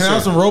 Listen, Can I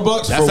have some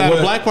Robux That's for how what?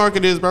 the black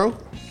market is, bro.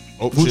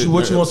 Oh, What shit, you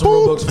want some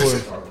Boop. Robux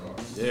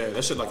for? Yeah,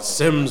 that shit like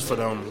Sims for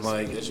them.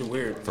 Like that shit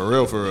weird. For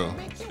real, for real.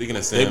 Speaking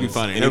of They be Sims,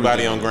 funny.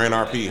 anybody Everything. on Grand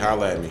RP,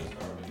 holla at me.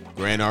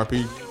 Grand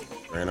RP,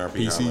 Grand RP.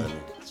 PC, holla at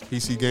me.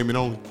 PC gaming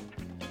only.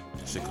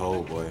 Shit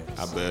cold, boy.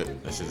 I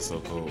bet. That shit is so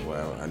cold,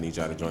 boy. I need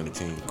y'all to join the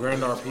team.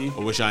 Grand RP.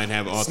 I wish I didn't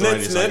have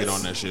arthritis. I get snips.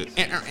 on that shit.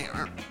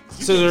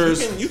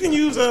 Scissors. You can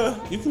use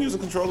a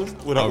controller.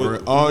 With,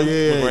 Oh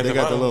yeah, with Grand they got Theft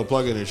the Auto. little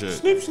plug-in and shit.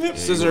 Snip, snip.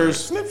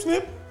 Scissors. Snip,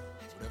 snip.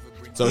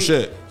 So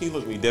shit. He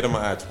looked me dead in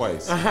my eye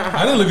twice.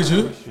 I didn't look at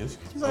you. He's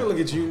like, look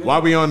at you.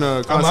 While we on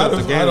the concept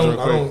of games real quick,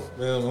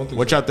 I don't think.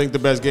 what y'all think the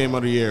best game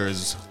of the year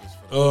is?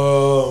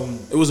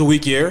 It was a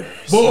weak year.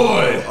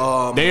 Boy,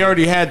 They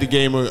already had the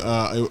game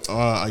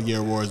a year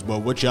awards, but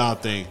what y'all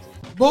think?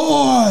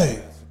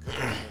 boy.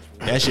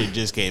 That shit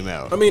just came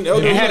out. I mean,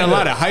 Elden it had a Ring-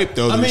 lot of hype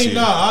though. I this mean, year.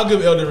 nah, I'll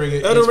give Elden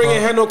Ring. Elden Ring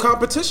ain't had no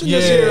competition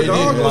this year,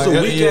 dog. It was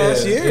a weak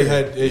ass year. It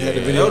had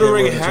the video Elden game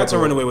Ring on the had to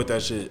top run of it. away with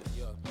that shit.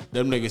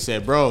 Them niggas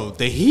said, bro,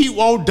 the heat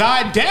won't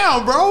die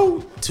down,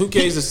 bro. 2K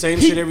is the same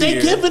shit every They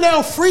year. giving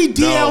out free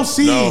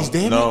DLCs,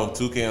 damn it. No,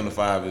 2K on the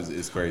 5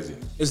 is crazy.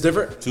 It's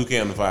different.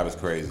 2K on the 5 is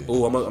crazy.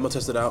 Ooh, I'm gonna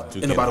test it out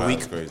 2K in about on a the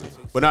week. 5 is crazy.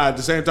 But nah, at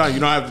the same time, you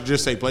don't have to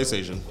just say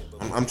PlayStation.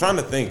 I'm trying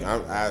to think.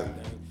 I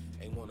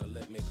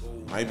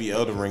might be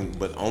Elden Ring,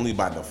 but only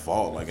by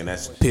default. Like, and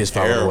that's PS5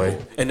 terrible. away,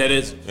 and that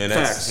is And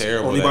that's facts.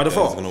 terrible. Only by That's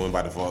default. gonna win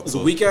by default. It's a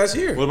weak ass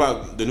year. What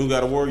about the new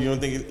God of War? You don't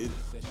think it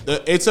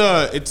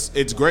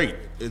It's great.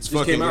 It's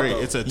fucking came out, great. though.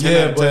 It's a 10 Yeah,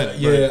 out of 10. but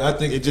yeah, I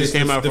think it just it's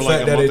came out the for like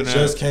fact a that month it and a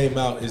just half. came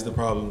out is the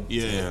problem.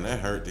 Yeah, Damn, that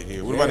hurt to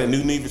hear. What about the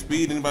new Need for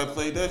Speed? Anybody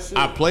played that shit?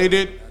 I played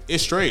it.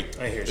 It's straight.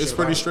 I hear It's shit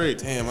pretty about it. straight.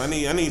 Damn, I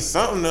need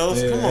something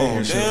else. Yeah, Come I ain't on,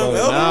 hear shit damn, about it.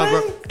 Elden Nah,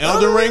 Ring. bro.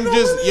 Elden Ring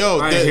just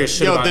I ain't hear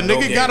shit about the no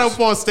nigga got games. up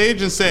on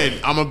stage and said,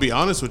 "I'm gonna be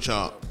honest with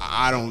y'all.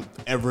 I don't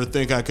ever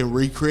think I can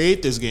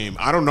recreate this game.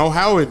 I don't know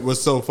how it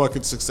was so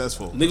fucking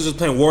successful." Niggas was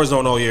playing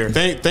Warzone all year.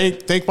 Thank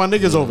my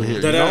niggas over here.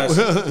 That you know? ass.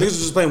 Niggas was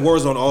just playing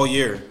Warzone all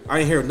year. I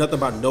ain't hear nothing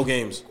about no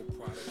games.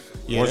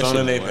 Yeah, that Warzone shit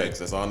and was Apex. whack.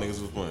 That's all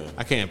niggas was playing.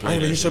 I can't I play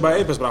ain't that hear shit. shit about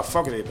Apex, but I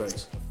fucking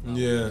Apex.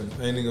 Yeah,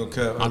 ain't even gonna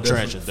cap. I'm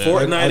trash at that.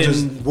 Fortnite I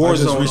just and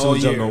Warzone all recently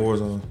jumped year. on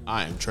Warzone.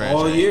 I am trash.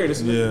 All at it. year.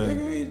 This Yeah.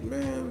 nigga,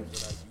 man.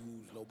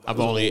 I've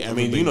only ever I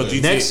mean, been you know, good.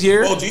 GTA. Next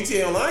year? Well,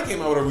 GTA Online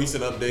came out with a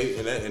recent update,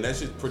 and that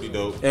shit's pretty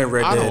dope. And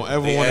Red I Dead. don't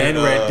ever They want added,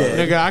 to. Red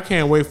Dead. Nigga, I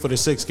can't wait for the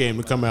 6th game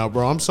to come out,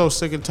 bro. I'm so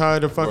sick and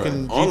tired of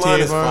fucking Online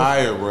GTA is 5.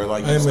 fire, bro.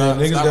 Like, Hey man,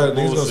 niggas gonna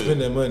bullshit.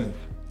 spend that money.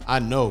 I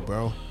know,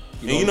 bro.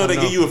 And you know they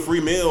give you a free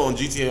meal on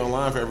GTA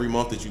Online for every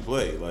month that you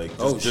play. Like,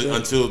 just shit.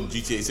 until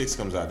GTA 6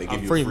 comes out, they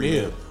give you free a free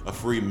meal. meal. A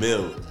free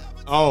meal.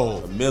 Oh,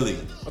 A millie.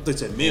 I thought you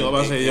said meal. I'm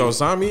about to say, yo,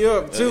 sign me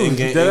up too.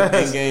 In-game Dead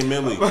ass.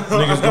 millie.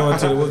 Niggas going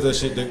to the what's that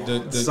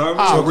shit? Sign me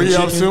I'll up. re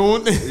up chicken?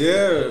 soon.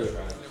 Yeah.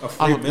 A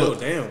free I'm- meal,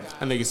 look. damn.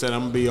 That nigga said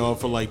I'm gonna be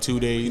off for like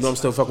 2 days. You know I'm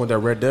still fucking with that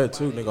Red Dead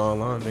too, nigga,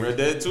 online. Nigga. Red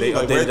Dead 2. They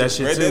Like, updated that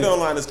shit Red Dead too.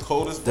 Online is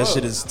cold as fuck. That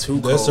shit is too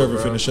cold, That server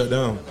bro. finna shut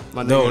down.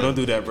 My No, nigga. don't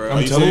do that, bro.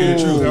 I'm telling you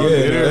the truth.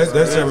 It Yeah, is.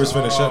 that server's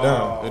finna shut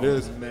down. It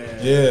is.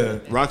 Yeah.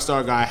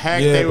 Rockstar got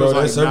hacked. Yeah, they bro, was that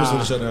like, server's nah,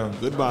 finna shut down.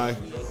 Goodbye.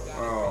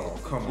 Oh,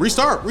 come on.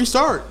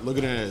 Restart. Look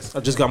at that ass.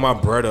 I just got my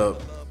bread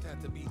up.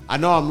 I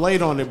know I'm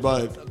late on it,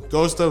 but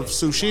Ghost of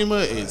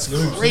Tsushima is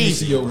Let me see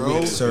crazy, your bro.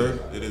 wit, sir.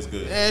 It is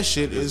good. That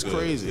shit is Good.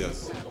 crazy.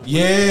 Yes.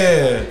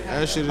 Yeah.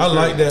 That shit is I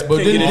like crazy. that. But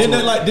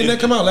didn't that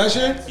come out last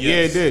year? Yeah,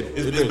 it did.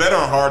 It's better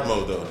on hard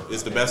mode though.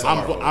 It's the best on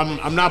hard mode.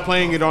 I'm not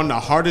playing it on the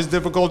hardest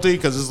difficulty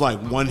because it's like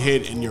one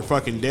hit and you're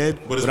fucking dead.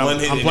 But it's I'm- one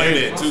hit I'm and playing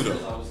they're it. dead too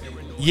though.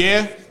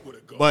 Yeah,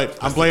 but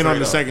I'm playing on the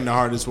trade-off. second, the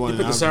hardest one.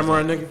 Pick a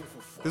samurai nigga.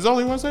 There's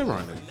only one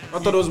samurai. Nigga. I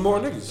thought it was more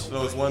niggas.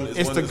 No, it's one.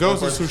 It's one, the one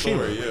Ghost of person Tsushima.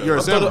 story, yeah. You're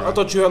a samurai. I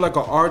thought you had like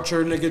an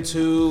archer nigga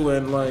too,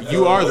 and like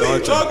You are What the are you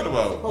archer. talking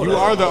about? You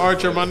are the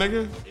archer, my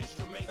nigga.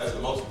 That's the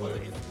multiplayer.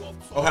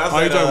 Oh, how's Oh,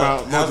 you that? talking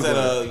about How's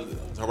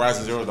that?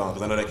 Horizon Zero Dawn?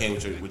 Because I know that came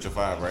with your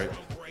 5, right?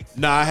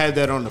 Nah, I had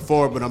that on the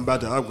 4, but I'm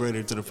about to upgrade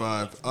it to the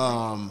 5.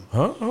 Huh?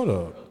 Hold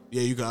up.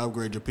 Yeah, you can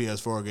upgrade your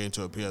PS4 game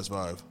to a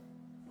PS5.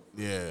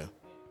 Yeah,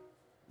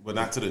 But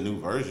not to the new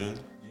version.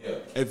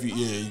 if you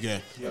you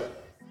can.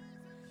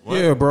 What?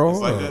 Yeah, bro. It's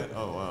like that.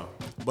 Oh wow.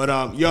 But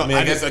yo, I mean,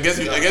 I guess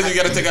you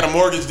got to take out a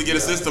mortgage to get a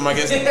system. I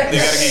guess they got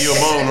to give you a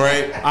loan,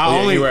 right? I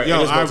only you're right. It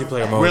is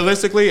multiplayer mode.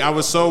 realistically, I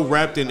was so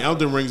wrapped in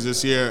Elden Rings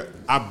this year.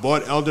 I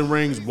bought Elden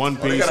Rings One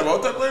They Piece. got a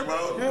multiplayer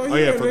mode. Oh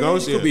yeah, for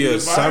Ghost, You could be yeah. a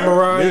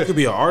samurai. Yeah. You could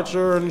be an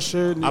archer and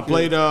shit. I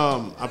played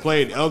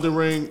Elden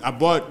Ring. I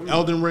bought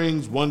Elden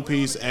Rings, One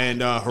Piece,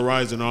 and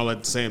Horizon all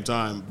at the same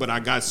time. But I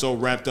got so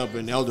wrapped up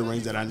in Elden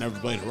Rings that I never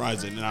played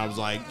Horizon, and I was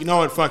like, you know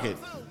what, fuck it.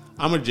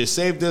 I'm gonna just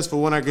save this for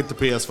when I get the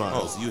PS5.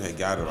 Oh, so you had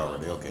got it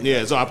already? Okay.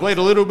 Yeah, so I played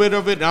a little bit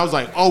of it, and I was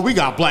like, "Oh, we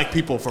got black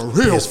people for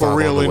real, PS5 for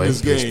real on the in way.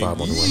 this game."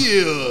 PS5 on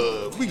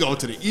the Yeah, we go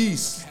to the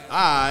east. All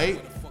right.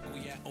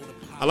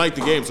 I like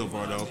the game so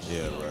far, though.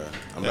 Yeah, bro.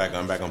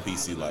 I'm back on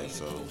PC life.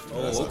 So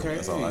okay.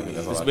 That's all I do.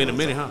 It's been a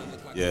minute, huh?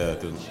 Yeah,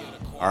 cause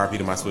RIP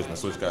to my Switch. My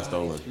Switch got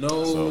stolen. No.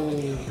 So,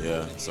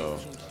 yeah. So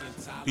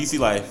PC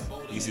life.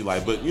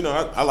 But you know,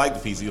 I like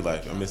the PC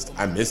life. I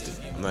missed it.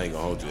 I'm not even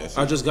gonna hold you. That shit.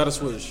 I just got a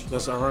Switch.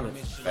 That's ironic.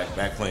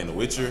 Back playing The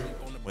Witcher.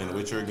 Playing The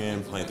Witcher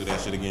again. Playing through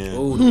that shit again.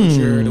 Oh, The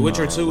Witcher. The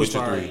Witcher 2 is Witcher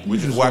fire.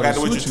 3. Well, I got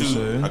The Witcher Switch, you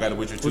 2. said. I got The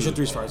Witcher 2. Witcher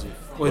 3 is fire too.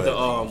 Wait,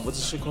 what's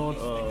the shit called?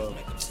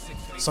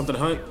 Something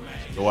Hunt.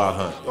 The Wild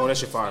Hunt. Oh, that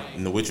shit fire.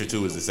 And The Witcher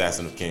 2 is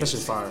Assassin of Kings. That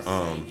shit fire.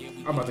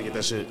 I'm about to get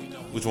that shit.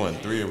 Which one?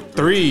 3 or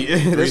 3.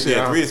 That shit,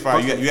 yeah, 3 is fire.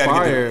 You got to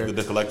fire. get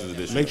the collector's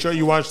edition. Make sure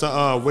you watch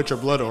the Witcher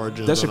Blood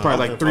Origins. That shit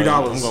probably like $3.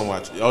 I'm gonna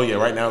watch it. Oh yeah,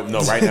 right now. No,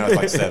 right now it's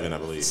like 7, I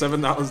believe.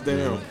 $7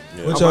 down.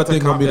 Yeah. What y'all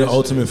think gonna be the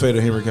ultimate fate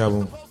of Henry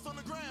Cavill?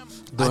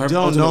 I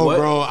don't know, what?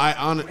 bro.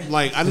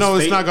 I know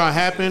it's not gonna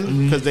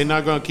happen because they're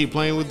not gonna keep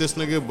playing with this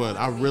nigga. But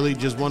I really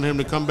just want him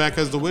to come back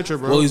as the Witcher,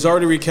 bro. Well, he's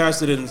already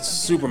recasted in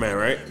Superman,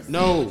 right?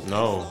 No.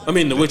 I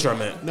mean, The Witcher, I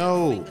meant.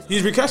 No.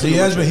 He's recasted. He in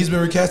The has Witcher. been. He's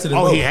been recasted in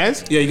both. Oh, he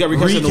has? Yeah, he got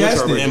recasted in The Witcher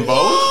Recasted. already. In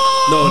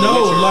both?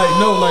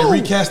 No,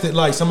 like recasted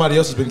like somebody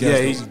else has been Yeah,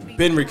 casted. he's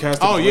been recasted.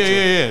 Oh in The yeah,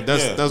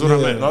 Witcher. yeah. That's what Yeah.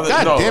 I meant. No,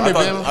 God damn it,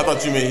 man. I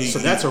thought you meant he. So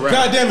that's a wrap.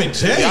 God damn it,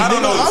 Jay. Yeah, I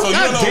don't know. So you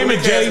God don't know damn what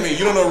it, Jay. recast mean.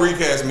 You don't know what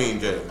recast mean,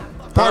 Jay.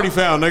 Party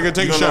foul, nigga.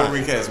 Take You a don't know shot. what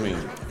recast mean.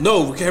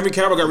 No, Henry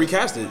Cavill got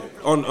recasted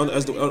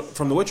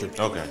from The Witcher.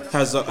 Okay.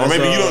 Or Or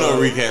maybe you don't know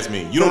what recast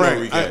mean. You don't know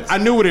what Correct. recast. I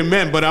knew what it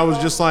meant, but I was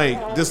just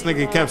like, this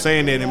nigga kept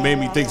saying it and it made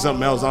me think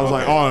something else. I was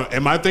like, oh,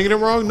 am I thinking it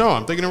wrong? No,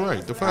 I'm thinking it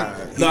right. The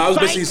fuck? No, I was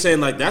basically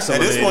saying like that's At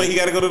this eliminated. point, he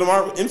got to go to the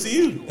Marvel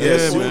MCU. Yeah, Yeah,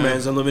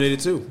 Superman's eliminated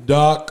too.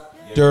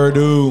 Dr.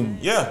 Doom.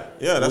 Yeah,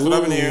 that's what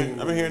I've been hearing.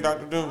 I've been hearing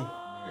Doctor Doom.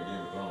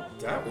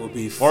 That would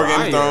be Or fire.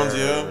 Game of Thrones,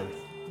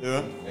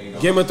 yeah.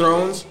 Game of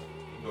Thrones.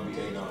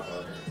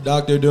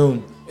 Dr.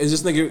 Doom. Is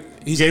this nigga?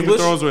 He's Game English?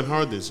 of Thrones went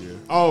hard this year.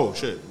 Oh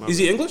shit. Is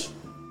he English?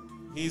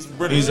 He's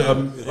British. He's Oh,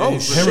 Henry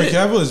shit.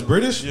 Cavill is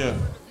British. yeah.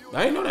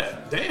 I didn't know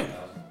that. Damn.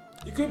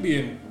 He could be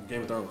in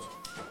Game of Thrones.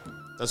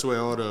 That's where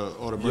all the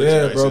merchandise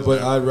Yeah, bro. is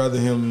But now. I'd rather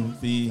him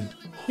be.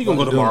 He gonna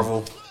go to Doom.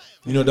 Marvel.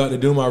 You know, Dr.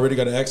 Doom already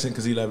got an accent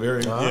because he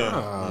Liberian.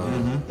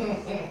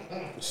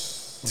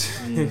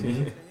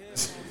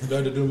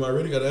 Dr. Doom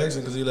already got an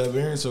accent because he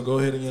Liberian. So go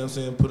ahead and, you know what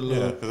I'm saying, put a Yeah,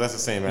 little, because that's the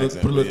same put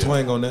accent. a little but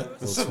twang on that.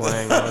 Put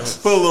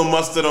a little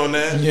mustard on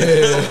that. Yeah.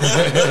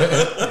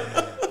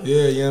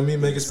 Yeah, you know what I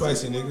mean? Make it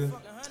spicy, nigga.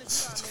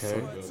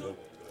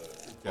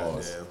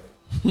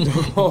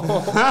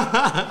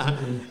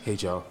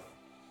 Hate y'all.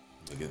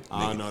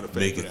 I don't know the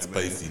Make fake it for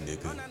that, spicy,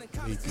 nigga.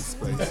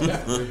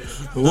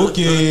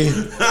 Okay.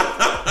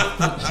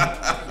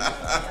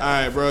 All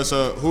right, bro.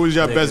 So who is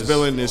your best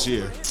villain this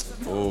year?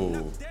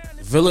 Oh.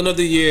 Villain of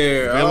the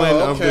year. Villain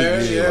of the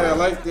year. Yeah, I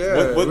like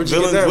that. What Where'd you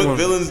get that villains? What one?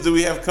 villains do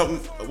we have come?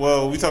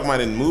 Well, we talking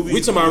about in movies.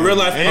 We talking about real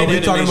life. Are And we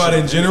talking about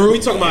animation. in general? We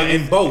talking about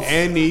in both.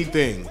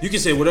 Anything. You can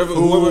say whatever.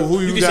 Who Whoever.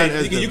 you You can got say.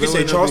 as the You can say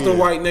villain of the Charleston year?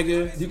 White,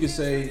 nigga. You can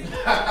say.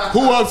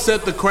 Who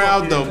upset the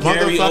crowd the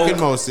Gary motherfucking Oak.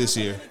 most this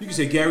year? You can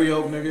say Gary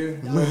Oak,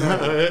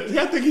 nigga.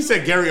 Yeah, I think he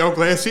said Gary Oak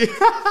last year.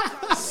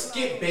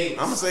 I'm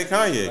gonna say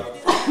Kanye.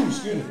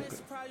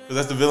 Because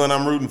that's the villain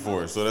I'm rooting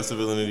for. So that's the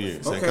villain of the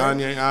year. Say Okay.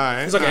 Kanye. All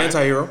right. He's like an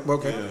anti-hero. but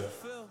Okay.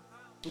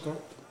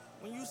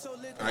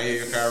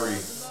 Kanye or Kyrie.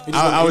 He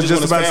I he was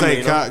just wants about his to say family,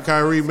 you know?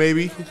 Kyrie,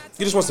 maybe.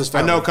 He just wants his I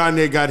family. know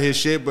Kanye got his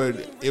shit, but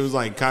it was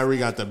like Kyrie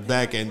got the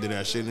back end of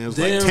that shit. And it was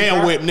Damn, like tail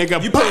Ky- whip,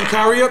 nigga. You putting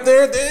Kyrie up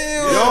there?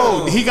 Damn.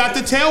 Yo, he got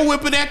the tail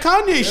whip of that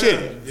Kanye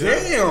shit.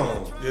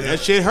 Damn. That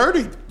shit hurt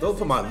him. Don't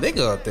put my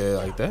nigga up there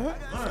like that.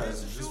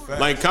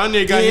 Like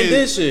Kanye got He ain't his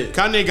this shit.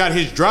 Kanye got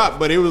his drop,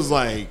 but it was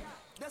like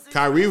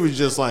Kyrie was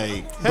just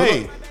like,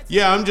 hey,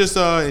 yeah, I'm just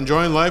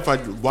enjoying life. I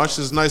watched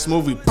this nice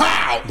movie.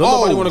 Pow! Don't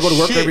nobody wanna go to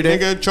work shit, every day?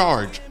 Nigga,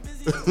 charge.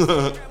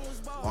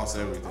 Lost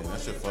everything.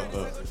 That shit fucked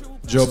up.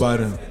 Joe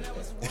Biden.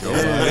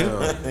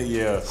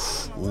 Yeah.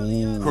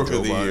 Crook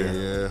of the year.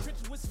 Yeah.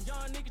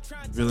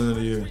 Villain of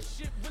the year.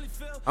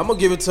 I'm gonna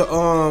give it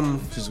to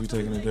Since we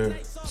taking it there.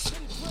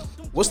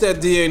 what's that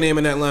DA name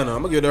in Atlanta?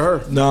 I'm gonna give it to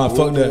her. Nah,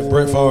 fuck that.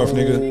 Brett Favre,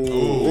 nigga.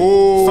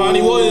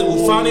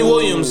 Fonnie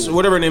Williams,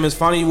 whatever her name is,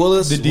 Fonnie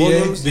Willis. The DA.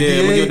 Williams? The Yeah, I'm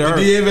gonna DA. give it to The her.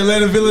 DA of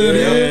Atlanta, villain of the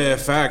year. Yeah,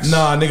 facts.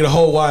 Nah, nigga, the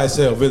whole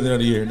YSL, villain of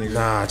the year, nigga.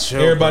 Nah,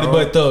 chill. Everybody bro.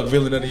 but Thug,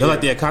 villain of the They're year.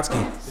 like the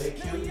Akatsuki.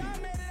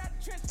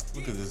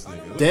 Look at this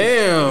nigga.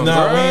 Damn,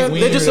 Nah, bro. we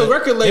They're ain't just hear a that.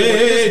 record label. Hey, They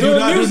hey, just hey,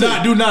 doing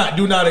music. do not.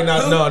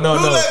 No.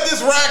 Who let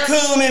this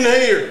raccoon in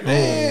here?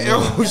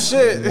 Oh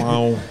shit.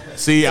 Wow.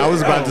 See, I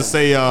was about to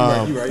say You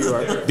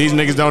right. these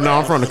niggas don't know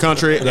I'm from the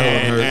country,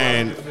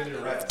 and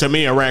to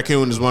me, a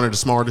raccoon is one of the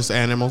smartest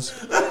animals.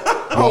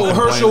 Oh,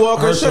 Herschel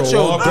Walker, Herschel shut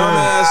your Walker. dumb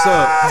ass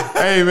up.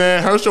 Hey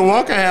man, Herschel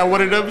Walker had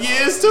one of them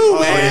years too,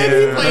 man.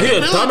 yeah. He played He the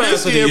a villain dumbass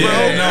this of the year, year. bro.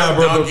 Yeah, nah,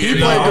 bro. But he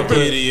played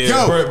the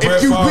Yo, Brett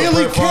if you Favre-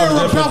 really Brett Favre care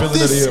definitely about villain of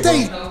this the year,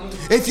 bro.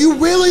 state, if you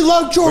really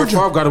love Brett Georgia,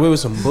 Favre got away with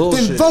some then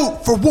bullshit.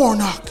 vote for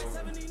Warnock.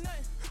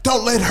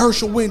 Don't let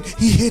Herschel win.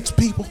 He hits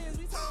people.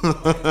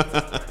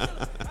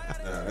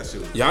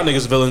 Y'all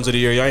niggas villains of the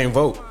year. Y'all ain't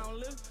vote.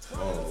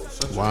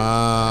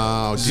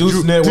 Wow.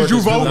 Zeus Network Did you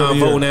is vote? villain of the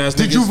year. Non-voting ass niggas.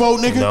 Did you vote,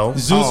 nigga? No.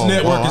 Zeus Oh,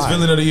 Network is wow.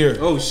 villain of the year.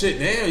 Oh shit,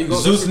 damn. You go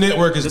Zeus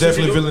Network is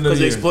definitely villain of the Because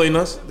they year. exploiting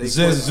us. They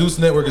Says Zeus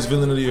Network is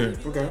villain of the year.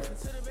 Okay.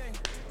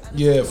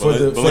 Yeah, for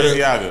the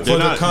Balenciaga. for the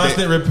not-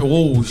 constant rip.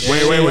 Whoa,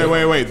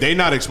 shit. Wait. They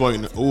not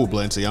exploiting. Ooh,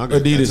 Balenciaga.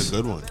 Adidas. That's a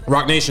good one.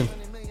 Rock Nation.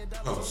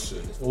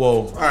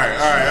 Whoa. All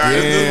right.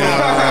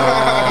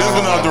 This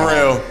one off the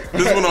rail.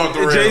 This one off the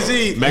rail.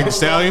 Jay-Z. Meg Thee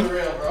Stallion.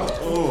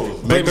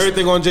 Blame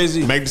everything on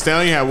Jay-Z. Meg Thee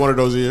Stallion had one of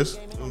those years.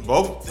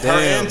 Both her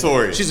and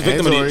Tory. She's a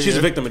victim And of the Tory, She's a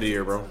yeah. victim of the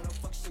year, bro.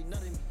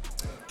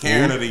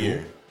 Karen of the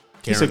year.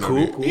 He said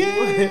cool.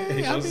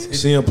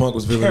 CM Punk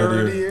was villain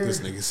of the year. This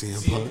nigga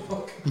CM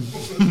Punk.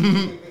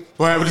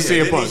 What happened to CM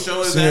Didn't he Punk?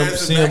 show his CM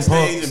ass Punk-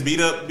 backstage and beat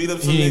up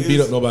some He ain't niggas?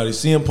 beat up nobody.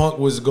 CM Punk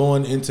was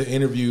going into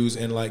interviews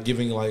and like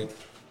giving like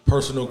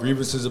personal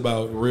grievances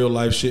about real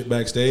life shit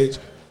backstage.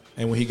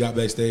 And when he got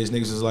backstage,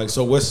 niggas was like,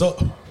 "So what's up?"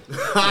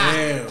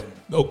 Damn.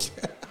 Okay.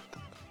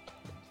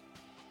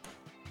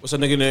 What's that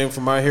nigga name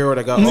from My Hero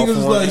that got Niggas off was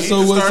on? like, He so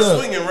just what's started up?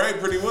 swinging, right?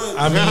 Pretty much.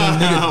 I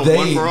mean,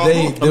 One for all.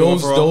 nigga, One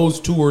for all. those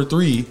 2 or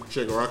 3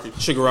 Shigaraki.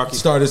 Shigaraki.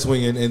 started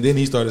swinging, and then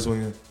he started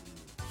swinging.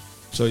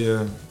 So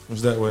yeah, it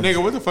was that way. Nigga,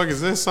 what the fuck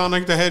is this?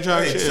 Sonic the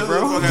Hedgehog Hey, shit, shut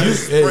bro. the fuck out You- of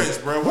sprints,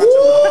 bro. Watch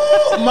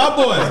Woo, my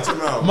boy,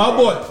 him out, my bro.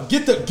 boy,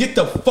 get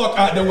the fuck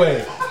out the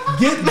way.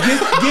 Get.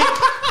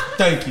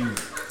 Thank you.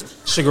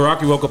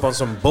 Shigaraki woke up on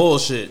some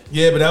bullshit.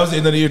 Yeah, but that was the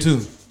end of the year too.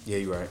 Yeah,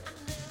 you right.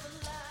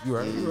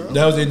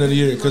 That was the end of the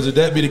year. Because if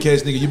that be the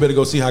case, nigga, you better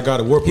go see how God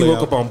of War He play woke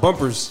out. up on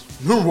bumpers.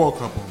 Who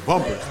woke up on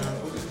bumpers?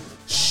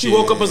 She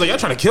woke up and was like, y'all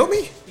trying to kill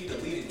me?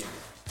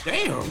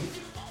 Damn.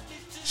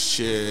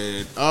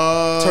 Shit.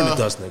 Turn to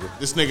dust, nigga.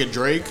 This nigga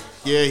Drake.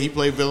 Yeah, he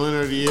played villain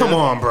of the year. Come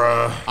on,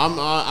 bruh.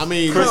 I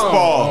mean, Chris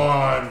Paul.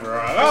 on,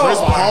 bro. Chris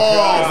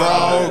Paul,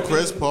 bro.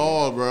 Chris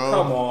Paul, bro.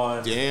 Come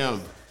on.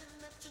 Damn.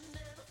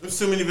 There's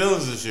too many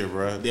villains this year,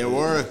 bro. There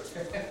were.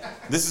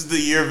 This is the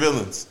year of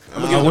villains.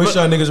 I wish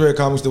y'all niggas read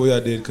comics the way I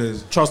did,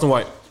 because Charleston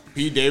White.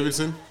 Pete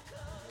Davidson.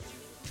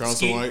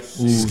 Charleston Skeet. White.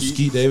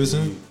 Skeet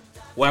Davidson.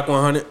 Whack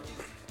 100.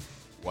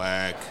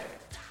 Whack.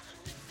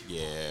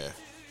 Yeah.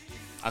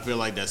 I feel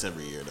like that's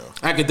every year, though.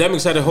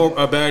 Academics had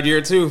a bad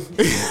year, too.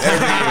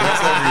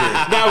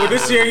 Nah, but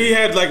this year he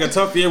had like a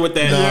tough year with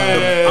that.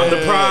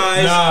 The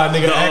prize. Nah,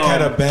 nigga, Ack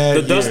had a bad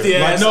the year. dusty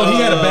Like, ass. no,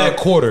 he had a bad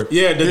quarter.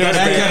 Yeah, the dusty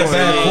Ack had a ass,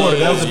 bad quarter.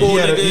 That was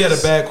he had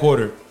a bad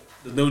quarter.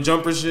 The new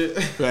jumper shit.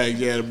 Fact,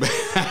 he had a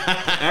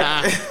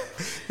bad.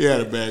 He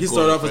had a bad. He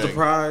started off as the quarterback.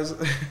 prize.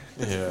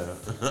 Yeah.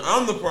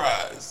 I'm the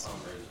prize.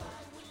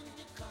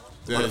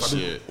 That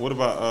shit. What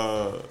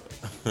about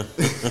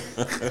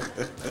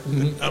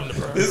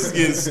This is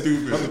getting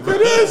stupid, bro.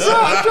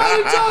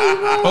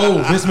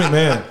 Oh, Vince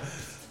McMahon.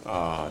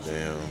 Oh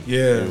damn.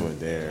 Yeah. You went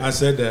there. I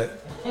said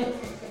that.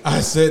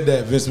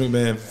 Vince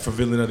McMahon for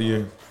villain of the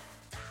year.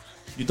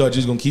 You thought you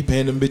was gonna keep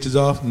paying them bitches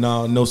off?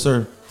 No,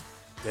 sir.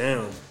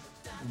 Damn.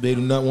 They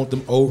do not want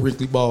them old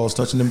wrinkly balls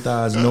touching them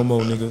thighs no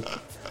more, nigga.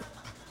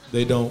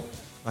 They don't.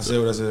 I said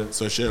what I said.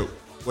 So shit.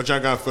 What y'all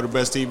got for the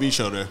best TV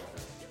show there?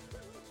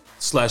 /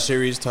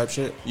 series type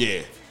shit.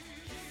 Yeah.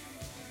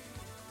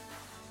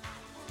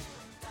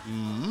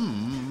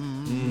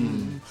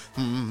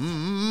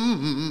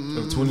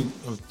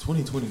 Of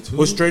 2022.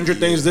 Was Stranger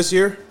Things this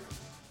year?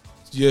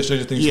 Yeah,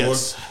 Stranger Things 4.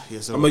 Yes.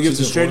 Yes. I'm gonna give it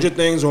to Season Stranger 4.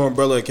 Things or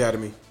Umbrella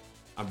Academy.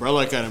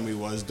 Umbrella Academy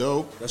was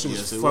dope. That shit was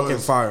Yes, it fucking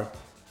was. fire.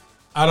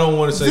 I don't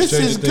want to say This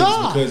Stranger is Things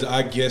God. because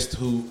I guessed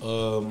who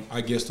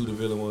the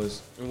villain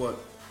was And what?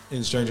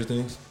 in Stranger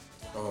Things.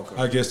 Oh,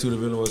 okay. I guessed who the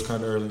villain was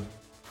kind of early.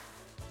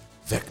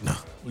 Vecna.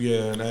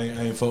 Yeah, and I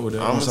ain't fuck with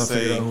that. I'm Once I gonna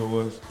figured say out who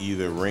it was.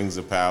 either Rings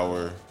of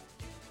Power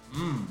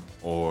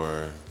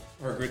or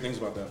I heard great things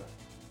about that.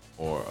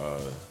 or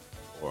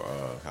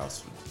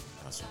House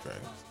of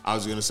Dragons. I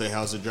was gonna say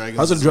House of Dragons.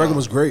 House of as the Dragon well.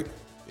 was great,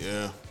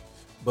 Yeah.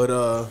 but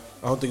I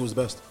don't think it was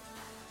the best.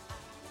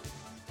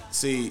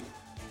 See,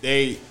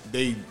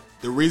 the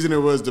reason it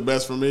was the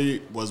best for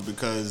me was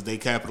because they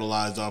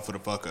capitalized off of the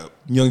fuck up.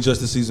 Young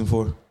Justice season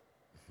 4.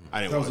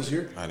 I didn't That was watch this it.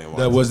 year. I didn't watch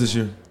That it. was this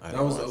year. I That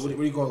didn't was watch what it.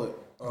 do you call it?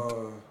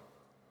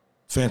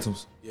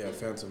 Phantoms. Yeah,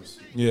 Phantoms.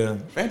 Yeah,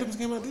 Phantoms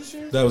came out this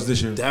year? that was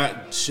this year.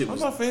 That shit I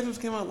was. thought Phantoms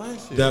came out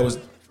last year. That was.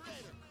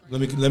 Let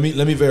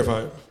me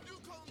verify it.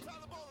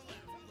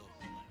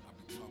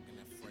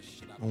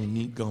 On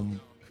neat gum.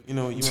 You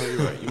know, you might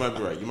be right. You might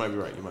be right. You might be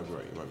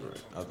right.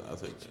 I'll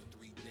take that.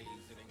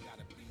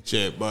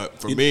 Shit, but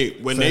for me,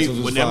 when that Phantoms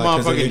was fire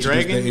 'cause they motherfucking introduced-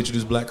 dragon, they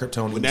introduced Black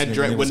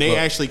Kryptonians. when they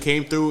actually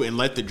came through and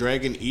let the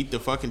dragon eat the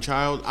fucking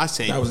child, I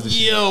said, That was the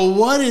 "Yo,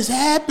 what is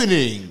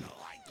happening?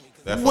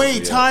 That fucked Wait,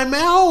 me up.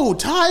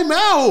 time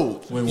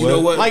out." When You know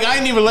what? Like I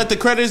didn't even let the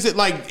credits.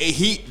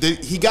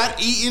 He got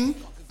eaten.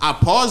 I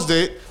paused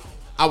it.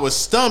 I was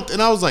stumped,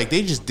 and I was like,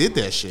 "They just did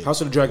that shit.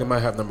 House of the Dragon might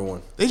have number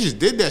one. They just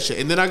did that shit."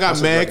 And then I got House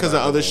of mad Dragon because of might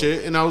have other number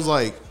shit, and I was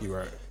like, You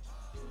right.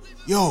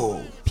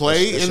 "Yo,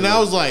 play." That And shit I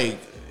was- was like,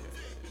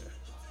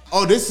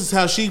 "Oh, this is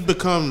how she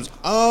becomes."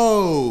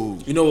 Oh,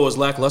 You know what was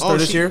lackluster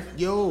this year?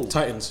 Yo,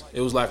 Titans.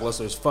 It was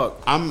lackluster as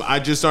fuck. I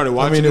just started I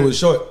watching. mean, it was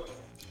short.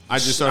 I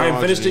just started. I ain't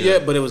watching finished it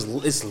yet, but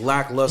it's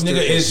lackluster. Nigga,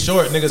 it's as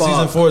short. Nigga, fuck.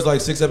 season 4 is like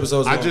 6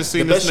 episodes long. I just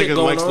seen The this best shit nigga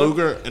going Lex on-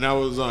 Luger, and I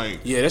was like,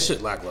 Yeah, that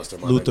shit lackluster.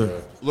 My Luther.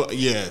 nigga. "Look,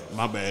 yeah,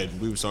 my bad.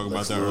 We was talking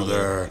about that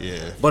earlier." Yeah,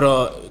 But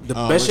the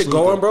best Lex shit Luthor.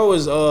 going, bro,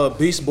 is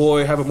Beast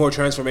Boy having more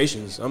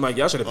transformations. I'm like,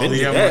 y'all should have been he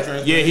did have more that.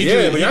 transformations? yeah. He Yeah,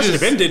 just, but he y'all should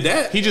just have been did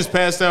that. He just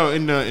passed out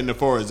in the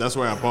forest. That's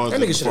where I paused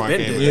That it nigga before I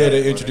should've came been in. Yeah,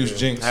 they introduced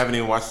Jinx. I haven't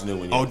even watched the new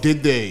one yet. Oh,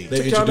 did they?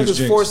 They Y'all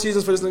introduced niggas 4 Jinx.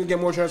 seasons for this nigga to get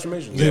more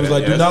transformations. He was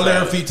like, yeah, do not that's let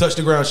her bad. feet touch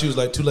the ground. She was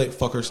like, too late,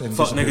 fuckers. And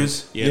Fuck disappeared.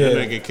 niggas. Yeah, Yeah.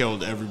 that nigga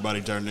killed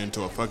everybody, turned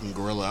into a fucking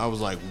gorilla. I was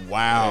like,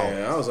 wow.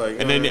 Yeah, I was like,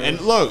 And then man,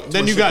 look,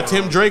 then you got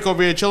Tim Drake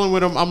over here chilling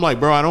with him. I'm like,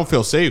 bro, I don't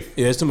feel safe.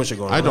 Yeah, it's too much shit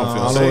going on. I don't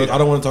feel I safe.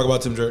 don't want to talk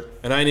about Tim Drake.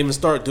 And I didn't even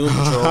start Doom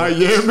Patrol.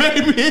 Yeah,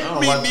 maybe me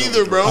like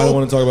neither, bro. I don't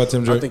want to talk about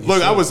Tim Drake. think you Look,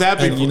 should. I was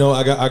happy. And you know,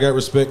 I got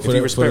respect for you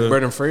the, respect for the,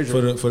 Brendan Fraser.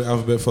 for the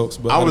alphabet folks,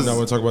 but I I was- was not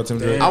want to talk about Tim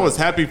Drake. I was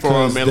happy for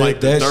him in like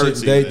the that third shit,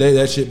 season.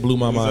 that shit blew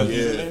my mind.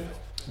 Yeah.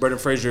 Brendan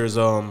Fraser is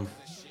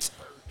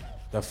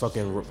that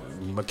fucking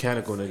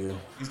mechanical nigga.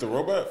 He's the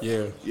robot.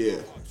 Yeah. Yeah.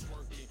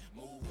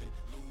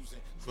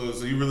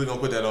 So you really gonna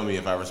put that on me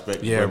if I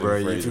respect? Yeah, Brendan bro.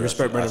 If Fraser, you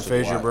respect I Brendan should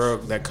Fraser, watch. bro,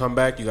 that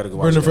comeback, you got to go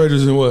watch Brendan that.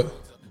 Fraser's in what?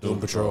 Doom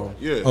Patrol.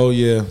 Yeah. Oh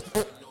yeah,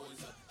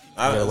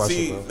 gotta watch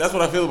See, it, bro. that's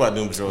what I feel about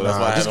Doom Patrol. That's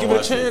why I Just haven't give it a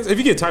watched chance. If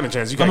you get time and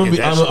chance, you got to get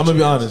that I'm shit. gonna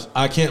be honest.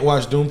 I can't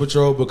watch Doom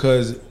Patrol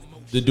because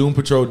the Doom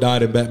Patrol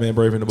died in Batman: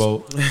 Brave and the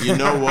Bold, You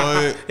know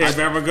what? Yeah,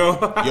 never go.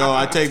 Yo,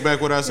 I take back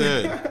what I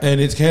said.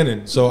 and it's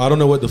canon. So I don't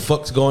know what the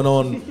fuck's going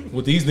on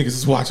with these niggas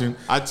is watching.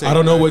 I take I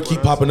don't know back what keep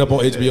what I popping up on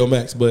HBO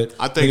Max, but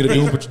I think-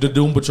 the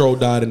Doom Patrol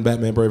died in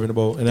Batman: Brave and the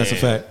Bold, and that's a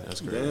Damn, fact.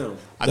 That's great. Damn.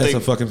 I That's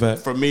think a fucking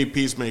fact. For me,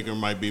 Peacemaker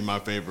might be my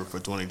favorite for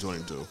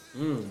 2022.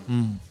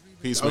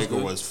 Peacemaker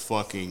was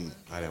fucking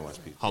I didn't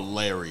watch people.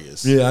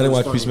 hilarious. Yeah, I didn't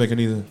watch Peacemaker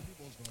neither.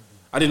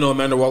 I didn't know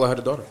Amanda Waller had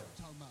a daughter.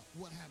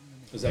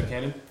 Is that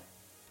canon?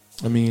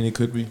 I mean, it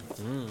could be.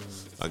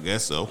 I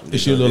guess so. Is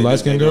she a little light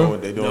skinned girl?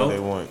 They doing No. what they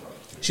want.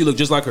 She looked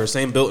just like her,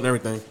 same built and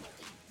everything.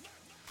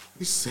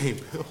 Same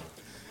bill.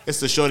 It's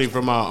the shorty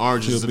from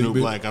Orange She a is the big New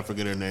bitch? Black. I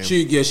forget her name.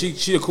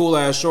 She a cool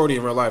ass shorty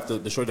in real life.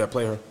 The shorty that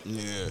play her.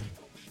 Yeah.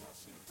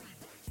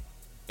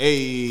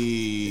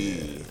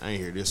 Hey, I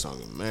ain't hear this song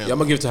in man. Yeah, I'm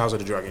gonna give it to House of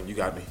the Dragon. You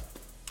got me.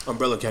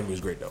 Umbrella Academy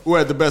was great though. Who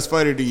had the best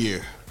fight of the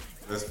year?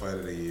 Best fight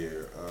of the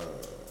year.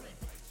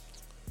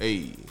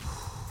 Hey.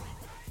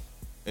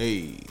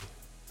 Hey.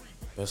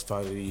 Best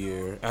fight of the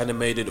year,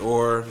 animated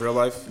or real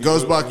life.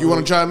 Ghostbach, you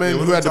want to chime in?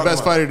 what Who we had the talking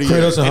best about? fight of the year?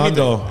 Kratos and Anything.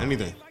 Heimdall.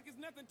 Anything.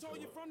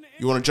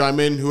 You want to chime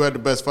in? Who had the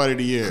best fight of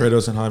the year?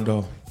 Kratos and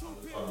Heimdall.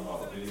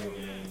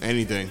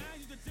 Anything.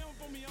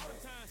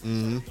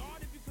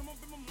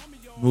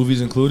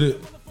 Movies included.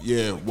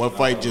 Yeah, what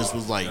fight just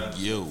was like,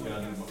 yo.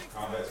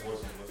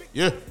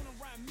 Yeah.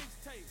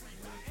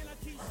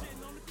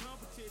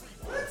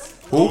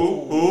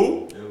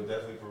 Who? It was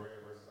definitely Pereira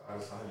versus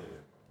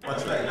Adesanya. Matter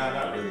of fact,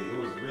 not really. It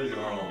was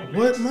really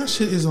What? My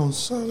shit is on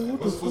solid. What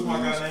the what's fuck? my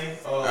guy's name?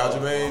 You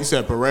Aljamain.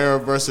 said Pereira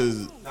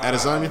versus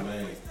Adesanya?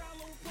 Man,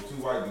 the two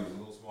white dudes, the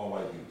little small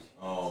white dudes.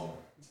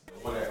 The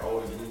one that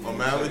always loses.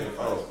 O'Malley? in the second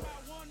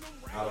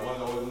fight. Now the one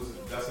that always loses,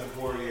 Dustin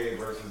Poirier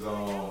versus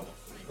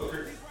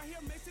Hooker.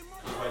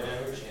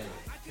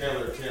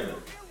 Chandler.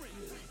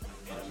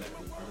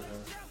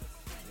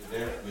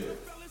 Yeah.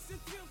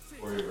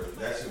 Poirier versus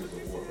that shit was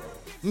a war,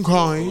 bro.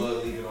 Okay.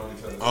 Blood leaking on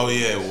each other. Oh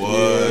yeah, it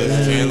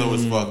was. Chandler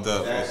was fucked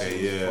up. That Okay,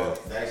 shit was yeah.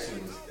 fucked. That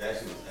shit was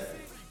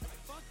epic.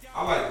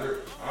 I like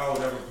grip. I would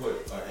never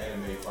put an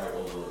anime fight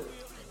over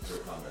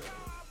grip combat.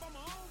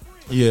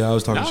 Yeah, I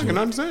was talking Now I shit. can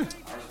understand.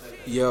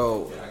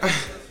 Yo,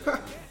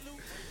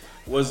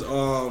 was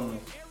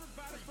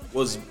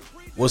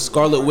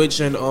Scarlet Witch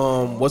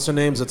and what's her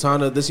name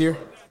Zatanna this year?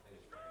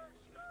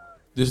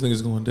 This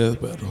nigga's going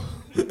death battle.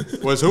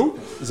 Was who?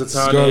 Zatanna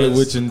Scarlet is-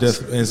 Witch and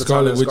death and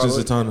Scarlet Witch is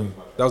Scarlet? Zatanna.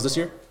 That was this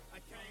year.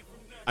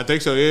 I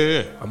think so,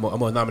 yeah. I'm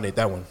gonna nominate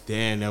that one.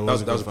 Damn, that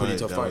was- was, that was a a good pretty fight.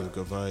 tough That fight. was a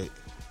good fight.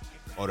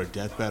 Oh, the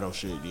death battle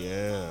shit,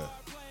 yeah.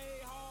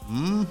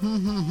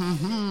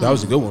 That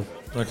was a good one.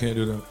 I can't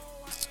do that.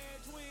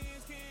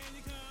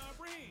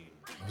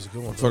 That was a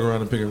good one. Fuck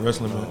around and pick a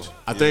wrestling match.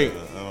 I think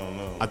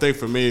I think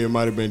for me it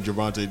might have been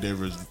Gervonta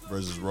Davis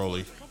versus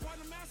Rolly.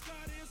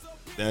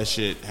 That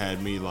shit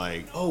had me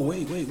like, Oh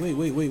wait.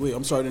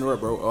 I'm sorry to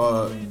interrupt,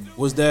 bro.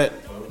 Was that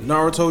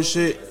Naruto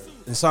shit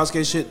and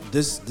Sasuke shit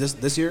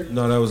this year?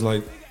 No, that was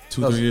like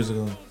 2-3 years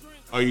ago.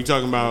 oh, you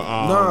talking about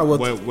Nah,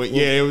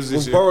 yeah, it was this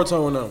Was year.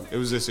 Boruto and them? It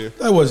was this year.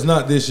 That was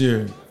not this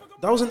year,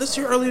 That wasn't this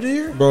year. Earlier this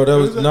year. bro. That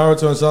was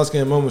Naruto and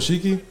Sasuke and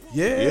Momoshiki.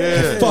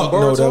 Yeah. Fuck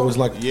no, that Boruto? was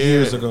like Yeah.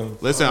 years ago.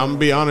 Listen, I'm gonna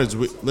be honest.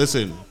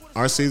 Listen,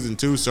 our season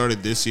 2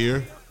 started this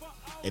year,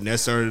 and that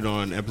started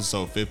on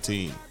episode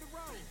 15.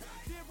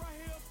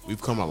 We've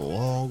come a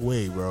long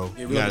way, bro.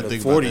 Yeah, you we gotta up in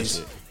think the about that 40s.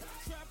 shit.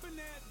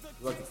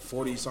 Like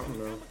 40 something,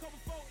 bro.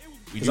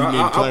 We 'Cause do need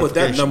I'll put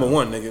that clarification. number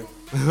one, nigga.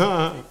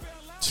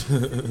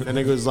 And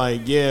nigga was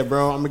like, yeah,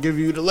 bro, I'm gonna give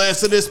you the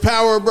last of this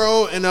power,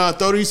 bro, and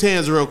throw these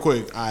hands real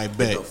quick. I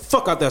bet.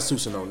 Fuck out that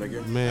Susanoo,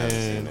 nigga.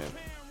 Man.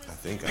 I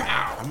think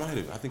I might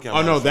have. I think.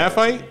 Oh, no, that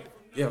fight?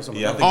 Yeah,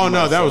 something Yeah, I like think Oh, you might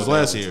no, have that showed was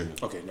last year.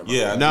 Okay, never mind.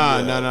 Yeah. I think- Nah,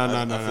 yeah, no.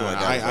 I feel like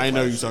that was I that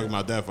know you fight. talking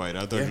about that fight.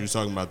 I thought you was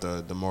talking about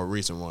the more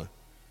recent one.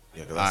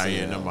 Yeah, because Ah, I yeah, seen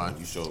that never one. mind.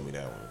 You showed me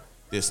that one.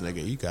 This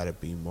nigga, you gotta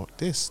be more.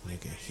 This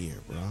nigga here,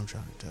 bro. I'm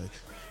trying to tell you.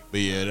 But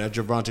yeah, that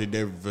Gervonta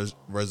Davis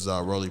versus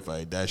Rolly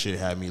fight, that shit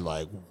had me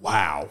like,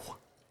 wow.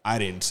 I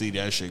didn't see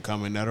that shit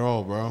coming at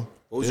all, bro.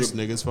 was This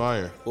your- nigga's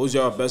fire. What was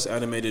y'all best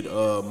animated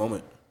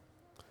moment?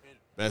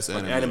 Best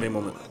Like anime. anime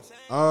moment.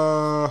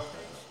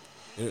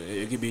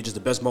 It could be just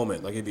the best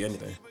moment. Like it could be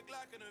anything.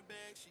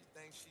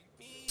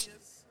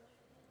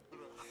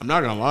 I'm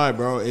not gonna lie,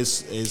 bro.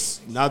 It's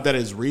not that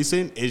it's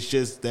recent. It's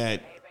just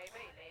that,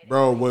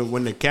 bro.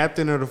 When the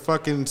captain of the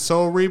fucking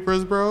Soul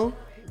Reapers, bro,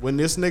 when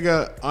this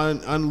nigga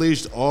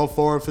unleashed all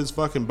 4 of his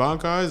fucking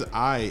Bankais,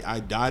 I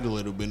died a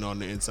little bit on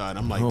the inside.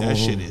 I'm like, that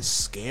shit is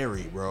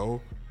scary, bro.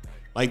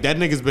 Like, that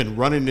nigga's been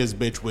running this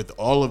bitch with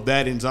all of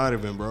that inside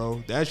of him,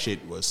 bro. That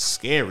shit was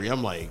scary.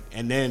 I'm like,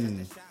 and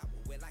then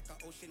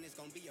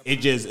it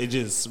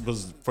just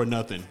was for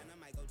nothing.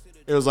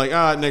 It was like,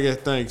 nigga,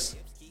 thanks.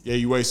 Yeah,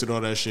 you wasted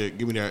all that shit.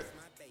 Give me that.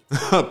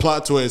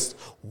 Plot twist.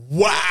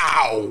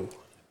 Wow.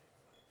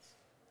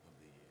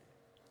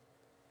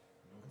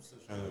 I'm still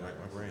trying to rack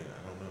my brain.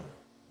 I don't know.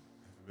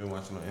 I've been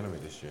watching no anime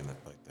this year, not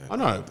like that. I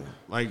know.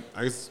 Like,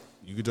 I guess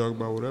you could talk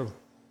about whatever.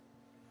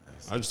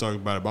 I just talked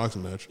about a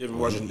boxing match. You ever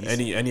watching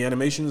any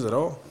animations at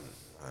all?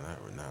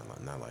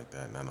 Not like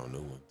that. Not no new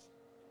ones.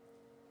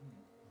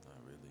 Not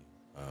really.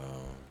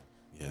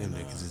 Yeah, Them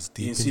niggas is You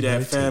deep didn't see in that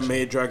meditation. fan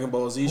made Dragon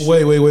Ball Z shit?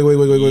 Wait.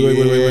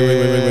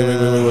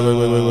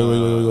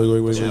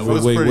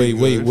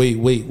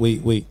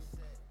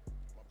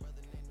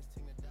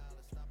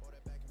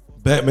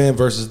 Batman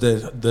versus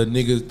the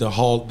niggas, the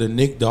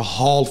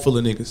hall full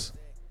of niggas.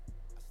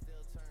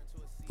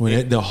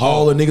 When the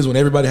hall of niggas, when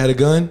everybody had a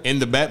gun In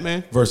the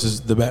Batman?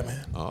 versus the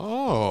Batman.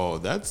 Oh,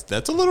 that's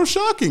a little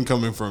shocking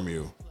coming from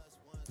you.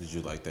 Did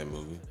you like that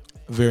movie?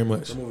 Very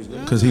much,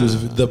 because he was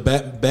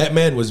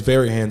Batman was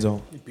very hands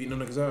on. He beating on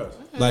niggas' ass.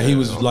 Like he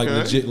was like Okay.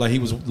 legit. Like he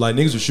was like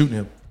niggas were shooting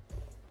him,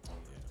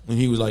 and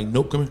he was like,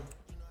 "Nope, come here,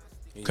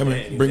 come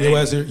here, bring your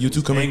ass here. You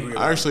two come here."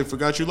 I actually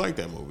forgot you liked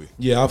that movie.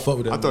 Yeah, I fuck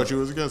with that. I thought you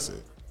was against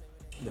it.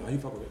 Nah, he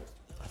fuck with it.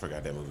 I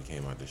forgot that movie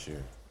came out this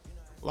year.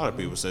 A lot of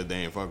people said they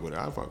ain't fuck with it.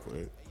 I fuck with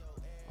it.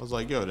 I was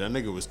like, yo, that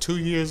nigga was 2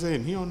 years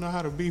in. He don't know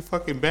how to be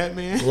fucking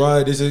Batman.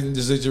 Right, this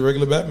is your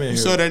regular Batman. You here.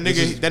 saw that This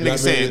nigga. is That nigga Batman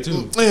saying,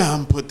 too. "Yeah, I'm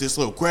gonna put this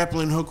little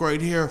grappling hook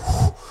right here.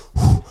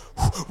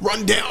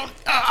 Run down."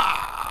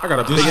 I got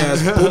a big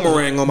ass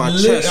boomerang on my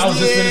Lit- chest. I was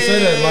just gonna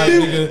say that, like,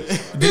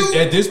 nigga,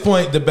 at this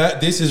point,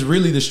 this is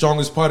really the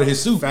strongest part of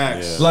his suit.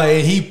 Facts. Like,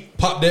 and he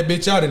popped that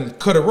bitch out and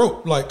cut a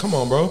rope. Like, come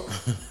on, bro.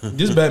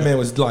 This Batman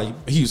was like,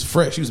 he was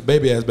fresh. He was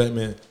baby ass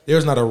Batman. There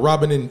was not a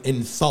Robin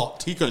in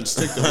thought. He couldn't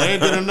stick the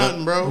landing or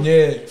nothing, bro.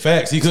 Yeah,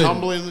 facts. He couldn't.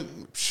 Tumbling.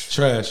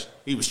 Trash.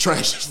 He was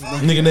trash.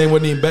 Nigga name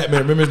wasn't even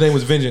Batman. Remember his name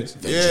was Vengeance.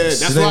 Yeah, that's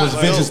his name why was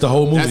Vengeance the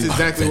whole movie. That's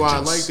exactly why I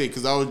Vengeance. liked it,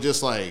 because I was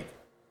just like,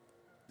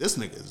 this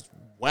nigga's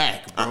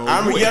whack, bro. I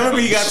remember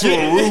he got to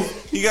a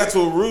roof. He got to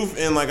a roof,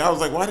 and like I was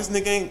like, why this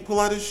nigga ain't pull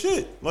out his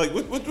shit? Like,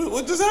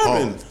 what just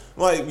happened?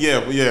 Like, yeah,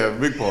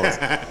 big pause.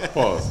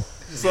 Pause.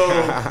 So,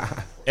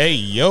 Hey,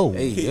 yo.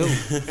 Hey, yo.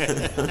 so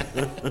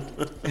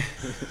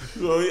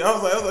I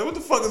was like, what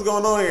the fuck is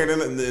going on here?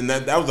 And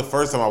that was the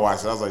first time I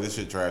watched it. I was like, this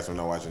shit trash. I'm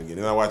not watching it again.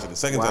 Then I watched it the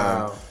second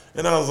time,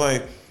 and I was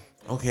like,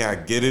 okay, I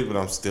get it, but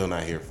I'm still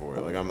not here for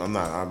it. Like, I didn't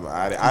like it. Man,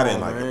 you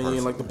Personally.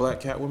 ain't like the black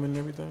Catwoman and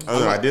everything?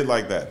 I did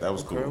like that. That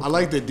was cool. I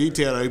like the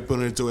detail that he put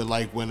into it,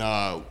 like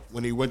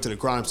when he went to the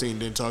crime scene,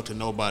 didn't talk to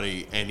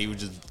nobody, and he was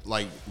just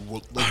like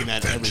looking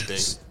at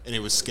everything, and he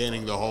was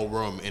scanning the whole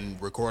room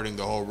and recording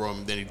the whole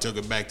room. Then he took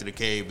it back to the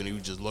cave, and he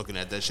was just looking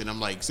at that shit. I'm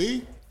like,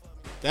 see,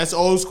 that's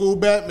old school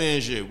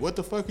Batman shit. What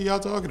the fuck are y'all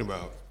talking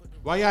about?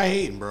 Why y'all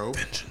hating, bro?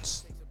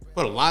 Vengeance.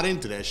 Put a lot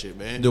into that shit,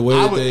 man. The way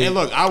I that was, they- and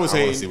look, I was I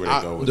wanna hating. see where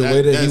they go with The way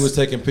that he that's- was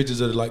taking pictures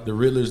of like the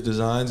Riddler's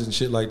designs and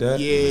shit like that.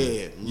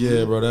 Yeah.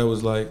 Yeah, bro, that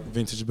was like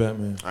vintage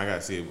Batman. I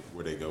gotta see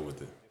where they go with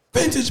it.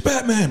 Vintage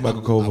Batman,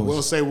 Michael Cole I will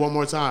voice. say one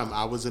more time,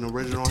 I was an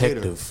original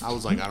Detective. hater. I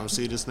was like, I don't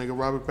see this nigga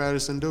Robert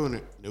Pattinson doing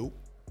it. Nope.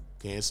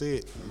 Can't see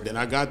it. Then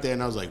I got there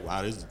and I was like,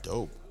 wow, this is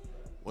dope.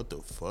 What the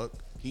fuck?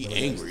 He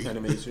angry.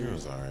 Animated It series.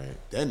 was all right.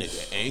 That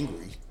nigga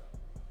angry.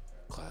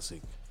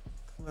 Classic.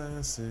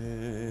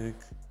 Classic.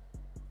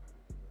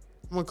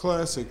 I'm a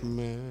classic,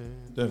 man.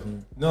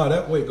 Definitely. No,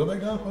 go back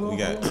down. Hold on, We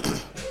got hold on.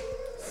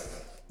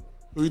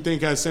 Who you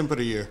think had simp of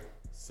the year?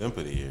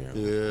 sympathy here.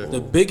 Yeah.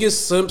 The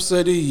biggest simps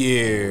of the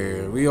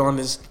year. We on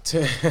this we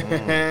on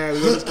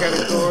this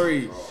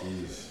category.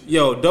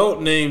 Yo,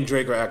 don't name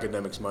Drake or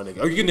Academics, my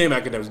nigga. Or you can name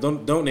Academics.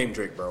 Don't name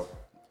Drake, bro.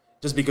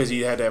 Just because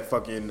he had that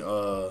fucking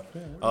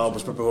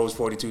was proposed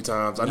 42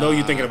 times. I know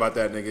you're thinking about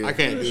that, nigga. I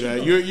can't do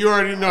that. You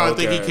already know. I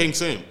think he Okay. king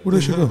simp. Where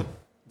did she go?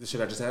 The shit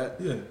I just had?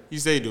 Yeah. He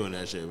stay doing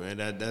that shit, man.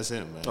 That's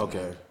him, man.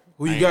 Okay.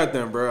 Who you got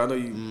then, bro? I know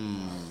you.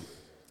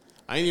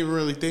 I ain't even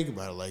really think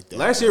about it like that.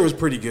 Last year was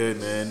pretty good,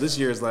 man. This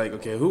year is like,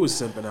 okay, who was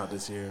simping out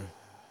this year?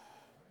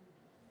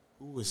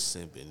 Who was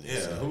simping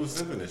this Yeah, year? who was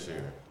simping this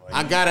year?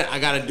 I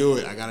gotta do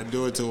it. I gotta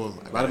do it to him.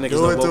 I lot gotta of niggas do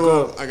done it to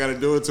woke him. I gotta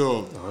do it to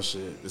him. Oh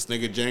shit. This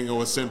nigga Django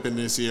was simping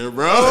this year,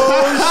 bro.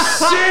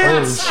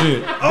 Oh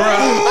shit. Bro,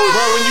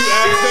 when you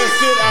asked that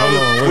shit,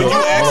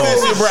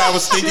 I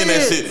was thinking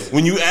that shit.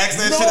 When you asked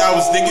that shit, I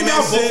was thinking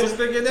that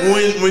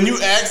shit. When you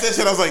asked that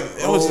shit, I was like,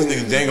 that was this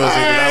nigga Django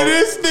simping out.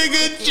 This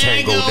nigga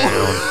Django.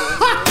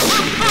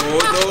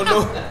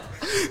 No.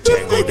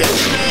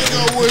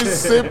 Django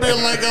was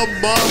sipping like a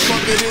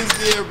motherfucker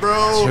this year,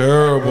 bro.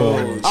 Terrible.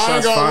 I ain't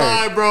Shots gonna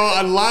fired. lie,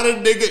 bro. A lot of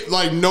niggas,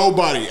 like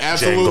nobody,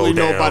 absolutely Django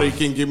down. nobody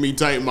can get me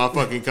tight in my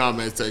fucking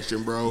comment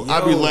section, bro.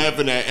 I be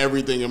laughing at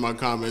everything in my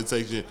comment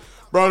section.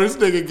 Bro, this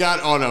nigga got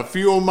on a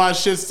few of my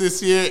shits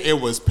this year. It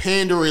was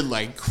pandering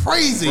like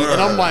crazy, and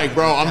I'm like,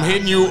 bro, I'm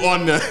hitting you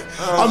on the,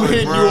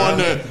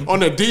 on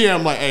the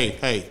DM, like,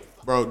 hey,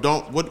 bro,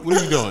 don't. What are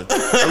you doing?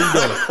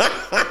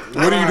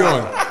 What are you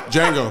doing,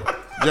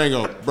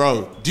 Django,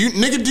 bro? Do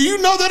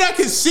you know that I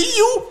can see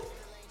you?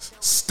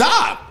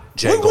 Stop.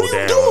 Django what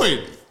are you down.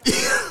 doing?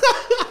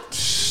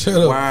 Shut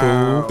up,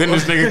 fool. Then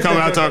this nigga come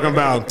out talking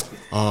about,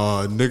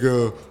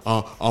 nigga,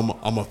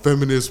 I'm a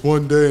feminist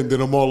one day, and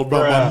then I'm all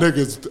about my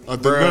niggas.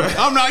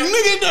 I'm like,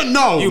 nigga,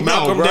 no, You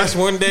Malcolm bro. X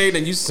one day,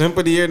 then you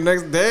sympathy here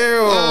next.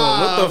 Damn,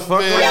 what the fuck,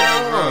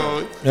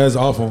 man, That's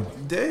awful.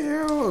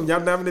 Damn, y'all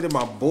nominated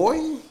my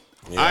boy.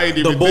 I ain't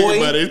even The boy?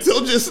 think about it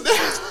until just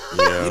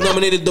now. You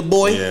nominated the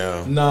boy.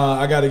 Yeah. Nah,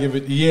 I gotta give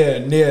it.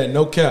 Yeah,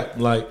 no cap.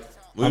 Like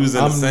We was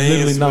in I'm the same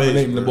literally space,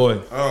 nominating the bro.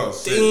 boy. Oh,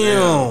 shit.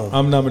 Damn.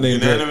 I'm nominating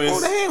Drake.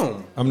 Unanimous. Oh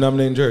damn. I'm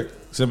nominating Drake.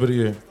 Sympathy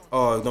year.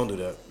 Oh, don't do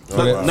that. For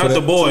that- Not for the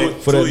that- boy.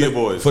 For Two that, of your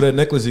boys. for that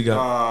necklace he got.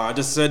 I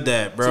just said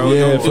that, bro.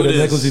 Yeah, Don't for do the this.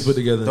 necklace he put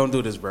together. Don't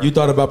do this, bro. You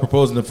thought about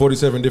proposing to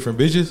 47 different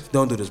bitches?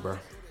 Don't do this, bro.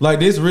 Like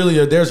there's really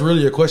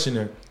a question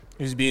there.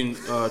 He's being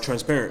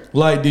transparent.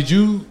 Like, did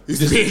you?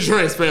 He's being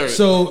transparent.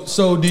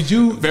 So did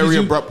you? Very did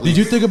you, abruptly. Did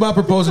you think about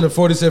proposing to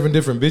 47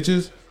 different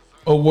bitches,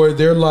 or were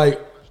there like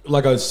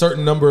a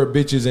certain number of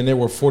bitches, and there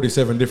were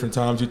 47 different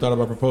times you thought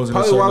about proposing?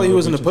 Probably to a certain while he number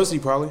was in of the bitches? pussy,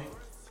 probably.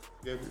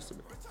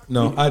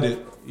 No, I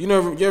did. You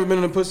ever been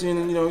in the pussy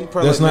and you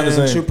probably That's not the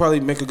same. She'll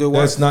probably make a good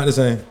wife. That's not the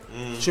same.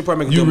 She'll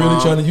probably make a You good really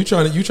mom.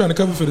 trying to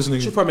cover for this She'll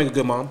nigga? probably make a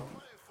good mom.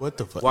 What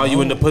the fuck? While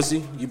you in the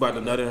pussy, you about to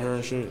nut in her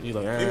and shit. You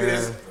like, Maybe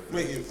that's,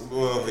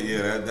 well,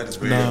 yeah, that is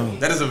very, No.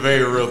 that is a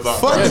very real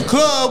thought. Fuck the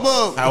club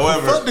up.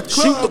 However, Fuck the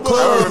club up.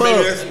 However,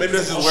 maybe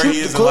that's just where he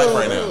is in life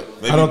right now.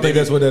 Maybe, I don't think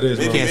that's what that is,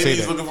 Maybe, bro. maybe say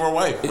he's that. looking for a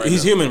wife. Right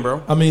he's now. human,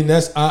 bro. I mean,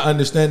 I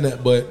understand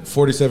that, but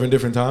 47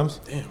 different times.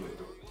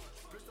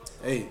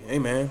 Hey,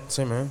 man.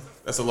 Say, man.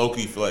 That's a low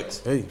key flex.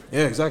 Hey,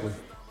 yeah, exactly.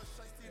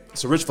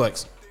 It's a rich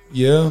flex.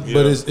 Yeah,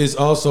 but it's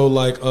also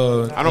like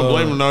I don't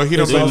blame him though. He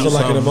done It's been also to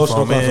like an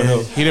emotional cry for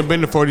help. He done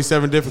been to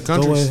 47 different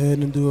countries. ahead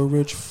and do a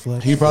rich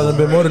flex. He probably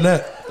been more than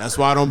that. That's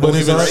why I don't But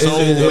believe it's in all- soul.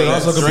 it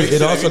also could Drake be. It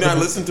shit. also Have you not could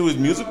be. listened to his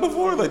music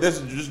before? Like that's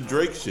just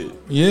Drake shit.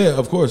 Yeah,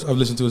 of course. I've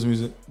listened to his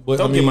music, but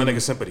Don't I give mean, my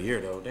nigga sympathy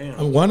here, though.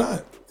 Damn. why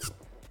not?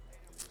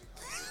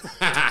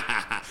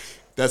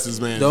 That's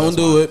his man. Don't That's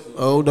do why. it.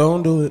 Oh,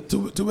 don't do it.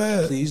 Too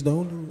bad. Please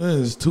don't do it.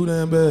 Man, it's too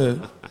damn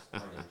bad.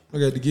 I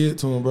got to get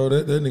to him, bro.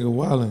 That nigga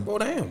wildin'. Oh,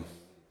 damn.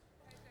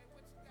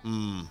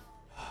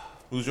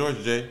 Who's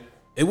yours, Jay?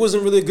 It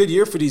wasn't really a good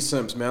year for these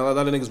simps, man. A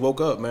lot of niggas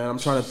woke up, man. I'm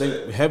trying to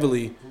think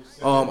heavily.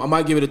 I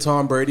might give it to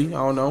Tom Brady. I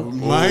don't know.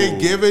 Might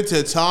give it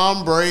to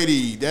Tom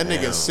Brady. That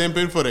nigga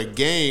simping for the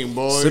game,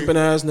 boy. Sipping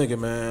ass nigga,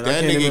 man.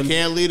 That nigga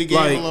can't leave the game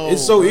like, alone.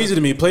 It's so easy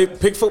to me.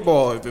 Pick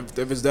football if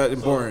it's that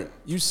important.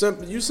 You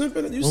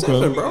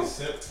simping, bro.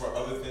 For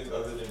other things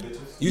other than bitches.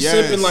 You Yes.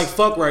 simping like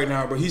fuck right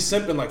now, bro. He's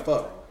simping like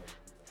fuck.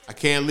 I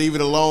can't leave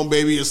it alone,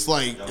 baby. It's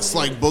like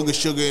booger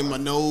sugar in my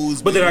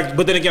nose. But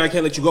then again, I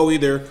can't let you go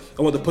either.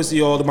 I want the pussy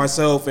all to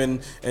myself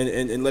and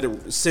let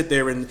it sit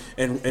there and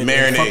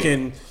Marinate.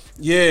 fucking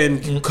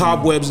and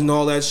cobwebs and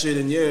all that shit.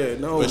 And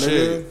But nigga.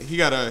 shit, he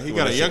got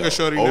a younger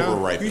shorty now.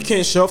 Overripe. You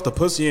can't shove the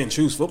pussy and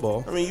choose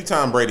football. I mean, you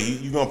Tom Brady.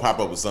 You gonna pop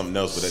up with something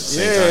else, but at the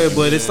same Yeah, time,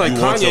 but it's like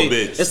you want your Kanye.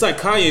 bitch. It's like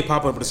Kanye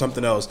popping up with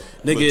something else,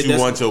 nigga. But you that's-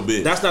 want your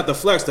bitch. That's not the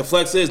flex. The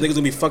flex is niggas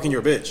gonna be fucking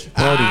your bitch.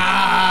 Party.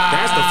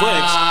 That's the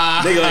flex.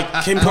 Nigga,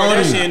 like Kim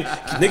Kardashian.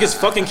 Niggas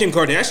fucking Kim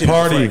Kardashian.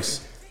 Party.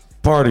 Flex.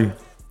 Party.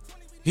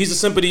 He's a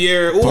simp of the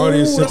year. Ooh, Party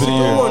is that's a simp of the good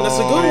year. one. That's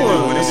a good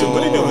one. That's a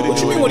What he good do? one.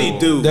 What you mean? What he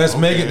do? That's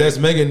Megan. That's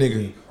Megan,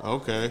 nigga.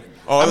 Okay.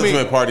 Oh, I I mean,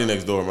 meant party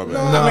next door. My bad.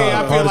 I mean,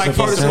 I feel like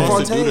Partisan he's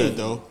supposed to do Fontaine. that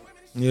though.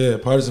 Yeah,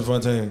 Partisan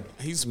Fontaine.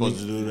 He's supposed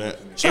to do that.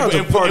 Shout out to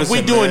If we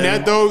Partisan, doing man.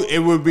 that though, it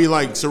would be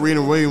like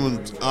Serena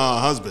Williams'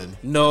 husband.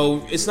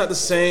 No, it's not the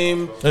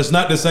same. That's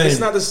not the same. It's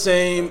not the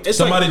same. It's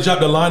Somebody like,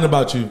 dropped a line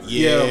about you.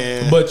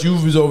 Yeah. But you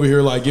was over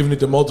here like giving it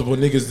to multiple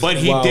niggas. But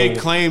he Wow. did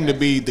claim to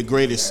be the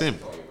greatest simp.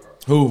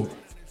 Who?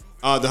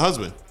 The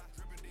husband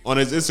on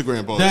his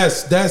Instagram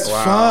post. That's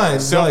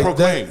fine.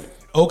 Self-proclaimed. Like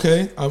that,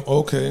 okay, I'm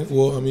okay.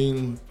 Well, I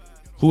mean,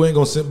 who ain't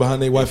gonna sit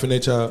behind their wife and their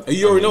child?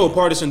 you already know what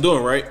Partisan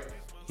doing, right?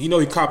 You know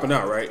he copping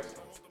out, right?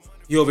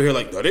 He over here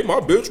like, that ain't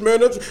my bitch, man.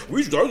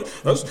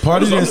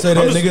 Party didn't say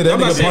that, nigga. That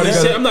nigga Party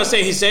got. I'm not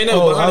saying he's saying that.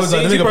 Oh, but I was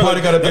like, the nigga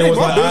Party got up there and was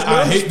like,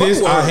 I hate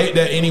this. I hate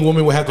that any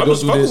woman would have to I'm go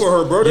just through fucking this. with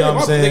her, bro. You know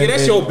what I'm saying? Nigga,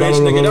 that's your And blah, bitch,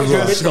 blah, nigga. blah, That was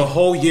your blah, bitch the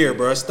whole year,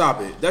 bro.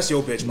 Stop it. That's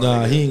your bitch, my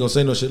Nah, nigga. he ain't gonna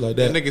say no shit like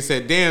that. Nigga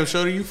said, "Damn,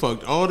 shorty, you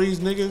fucked all these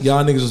niggas."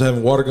 Y'all niggas was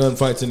having water gun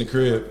fights in the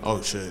crib.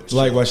 Oh shit.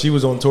 Like while she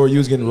was on tour, you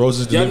was getting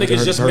roses Y'all delivered to niggas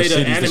her, just her made an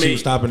cities that anime. she was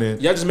stopping in.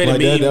 Y'all just made a Like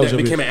meme was that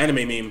your became bitch. an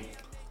anime meme.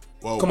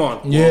 Whoa. Come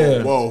on.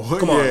 Yeah. Whoa.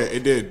 Come on. Yeah,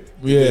 it did.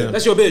 Yeah.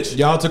 That's your bitch.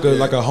 Y'all took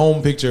a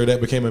home picture that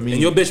became a meme.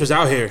 And your bitch was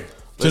out here. to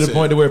the Listen.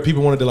 point to where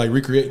people wanted to like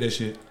recreate that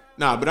shit.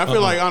 Nah, but I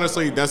feel like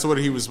honestly, that's what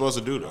he was supposed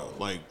to do though.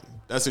 Like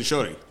That's it,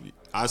 shorty.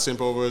 I simp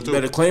over it too.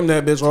 Better claim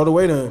that bitch all the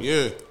way then.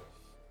 Yeah.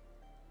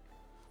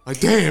 Like,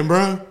 damn,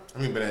 bro. I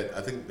mean, but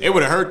I think It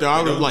would have hurt though.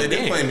 I was like, they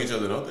damn. claim each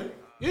other, don't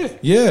they?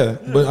 Yeah,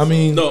 but I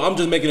mean, No, I'm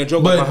just making a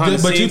joke. Behind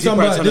the but you scenes, talking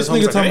he about probably this tell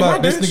his nigga homies, talking like,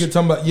 about hey, this my nigga bitch.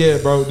 talking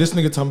about bro. This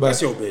nigga talking about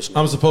That's your bitch,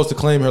 I'm supposed to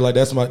claim her like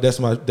that's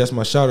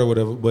my shot or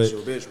whatever. But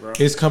your bitch, bro.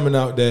 it's coming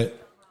out that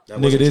That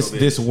nigga wasn't this your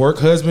this bitch. work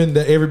husband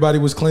that everybody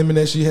was claiming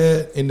that she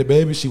had and the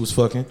baby she was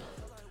fucking,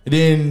 and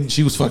then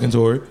she was fucking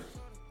Tory,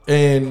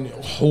 and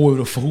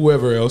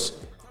whoever else.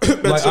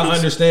 Like I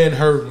understand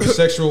her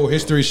sexual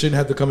history shouldn't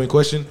have to come in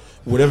question.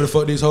 Whatever the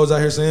fuck these hoes out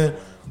here saying,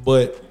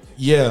 but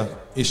yeah,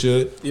 it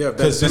should. Yeah,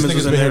 because this Simmons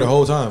was nigga's in been here there. the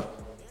whole time.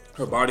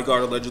 Her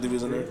bodyguard allegedly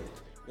was in there.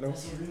 You know?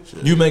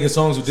 You making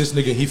songs with this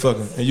nigga, he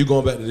fucking, and you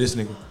going back to this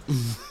nigga.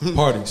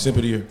 Party,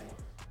 simple to you.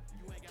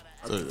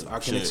 I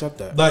can accept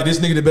that. Like this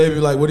nigga, the baby,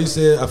 like what he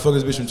said. I fuck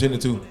this bitch from 10 to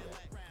 2.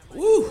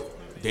 Woo.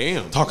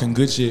 Damn. Talking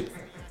good shit.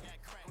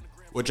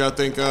 What y'all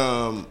think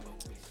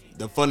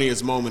the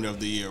funniest moment of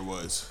the year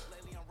was?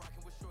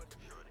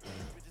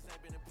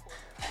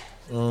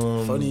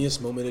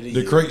 Funniest moment of the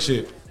The year. crate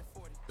shit.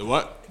 The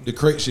what? The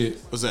crate shit.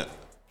 What's that?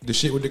 The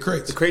shit with the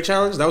crates. The crate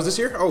challenge? That was this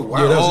year? Oh,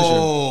 wow. Yeah, that was this year.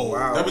 Oh,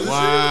 Wow. That was this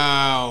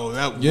wow.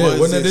 That Yeah, was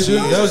wasn't that this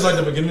year? That was like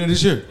the beginning of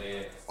this year.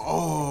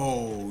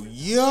 Oh,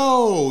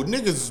 yo.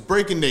 Niggas is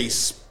breaking their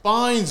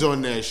spines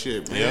on that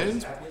shit,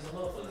 man.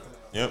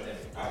 Yep.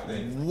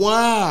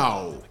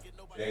 Wow.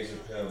 Dave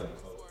Chappelle and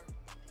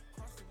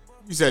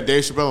You said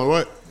Dave Chappelle and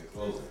what?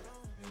 closing.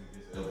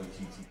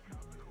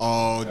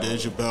 Oh, Dave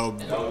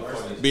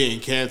Chappelle being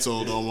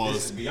canceled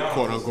almost,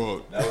 quote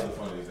unquote. That was the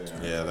funniest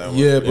thing. Yeah, that was.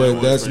 Yeah, it but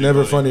was that's pretty never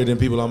funny. funnier than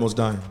people almost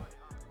dying.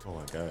 Oh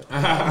my god.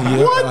 Yeah,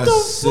 what the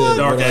fuck?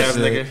 Dark ass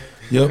nigga.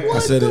 Yep, I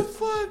said it.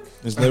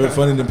 It's never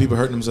funnier than people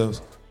hurting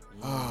themselves.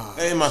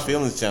 Hey, my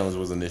feelings challenge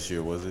wasn't this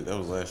year, was it? That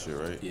was last year,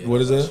 right? Yeah.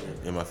 What is that?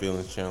 My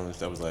feelings challenge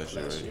that was last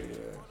year, right?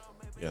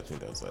 Yeah, I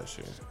think that was last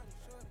year.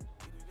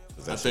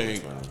 'Cause that I shit was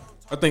think- funny.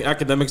 I think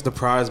Academics the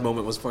prize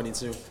moment was funny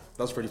too. That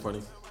was pretty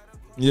funny.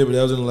 Yeah, but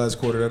that was in the last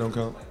quarter. That don't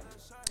count.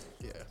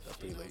 Yeah, that's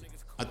pretty late.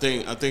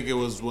 I think it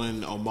was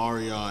when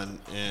Omarion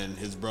and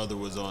his brother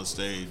was on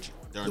stage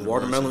during The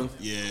watermelon?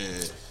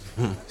 verse.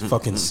 Yeah.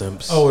 Fucking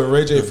simps. Oh, and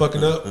Ray J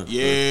fucking up.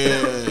 Yeah.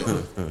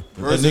 And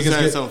Versus niggas,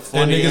 had some and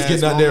funny niggas ass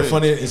getting out there moments.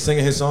 funny and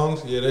singing his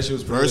songs. Yeah, that shit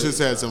was pretty. Versus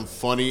had some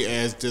funny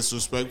ass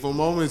disrespectful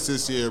moments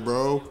this year,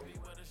 bro.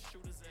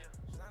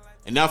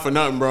 And not for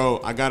nothing, bro.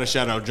 I gotta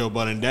shout out Joe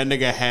Budden. That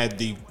nigga had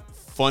the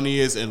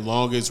funniest and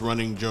longest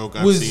running joke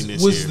I've seen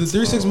this was year. the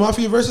 3-6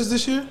 Mafia versus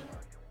this year?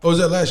 Or was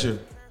that last year?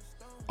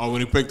 Oh,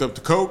 when he picked up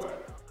the coke?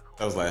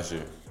 That was last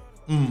year.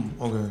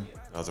 Okay.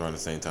 That was around the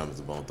same time as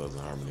the Bone Thugs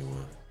and Harmony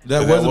one.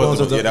 That Yeah, was the Bones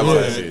of yeah, that was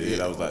yeah. last year. Yeah,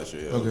 that was last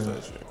year. Yeah, that was Okay.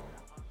 last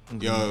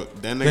year. Yo,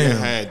 that nigga Damn.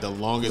 had the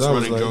longest That was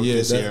running like, joke yeah,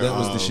 this that- year. that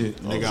was the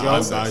shit. Nigga, Oh,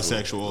 I'm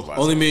bisexual. bisexual.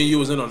 Only me and you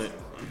was in on it.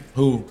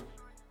 Who?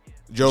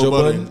 Joe, Joe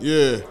Budden? Budden?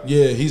 Yeah.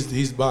 Yeah,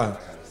 he's bi.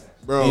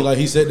 Bro.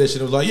 He said that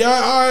shit. It was like, yeah,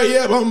 all right,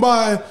 yeah, I'm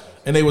bi.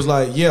 And they was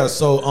like, yeah,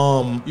 so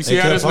You see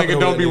and how kept this talking nigga over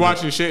don't that be nigga.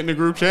 watching shit in the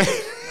group chat?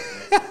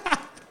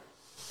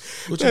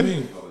 What you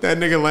mean? That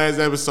nigga last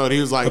episode,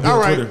 he was like, be on all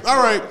right, Twitter.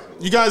 all right,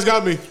 you guys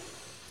got me.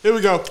 Here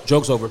we go.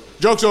 Joke's over.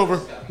 Joke's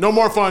over. No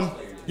more fun.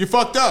 You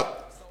fucked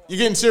up. You're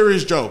getting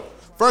serious, Joe.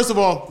 First of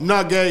all, I'm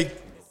not gay.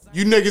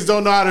 You niggas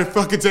don't know how to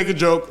fucking take a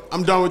joke.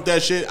 I'm done with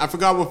that shit. I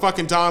forgot what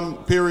fucking time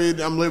period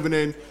I'm living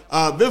in.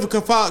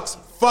 Vivica Fox,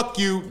 fuck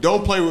you.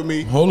 Don't play with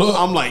me. Hold up.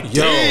 I'm like,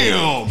 Yo,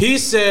 damn. he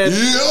said.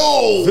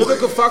 Yo.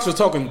 Vivica Fox was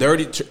talking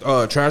dirty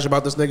trash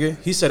about this nigga.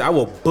 He said, "I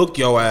will book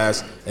your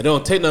ass, and it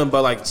don't take nothing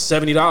but like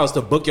 $70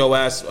 to book your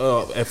ass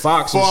at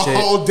Fox and For a shit.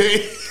 whole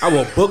day. I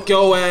will book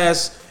your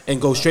ass and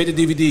go straight to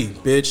DVD,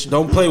 bitch.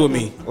 Don't play with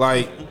me.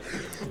 Like,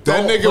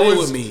 That don't nigga play was,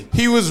 with me.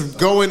 he was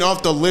going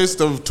off the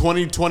list of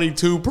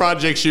 2022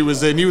 projects she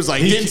was in. He was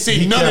like, didn't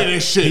see none of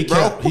this shit,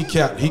 bro. He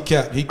capped.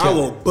 I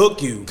will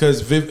book you.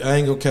 Because I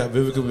ain't gonna cap.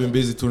 Vivica been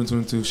busy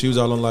 2022. She was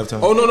all on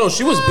Lifetime. Oh no,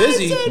 she was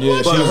busy.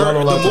 Yeah, but she was all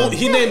on Lifetime.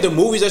 he named the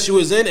movies that she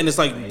was in, and it's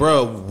like,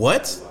 bro,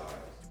 what?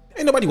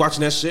 Ain't nobody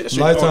watching that shit. That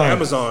shit on Lifetime.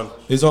 Amazon.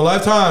 It's on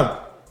Lifetime.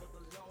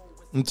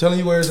 I'm telling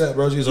you where it's at,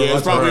 bro. She's on Yeah,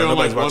 it's Lifetime. probably on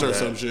like Nobody's one watching or that.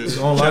 some shit. It's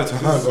on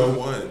Lifetime, bro.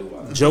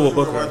 One. Joe will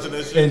book her. Watching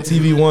that shit. And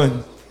TV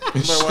One.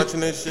 Everybody watching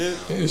that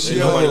shit. She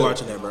Nobody on-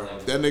 watching that, bro.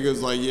 That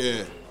nigga's like,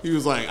 yeah. He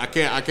was like, I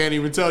can't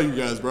even tell you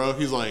guys, bro.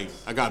 He's like,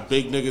 I got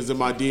big niggas in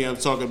my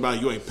DMs talking about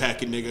you ain't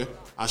packing, nigga.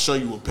 I'll show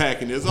you what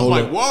packing is. I'm Hold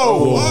like, up.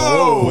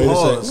 whoa. Wait a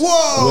second.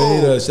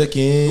 Whoa. Wait a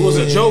second. It was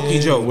a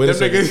jokey joke. Wait a Them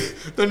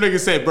second. niggas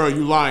said, bro,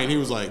 you lying. He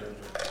was like,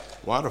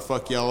 why the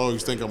fuck y'all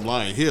always think I'm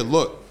lying? Here,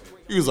 look.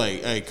 He was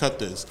like, hey, cut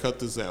this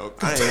out.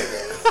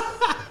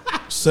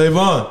 Save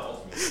on.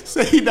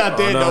 Say he not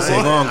dead no more.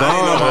 Savon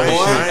gone, my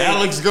boy.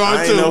 Alex gone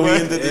I too, ain't know he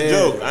man. ended the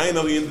joke. I ain't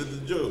know he ended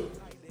the joke.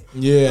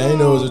 Yeah, I ain't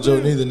know it was a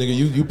joke neither, nigga.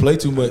 You play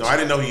too much. No, I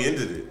didn't know he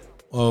ended it.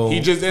 Oh, He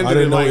just I ended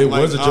didn't it know it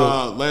was a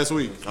joke. last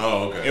week.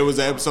 Oh, okay. It was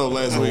an episode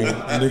last week.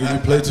 Nigga, you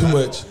play too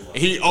much.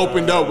 He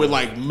opened up with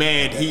like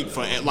mad heat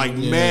for like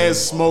mad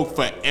smoke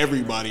for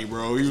everybody,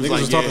 bro. He was Niggas like,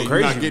 was "Yeah, talking you're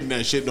not crazy. getting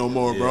that shit no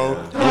more,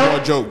 bro. No more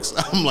jokes."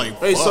 I'm like,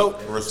 Hey, fuck.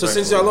 so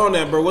since y'all on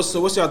that, bro, what's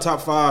your top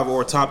 5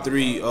 or top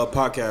 3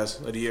 podcasts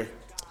of the year?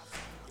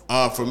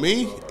 For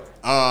me,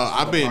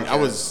 I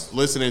was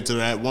listening to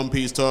that One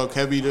Piece talk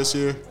heavy this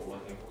year.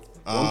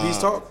 One Piece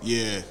talk?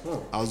 Yeah,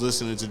 I was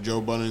listening to Joe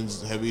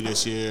Budden's heavy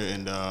this year,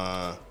 and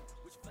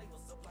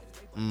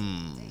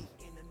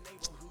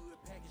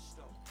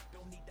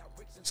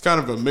it's kind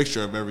of a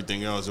mixture of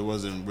everything else. It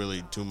wasn't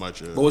really too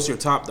much. But what's your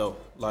top though?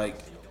 Like,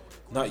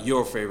 not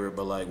your favorite,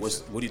 but like,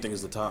 what do you think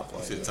is the top?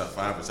 Like, Is it top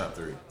 5 or top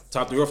 3?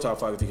 top 3 or top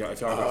 5 if y'all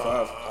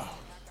got 5.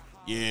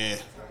 Yeah.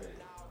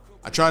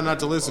 I try not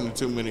to listen to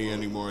too many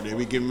anymore. They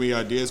be giving me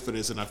ideas for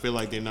this, and I feel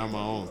like they're not my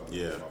own.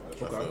 Yeah, I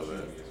feel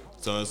that.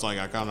 So it's like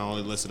I kind of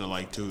only listen to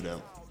like 2 of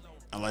them,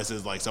 unless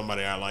it's like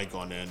somebody I like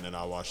on there, and then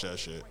I watch that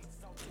shit.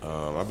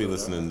 I'll be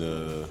listening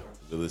to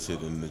the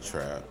shit in the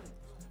trap.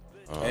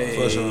 Hey,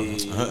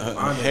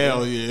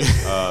 Hell yeah!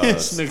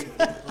 This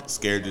nigga-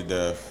 Scared to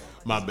Death.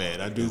 My bad.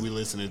 I do be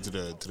listening to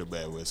the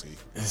bad whiskey.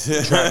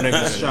 trap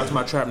niggas. Shout out to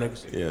my trap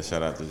niggas. Yeah,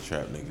 shout out to the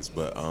trap niggas.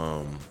 But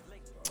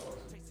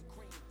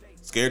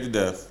Scared to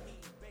Death.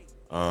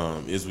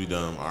 Is We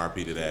Dumb?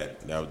 RP to that.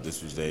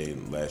 This was they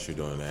last year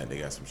doing that. They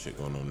got some shit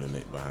going on in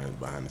it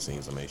behind the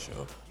scenes on their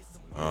show.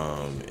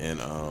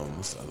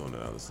 What's the other one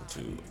that I listened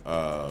to?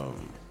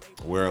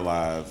 We're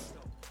Alive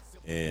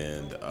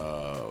and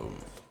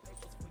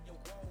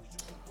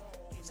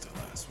what's the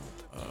last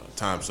one?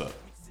 Time's Up.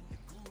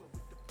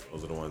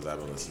 Those are the ones I've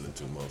been listening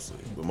to mostly,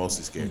 but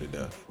mostly Scared to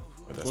Death.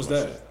 But that's What's my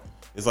that? shit.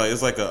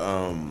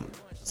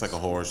 It's like a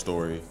horror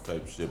story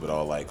type shit, but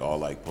all like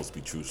supposed to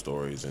be true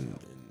stories and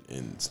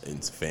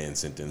fan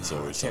sent in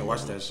stories. Can't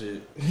watch that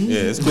shit. Yeah,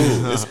 it's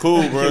cool. It's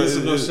cool, bro.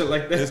 listen to no shit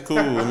like that. It's cool.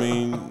 I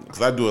mean,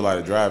 cause I do a lot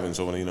of driving,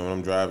 so when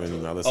I'm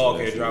driving, I listen. Oh, to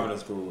that okay, shit. driving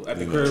is cool. At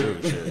the You know,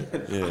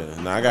 crib.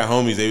 Yeah. Now I got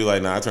homies. They be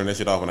like, "Nah, I turn that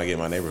shit off when I get in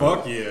my neighborhood."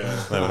 Fuck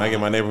yeah. Like when I get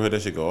in my neighborhood,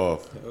 that shit go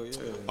off.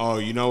 Oh,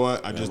 you know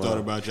what? I just thought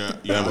about your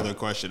other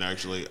question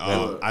actually.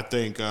 I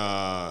think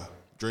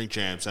Drink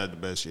Champs had the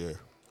best year.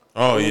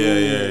 Oh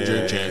yeah.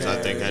 Drink Champs,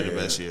 I think, had the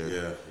best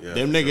year. Yeah.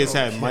 Them niggas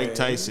had Mike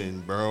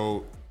Tyson,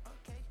 bro,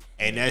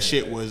 and that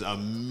shit was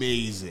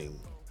amazing.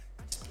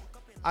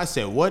 I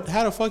said, what?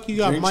 How the fuck you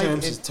got Drink Mike?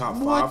 Champs is top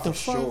What 5 the for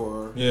fuck?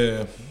 sure.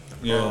 Yeah.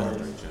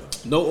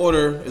 No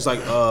order. It's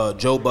like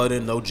Joe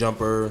Budden, No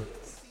Jumper,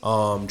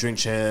 Drink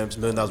Champs, $1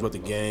 million worth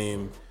of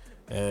game,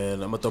 and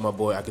I'm gonna throw my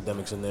boy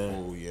Academics in there.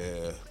 Oh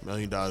yeah, $1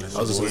 million. I was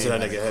just listening to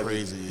that nigga heavy.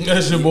 crazy.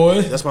 That's your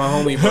boy. That's my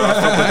homie, bro. I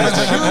fuck with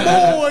this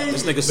nigga.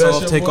 This nigga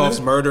solve your takeoffs,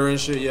 boy? murder and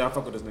shit. Yeah, I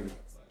fuck with this nigga.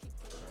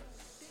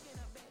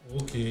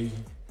 Okay.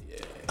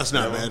 That's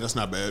not bad. That's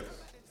not bad.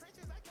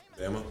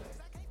 Damn. I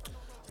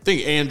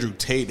think Andrew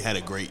Tate had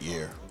a great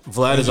year.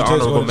 Vlad is an Andrew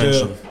Tate's honorable going to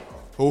jail. mention.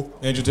 Who?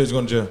 Andrew Tate's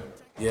going to jail.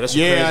 Yeah, that's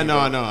Yeah, crazy, I know,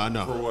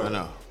 bro. I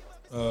know.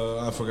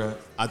 I forgot.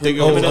 I think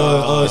it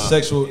was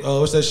Sexual.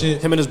 What's that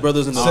shit? Him and his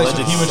brothers in the Sex-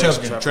 alleged human sex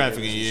trafficking.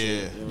 trafficking.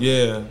 Yeah,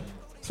 Yeah.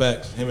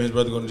 Facts. Him and his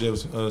brother going to jail.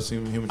 Human I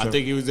trafficking.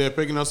 think he was there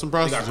picking up some He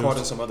got prostitutes. caught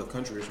in some other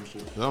country or some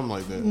shit. Something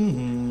like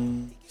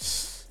that.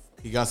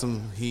 He got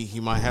some. He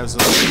might have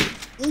some.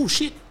 Oh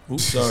shit!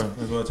 Oops, sorry.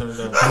 That's why I turned it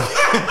down.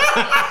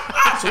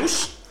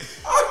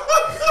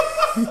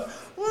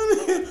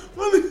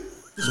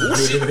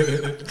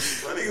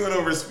 My nigga went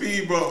over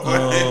speedboat.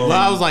 Well,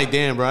 I was like,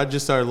 damn, bro. I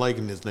just started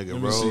liking this nigga,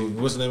 Let me see.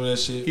 bro. What's the name of that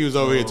shit? He was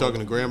over here talking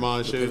to grandma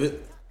and shit.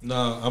 Pivot.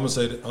 Nah, I'm gonna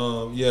say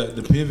that. Yeah,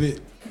 the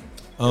pivot.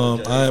 I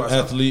am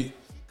athlete.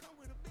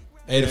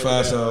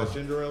 85 South.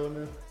 Ginger ale in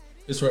there?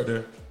 It's right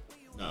there.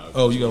 No.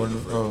 Oh, you got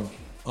one.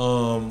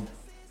 Oh.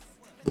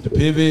 The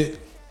pivot.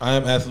 I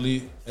am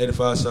athlete.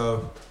 85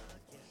 South.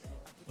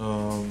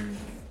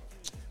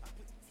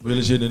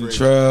 Really shit in the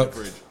trap.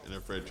 In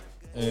the fridge.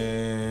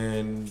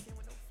 And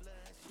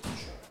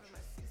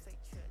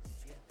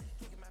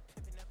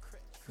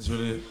that's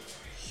really it.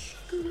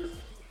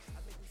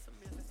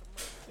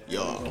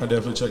 Yo. I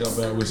definitely check out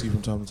Bad Whiskey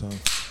from time to time.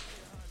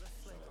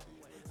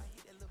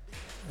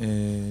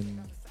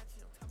 And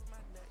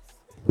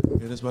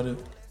yeah, that's about it.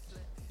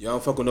 Y'all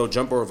don't fuck with No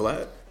Jumper or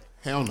Vlad?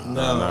 Hell no.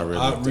 No, not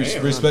really.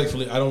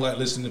 Respectfully, I don't like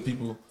listening to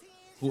people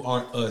who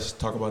aren't us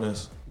talk about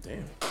us.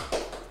 Damn.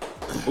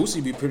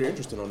 Boosie be pretty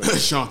interested on that.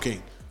 Sean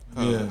King.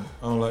 Yeah,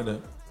 I don't like that.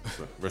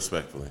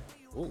 Respectfully.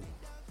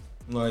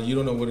 Like you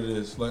don't know what it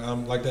is. Like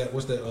I'm like that.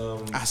 What's that?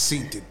 I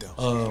seen it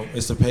though.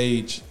 It's a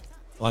page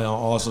like on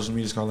all social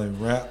media. It's called like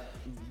rap.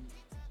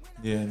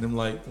 Yeah, and them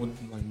like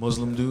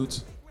Muslim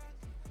dudes,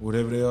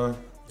 whatever they are.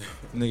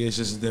 Nigga, it's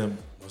just them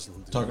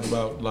talking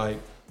about like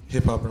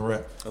hip hop and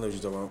rap. I know what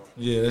you're talking about.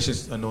 Yeah, that's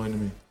just annoying to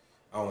me.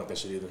 I don't like that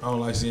shit either. I don't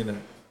like seeing that.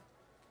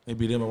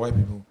 Maybe them and white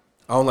people.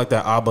 I don't like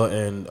that Abba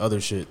and other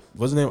shit.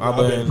 What's his name?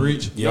 Abba Abba and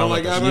Preach. Yeah, I don't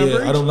like that Abba shit. and Yeah,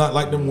 Preach? I do not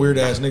like them weird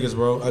ass niggas,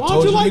 bro. I Why told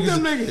don't you you like niggas,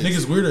 them niggas?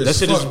 niggas weird as That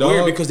shit fuck, is weird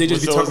dog. because they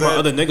just be What talking show is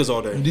about that? other niggas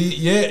all day.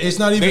 Yeah, it's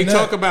not even They that.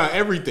 talk about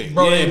everything.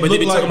 Bro, Yeah, they but they look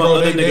be like, talking bro,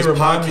 about other they niggas'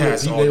 remind me of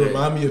podcasts people. all They day.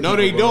 remind me of No, people,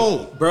 they bro.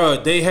 don't.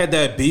 Bro, they had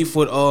that beef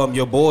with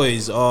your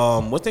boys.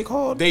 What they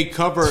called? They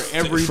cover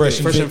everything. Fresh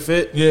and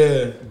Fit. Yeah.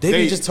 They They-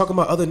 be just talking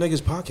about other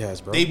niggas'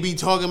 podcasts, bro. They be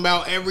talking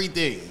about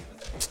everything.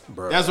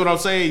 Bro. That's what I'm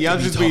saying. Y'all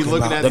just be talking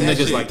looking about at Them that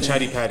niggas shit. like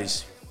chatty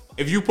patties.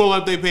 If you pull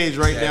up their page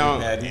right now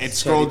patties. and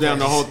scroll down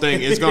the whole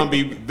thing, it's gonna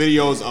be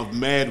videos of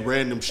mad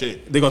random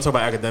shit. They gonna talk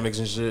about academics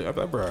and shit. I'm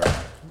like, bro,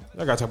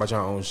 y'all gotta talk about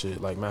your own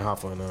shit. Like Matt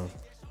Hoffa and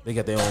they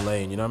got their own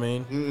lane. You know what I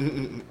mean?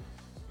 Man,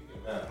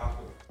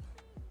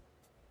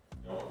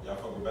 y'all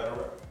fuck with battle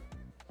rap?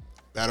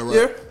 Battle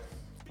Yeah. rap.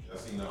 Y'all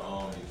seen the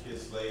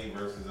Kid Slade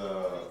versus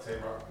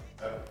Tay-Rock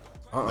battle?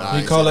 Nah,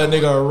 He called that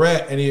nigga a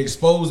rat and he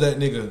exposed that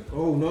nigga.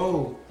 Oh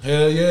no.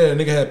 Hell yeah,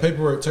 nigga had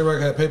paperwork.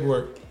 Tay-Rock had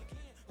paperwork.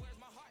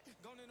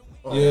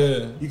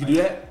 Yeah. You can do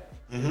that?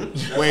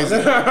 Wait, is it-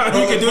 You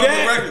can do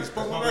that? Records,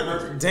 spoken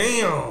records.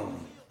 Damn.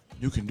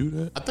 You can do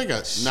that? I think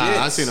I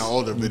seen an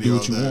older video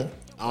what of you that. want.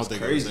 I don't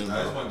think Crazy. it was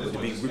Nah, him. this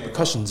one just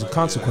Repercussions and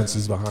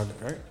consequences behind it,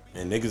 right?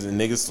 And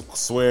niggas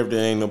swear if there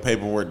ain't no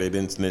paperwork, they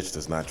didn't snitch.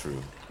 That's not true.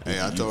 Hey,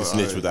 I you told- can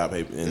snitch I- without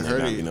paper, and You there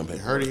heard not it. be no You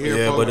paperwork. heard it here.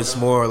 Yeah, but folks. it's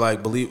more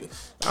like believe.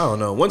 I don't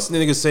know. Once the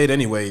niggas say it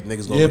anyway,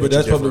 niggas gonna Yeah, look but at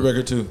that's you public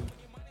different. record too.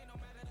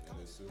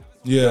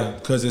 Yeah,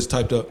 because it's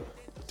typed up.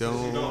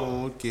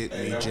 Don't get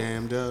me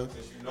jammed up.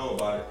 Since you know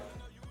about it,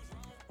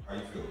 how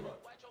you feel about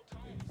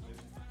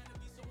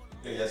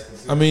it? Yeah, that's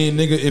considered. I mean,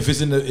 nigga, if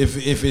it's in the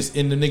if it's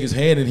in the nigga's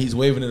hand and he's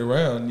waving it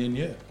around, then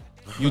yeah.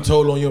 You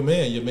told on your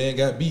man. Your man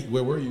got beat.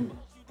 Where were you?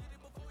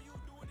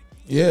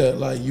 Yeah,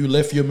 like you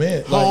left your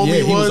man. Like Homie yeah,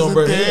 he was on wasn't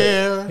bro.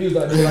 there. Yeah. He was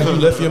like you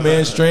left your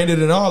man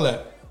stranded and all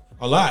that.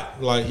 A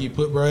lot. Like he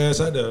put bro ass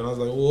out there, and I was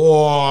like,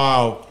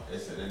 wow. They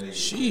said that nigga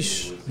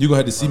Sheesh. You gonna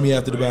have to see me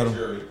after the battle.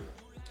 jury.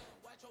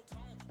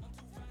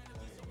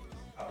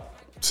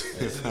 This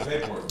is the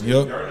paperwork.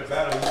 Yep. During the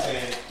battle, he's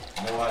saying,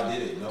 "No, I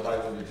did it.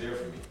 Nobody went to jail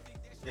for me."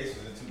 This case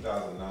was in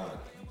 2009.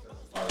 He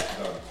testified in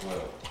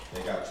 2012.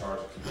 They got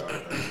charged in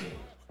 2013.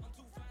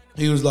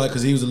 He was like,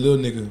 cause he was a little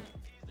nigga.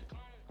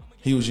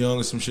 He was young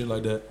or some shit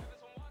like that.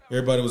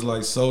 Everybody was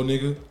like, so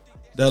nigga.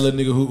 That little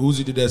nigga who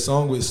Uzi did that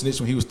song with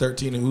snitched when he was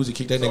 13 and Uzi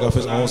kicked that nigga off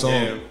his now own he's song.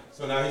 saying-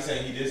 So now he's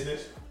saying he did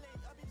snitch?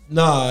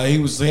 Nah, he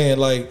was saying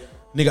like,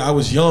 nigga, I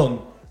was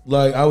young.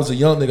 Like I was a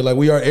young nigga. Like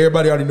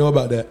everybody already know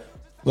about that.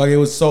 Like it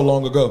was so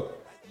long ago.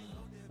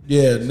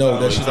 Yeah, no,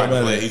 that He's shit trying don't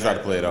to play. matter. He's trying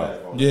to play it off.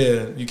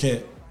 Yeah, you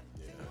can't.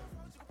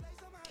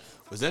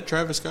 Was that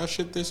Travis Scott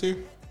shit this year?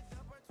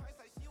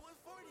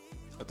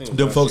 I think it was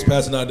Them last folks year.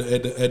 passing out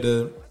at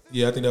the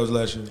yeah, I think that was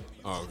last year.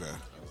 Oh, okay.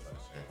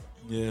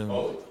 Yeah,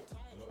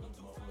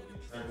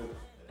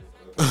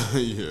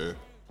 Yeah.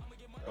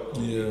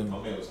 yeah. My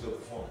man was still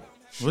performing.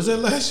 Was that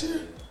last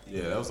year?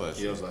 Yeah, that was last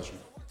Yeah, year. it was last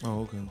year.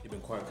 Oh, okay. You've been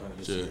quiet kind of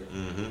this Shit.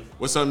 year.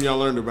 What's something y'all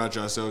learned about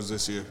yourselves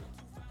this year?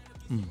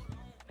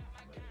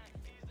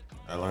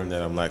 I learned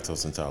that I'm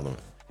lactose intolerant.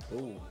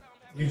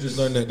 You just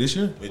learned that this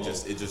year? It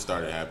just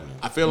started happening.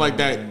 I feel like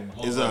that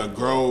is a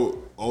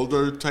grow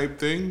older type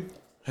thing.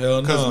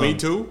 Hell no. Cause me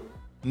too.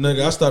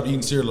 Nigga, I stopped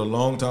eating cereal a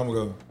long time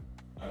ago.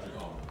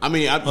 I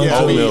mean,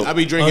 Until- I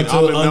be drinking until,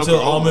 almond milk. until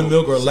or oat almond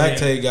milk or Same.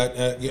 lactate got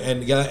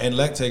and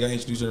lactate got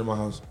introduced into my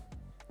house,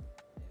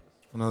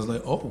 and I was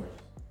like, oh,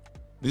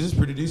 this is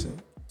pretty decent.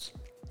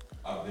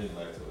 I've been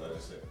lactose. I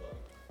just said, fuck.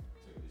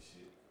 Take this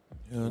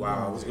shit. Hell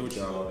Wow, what's good with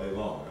Shit y'all? all day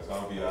long. That's how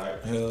I'll be alright.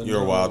 Hell You're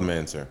no. a wild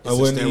man, sir. I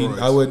wasn't eating. steroids.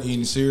 I wasn't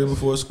eating cereal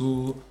before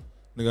school.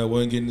 Nigga, I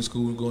wasn't getting to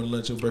school, going to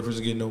lunch or breakfast,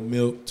 and getting no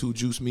milk to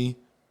juice me.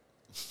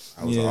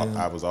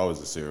 I was always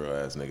a cereal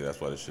ass nigga.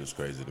 That's why this shit's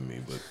crazy to me.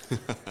 But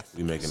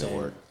we making it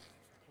work.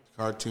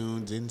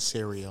 Cartoons and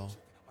cereal.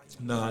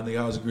 Nah, nigga,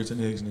 I was a grits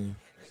and eggs nigga.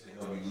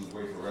 Help me lose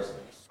weight for wrestling.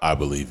 I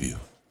believe you.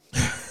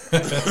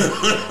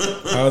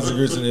 I was a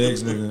grits and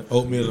eggs nigga.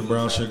 Oatmeal and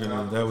brown sugar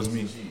nigga. That was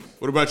me.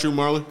 What about you,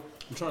 Marlon?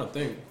 I'm trying to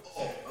think.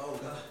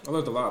 I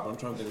learned a lot, but I'm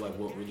trying to think like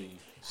what really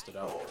stood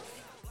out.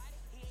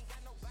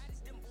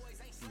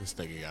 This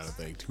nigga gotta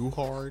think too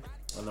hard.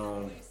 I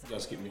know you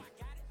guys skip me.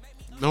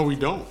 No, we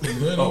don't.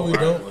 Yeah, no, we Alright,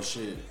 don't. Well,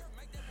 shit.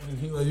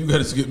 He like, you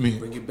gotta skip me,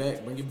 Bring it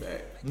back. Bring it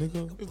back.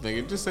 nigga. This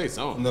nigga just say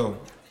something. No.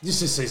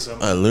 Just say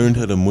something. I learned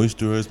how to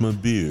moisturize my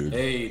beard.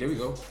 Hey, there we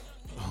go.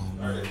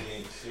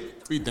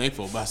 Be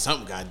thankful about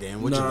something,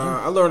 goddamn. What you learn?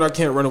 Nah, I learned I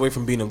can't run away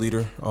from being a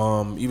leader.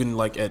 Even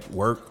like at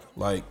work,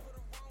 like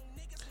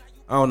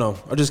I don't know.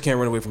 I just can't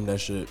run away from that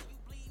shit.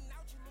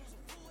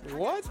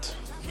 What?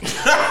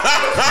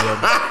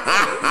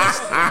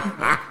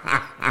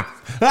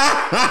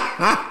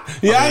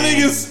 Y'all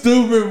niggas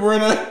stupid, bro.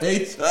 I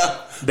hate y'all.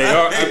 They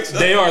are.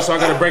 They are. So I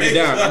gotta break it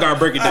down. I gotta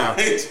break it down.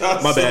 I hate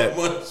y'all My so bad.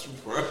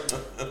 much, bro.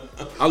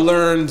 I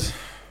learned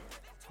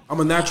I'm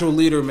a natural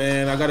leader,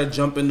 man. I gotta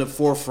jump in the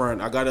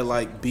forefront. I gotta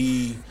like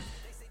be.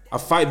 I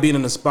fight being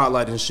in the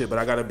spotlight and shit, but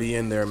I gotta be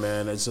in there,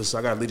 man. It's just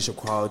I got leadership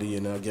quality,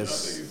 and I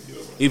guess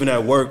even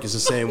at work it's the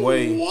same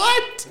way.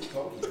 What?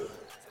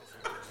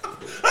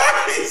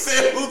 He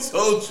said, "Who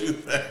told you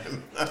that?"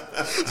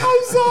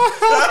 I'm sorry.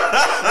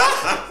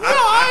 No,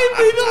 I didn't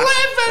mean to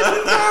laugh at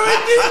it, bro.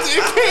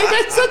 It came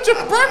at such a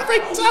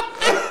perfect time.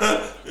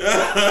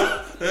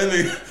 That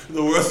nigga,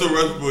 the Russell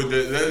Westbrook,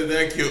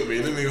 that killed me.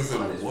 That nigga said,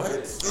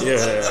 "What?"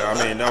 Yeah, I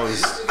mean that was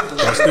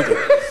stupid.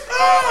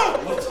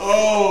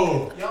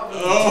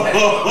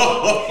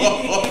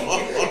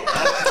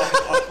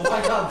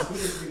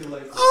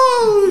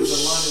 Oh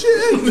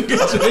shit! Nigga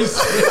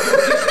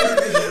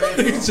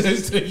Jay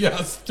said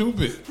y'all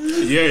stupid.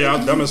 Yeah,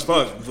 y'all dumb as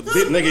fuck.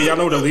 Nigga, y'all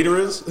know what a leader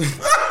is?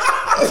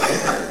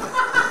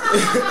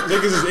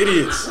 Niggas is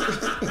idiots.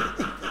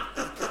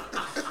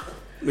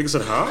 Nigga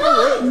said, huh?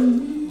 What?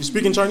 You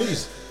speaking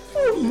Chinese?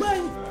 Oh my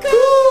god!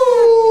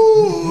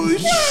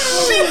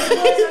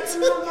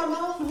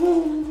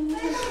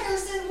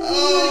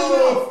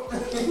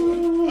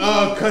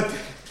 Oh,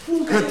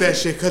 cut that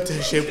shit.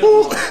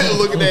 Ooh,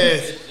 look at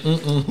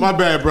that. My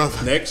bad,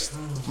 brother. Next.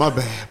 My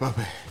bad.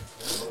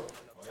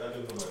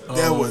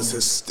 That was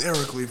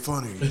hysterically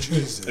funny.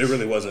 Jesus. It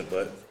really wasn't,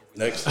 but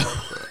next.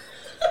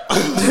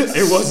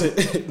 It wasn't.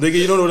 Nigga,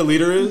 you don't know what a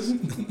leader is?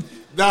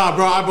 Nah,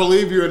 bro, I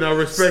believe you and I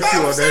respect you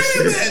on that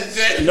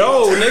shit.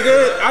 No,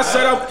 nigga. I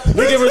said I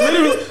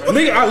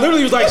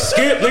literally was like,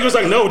 skip. Nigga was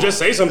like, no, just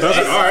say something. I was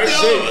like, all right,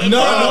 shit.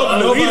 No,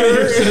 nobody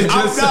here said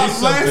just say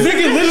something.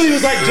 Nigga literally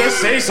was like, just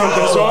say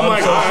something. So I'm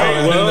like, all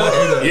right,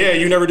 well, yeah,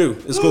 you never do.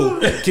 It's cool.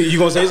 You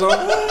gonna say something?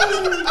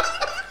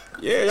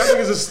 Yeah, y'all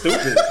niggas is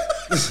stupid.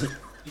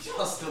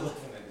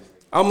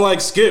 I'm like,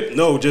 skip.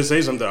 No, just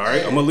say something. All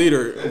right, I'm a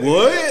leader.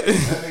 What? That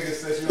nigga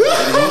said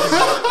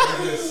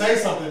you say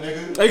something, nigga.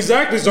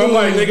 Exactly. So I'm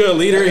like, nigga, a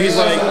leader. He's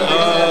like,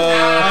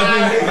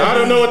 I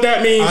don't know what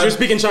that means. You're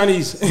speaking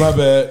Chinese. My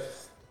bad.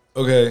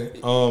 Okay.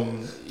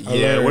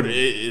 Yeah,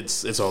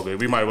 it's all good.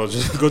 We might as well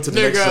just go to the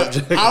next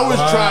subject. I was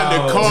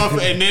trying to cough,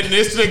 and then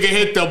this nigga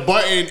hit the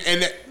button,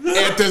 and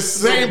at the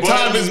same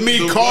time as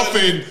me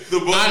coughing,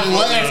 I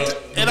laughed,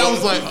 and I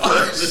was like,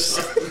 oh,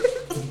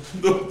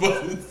 the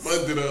button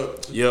fucked it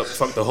up. Yep,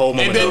 fuck the whole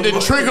moment. and then the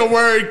trigger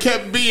word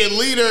kept being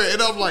leader, and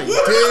I'm like,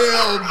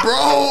 damn,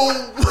 bro,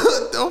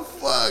 what the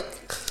fuck?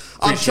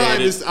 I'm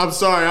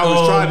sorry, I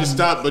was trying to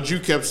stop, but you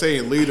kept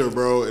saying leader,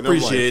 bro, and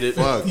Appreciate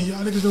I'm like, fuck.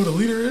 Y'all niggas know what a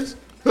leader is?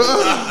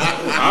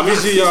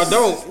 Obviously, y'all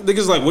don't.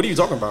 Niggas like, what are you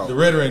talking about? The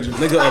Red Ranger.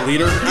 Nigga, a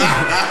leader?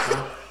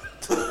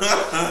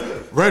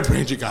 Red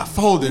Ranger got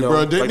folded, You know,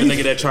 bro, didn't like the he?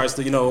 nigga that tries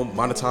to,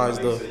 monetize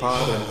the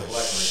pod.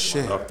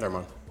 Shit. Oh, never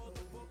mind.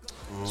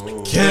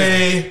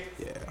 Okay.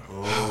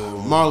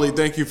 Marley,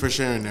 thank you for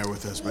sharing that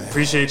with us, man.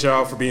 Appreciate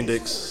y'all for being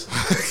dicks.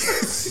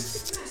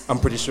 I'm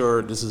pretty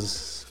sure this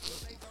is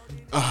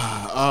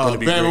gonna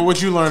be Bama, great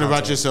what you learned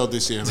about content. yourself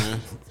this year, man?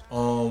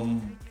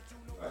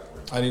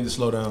 I need to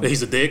slow down.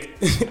 He's a dick.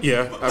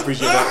 Yeah, I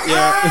appreciate that.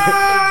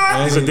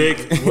 Yeah, he's a dick.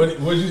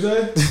 What'd you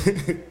say?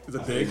 He's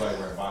a dick.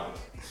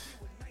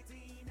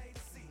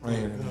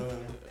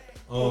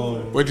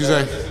 What'd you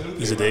say?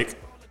 He's a dick.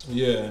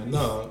 Yeah,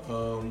 no.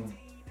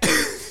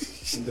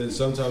 Then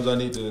sometimes I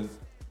need to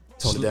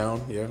Tone it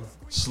down. Yeah.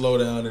 slow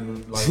down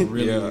and like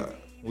really Yeah.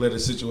 let a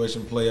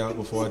situation play out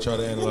before I try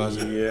to analyze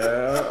it.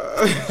 Yeah.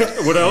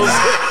 What else?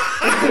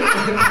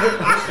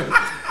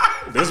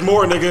 There's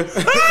more, nigga.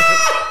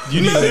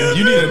 You need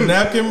a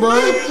napkin, bro?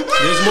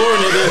 There's more,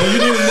 nigga. You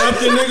need a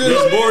napkin, nigga?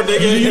 There's more,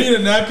 nigga. You need a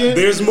napkin?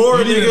 There's more,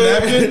 You need nigga. a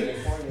napkin?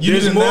 You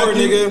There's need a more,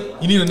 napkin?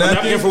 nigga. You need a napkin?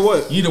 napkin for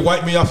what? You need to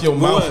wipe me off your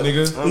mouth, What?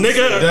 nigga.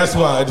 Nigga. That's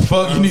why. The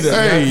fuck, you need a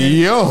napkin. Hey,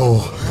 yo.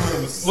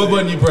 What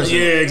button you pressing?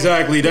 Yeah,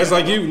 exactly. That's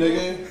like you,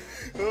 nigga.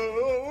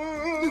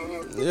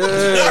 Yeah,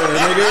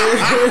 nigga.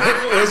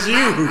 That's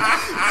you.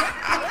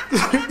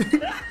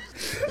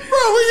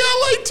 Bro, we got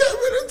like 10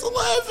 minutes to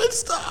laugh and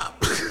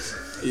stop.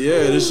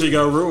 Yeah, this shit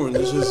got ruined.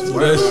 This shit's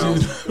That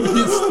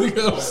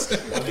shit.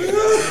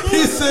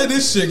 He said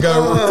this shit got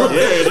ruined.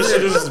 Yeah, this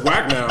shit is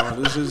whack now.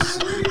 This is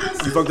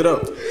you fucked it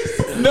up.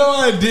 No,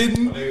 I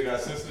didn't.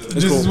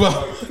 This is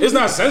why. It's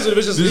not sensitive.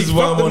 It's just This he is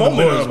why fucked the I'm on the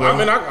moment boards, up. bro. I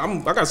mean,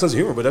 I got a sense of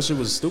humor, but that shit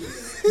was stupid.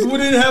 We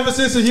didn't have a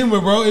sense of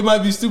humor, bro. It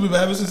might be stupid, but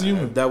have a sense of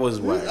humor. That was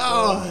whack.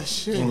 Oh,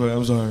 shit. Okay,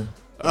 I'm sorry.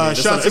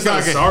 It's not a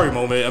Shatsukage. sorry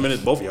moment. I mean,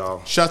 it's both of y'all.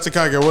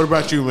 Shatsukage, what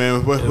about you,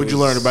 man? What'd you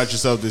learn about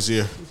yourself this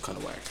year? Kind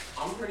of whack.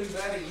 I'm pretty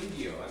bad at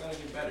Yu-Gi-Oh! I gotta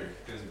get better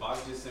because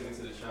Box just sent me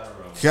to the shadow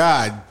realm.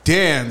 God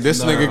damn,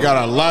 this nigga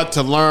got a lot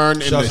to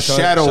learn in the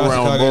shadow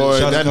realm, boy.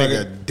 That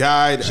nigga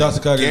died Shatsukage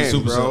is a again,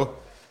 super bro.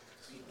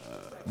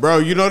 Bro,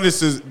 you know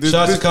this is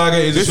Shatsukage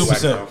is a this, super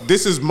set.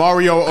 This is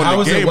Mario on How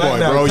the is it Game whack Boy,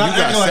 now? bro. You Stop got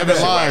acting like 7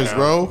 that. lives, Whack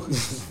bro.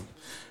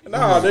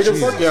 Nah, nigga,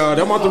 fuck y'all.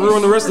 I'm about to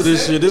ruin the rest of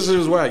this shit. This shit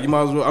is whack. You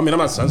might as well. I mean, I'm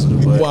not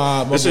sensitive, but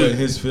Wow, my this boy, shit,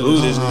 his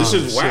feelings. This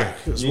shit's whack.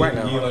 It's whack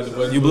now. You like the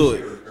button? You blew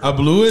it. I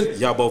blew it?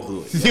 Y'all both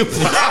blew it. Y'all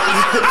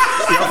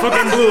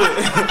fucking blew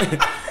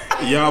it.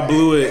 Y'all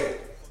blew it.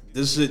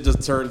 This shit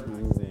just turned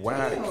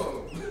whack.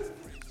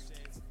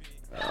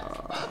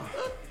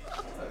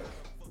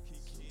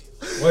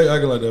 Why you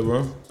acting like that,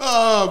 bro?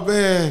 Oh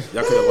man.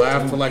 Y'all could have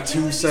laughed for like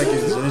 2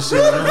 seconds and this shit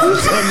ran for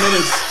 10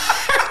 minutes.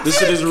 This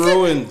shit is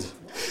ruined.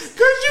 Cause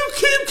you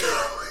keep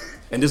going.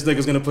 And this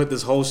nigga's gonna put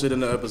this whole shit in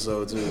the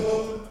episode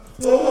too.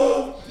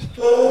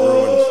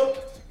 Ruined.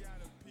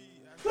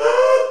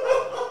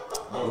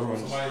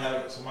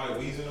 Somebody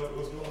wheezing up.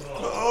 What's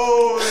going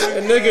on?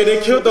 And nigga,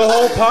 they killed the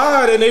whole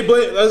pod, and they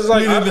blame. It's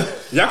like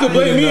y'all can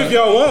blame me if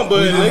y'all want,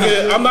 but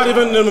nigga, I'm not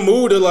even in the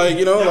mood to like,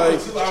 you know,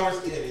 like. 2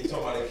 hours in, you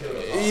talking about they killed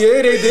us.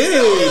 Yeah, they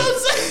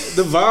did.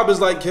 The vibe is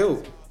like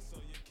killed.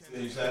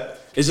 You sad?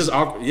 It's just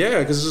awkward. Yeah,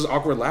 because it's just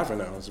awkward laughing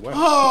now. It's wet.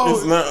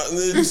 It's not.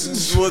 This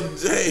is what.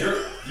 Hey.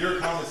 Your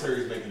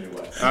commentary is making it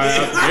wet.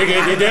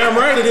 Nigga, you're damn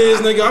right it is,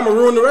 nigga. I'm gonna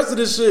ruin the rest of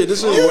this shit.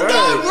 This shit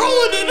whack.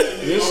 ruining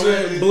it. This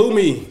shit blew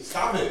me.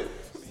 Stop it.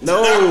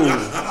 No.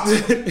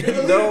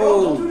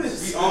 No.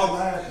 We all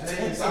laugh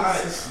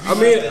inside. I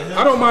mean,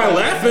 I don't mind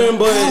laughing,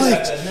 but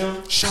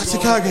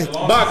Shatsukage.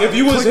 Bach, if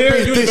you was here,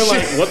 you'd have been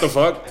like, shit. what the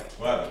fuck?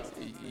 What?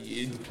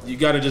 You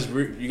gotta just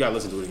you gotta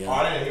listen to it again. Oh,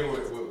 I didn't hear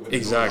what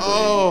Exactly.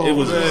 Oh, it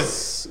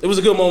was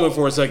a good moment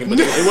for a second, but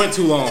it went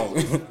too long.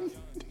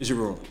 It's your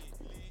room.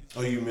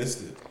 Oh, you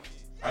missed it.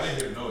 I didn't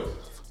hear the noise.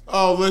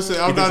 Oh, listen,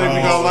 I'm not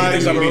even gonna lie He to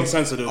thinks you, I'm bro. being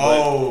sensitive.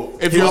 Oh,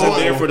 If He you wasn't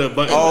there for the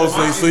button. oh,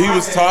 so he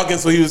was talking,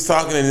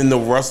 and then the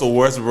Russell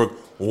Westbrook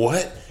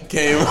what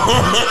came on?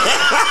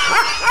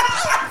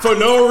 For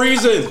no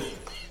reason.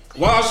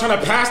 While I was trying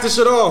to pass the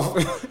shit off.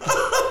 Hey,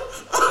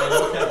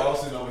 no cap, I was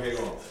sitting over here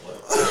going.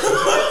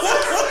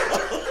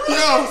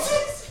 Yo,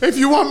 if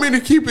you want me to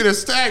keep it a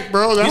stack,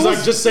 bro, He's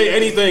like, just say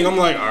anything. I'm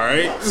like, all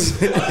right.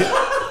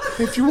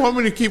 if you want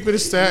me to keep it a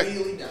stack,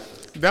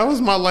 that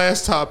was my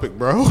last topic,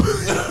 bro.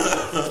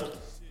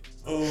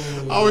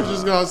 I was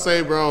just gonna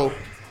say, bro,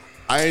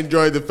 I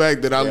enjoyed the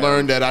fact that I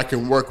learned that I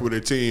can work with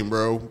a team,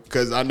 bro,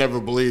 because I never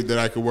believed that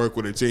I could work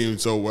with a team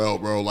so well,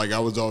 bro. Like, I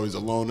was always a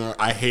loner.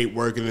 I hate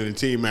working in a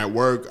team at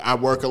work. I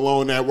work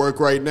alone at work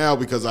right now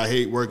because I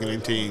hate working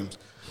in teams.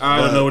 I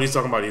don't know what he's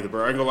talking about either,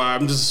 bro. I ain't gonna lie.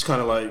 I'm just kind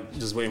of like,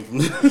 just waiting for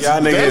Y'all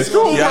niggas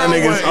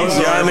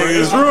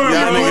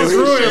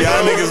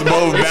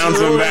both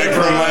bouncing back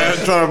from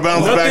laughing, trying to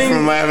bounce back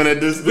from laughing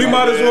at this. We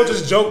might as well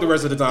just joke the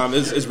rest of the time.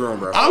 It's ruined,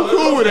 bro. I'm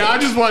cool with it. I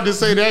just wanted to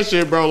say that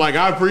shit, bro. Like,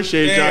 I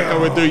appreciate y'all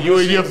coming through. You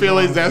and your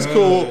feelings, that's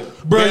cool.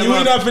 Bro, you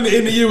ain't not finna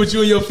end the year with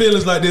you and your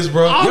feelings like this,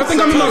 bro. Y'all think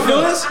I'm in my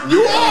feelings?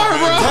 You are,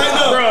 bro.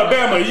 Bro,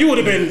 Bama, you would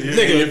have been,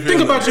 nigga,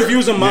 think about your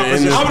views in my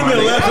position. I would have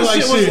been laughing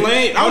like shit.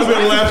 I would have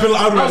been laughing.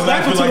 I was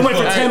laughing until it went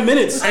for 10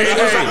 minutes. Hey,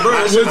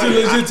 Was it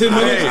legit 10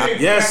 minutes?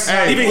 Yes.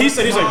 Even he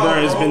said, he's like,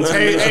 bro, it's been 10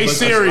 minutes. Hey,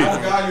 Siri,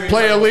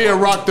 play Aaliyah,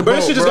 rock the But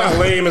that boat, shit just bro. got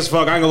lame as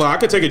fuck. I ain't gonna lie. I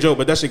could take a joke,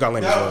 but that shit got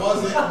lame as That fuck.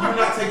 wasn't. You're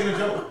not taking a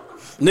joke.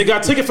 Nigga, I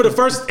took it for the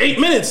first 8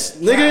 minutes.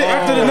 Nigga,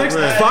 after the next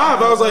 5,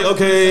 I was like,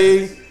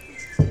 okay.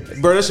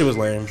 Bro, that shit was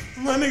lame.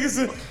 My nigga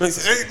said 8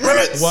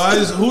 minutes.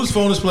 Whose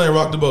phone is playing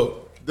Rock the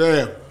Boat?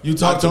 Damn. You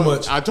talk too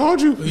much. I told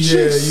you.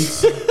 Yeah,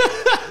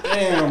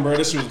 Damn, bro,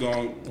 this shit was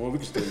going. Well, we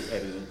can still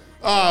edit it.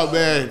 Oh,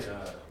 man.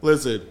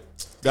 Listen,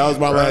 that was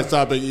my last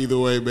topic either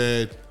way,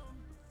 man.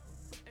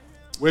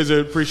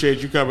 Wizard, appreciate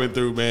you coming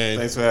through, man.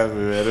 Thanks for having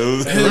me, man. It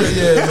was, yeah,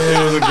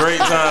 man. it was a great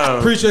time.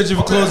 Appreciate you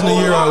for closing the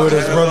year out with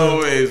us, brother.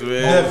 Always,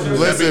 man. Definitely.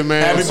 Listen,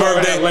 man. Happy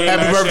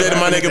birthday to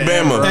my nigga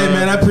Bama. Hey,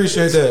 man, I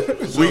appreciate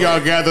that. We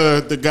gotta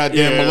gather the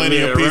goddamn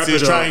millennium wrap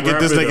pieces, it try up, and get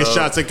wrap this it nigga up.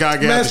 shots at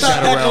Kage Man, at the stop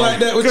Shadow acting like Realm.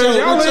 that with Cause y'all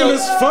your lame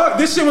as fuck.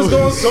 This shit was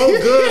going so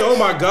good. Oh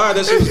my god,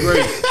 that shit was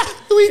great.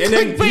 And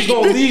then he's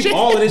gonna leave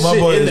all of this My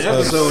shit boy in the is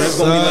episode. That's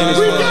gonna be lame as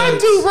We fuck. got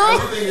to, bro.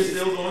 Everything is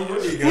still going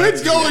good.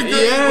 It's going good,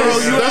 Yes, bro.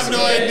 You that's have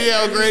no idea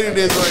how great it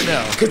is right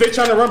now. Cause they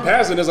trying to run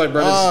past it. It's like,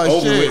 bro, this Oh, is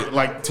over shit. with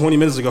like 20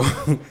 minutes ago.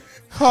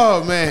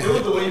 Oh, man.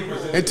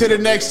 Until the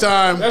next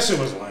time, That shit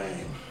was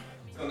lame.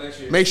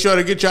 make sure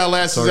to get y'all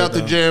asses out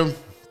the gym.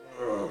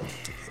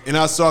 And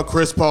I saw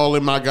Chris Paul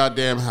in my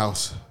goddamn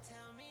house.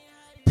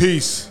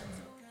 Peace.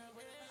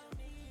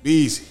 Be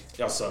easy.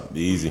 Y'all suck.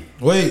 Easy.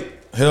 Wait,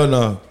 hell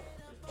no.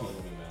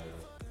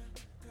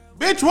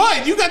 Bitch,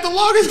 what? You got the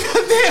longest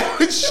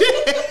goddamn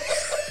shit.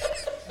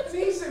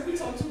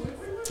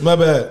 My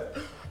bad.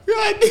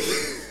 God.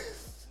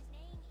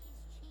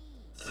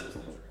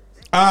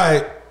 All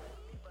right.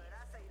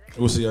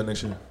 We'll see y'all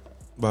next year.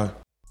 Bye.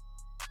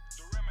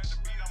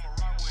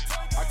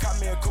 I caught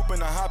me a coupe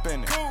and I hop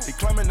in it. He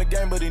claiming the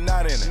game, but he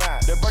not in it.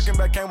 That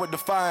Birkenback came with the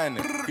fine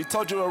in it. He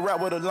told you a rap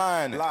with a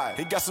line in it.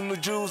 He got some new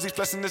jewels, he's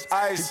flexing his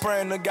ice. He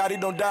praying to God he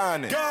don't die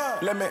in it.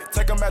 Let me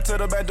take him back to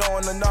the back door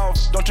in the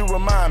north. Don't you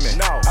remind me?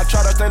 No. I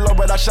try to stay low,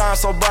 but I shine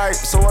so bright,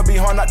 so it be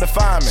hard not to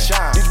find me.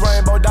 These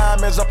rainbow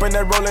diamonds up in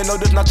that rolling, no,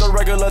 this not your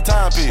regular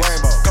timepiece.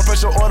 Come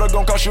place your order,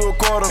 gon' cost you a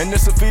quarter, and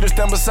this a fee to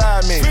stand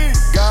beside me.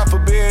 God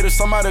forbid if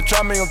somebody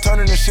try me, I'm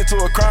turning this shit to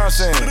a crime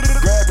scene.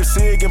 Grab the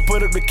cig and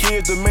put up the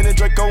kids, the minute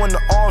Draco in the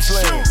arm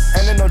sling.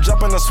 And then no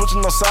jumping or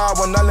switching no side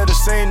when I let it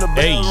sing the bell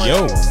ring.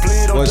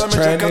 Please don't What's judge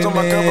me just 'cause I'm a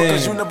cover, trending?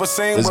 'cause you never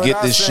seen Let's what get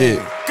I this seen.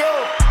 shit. Go!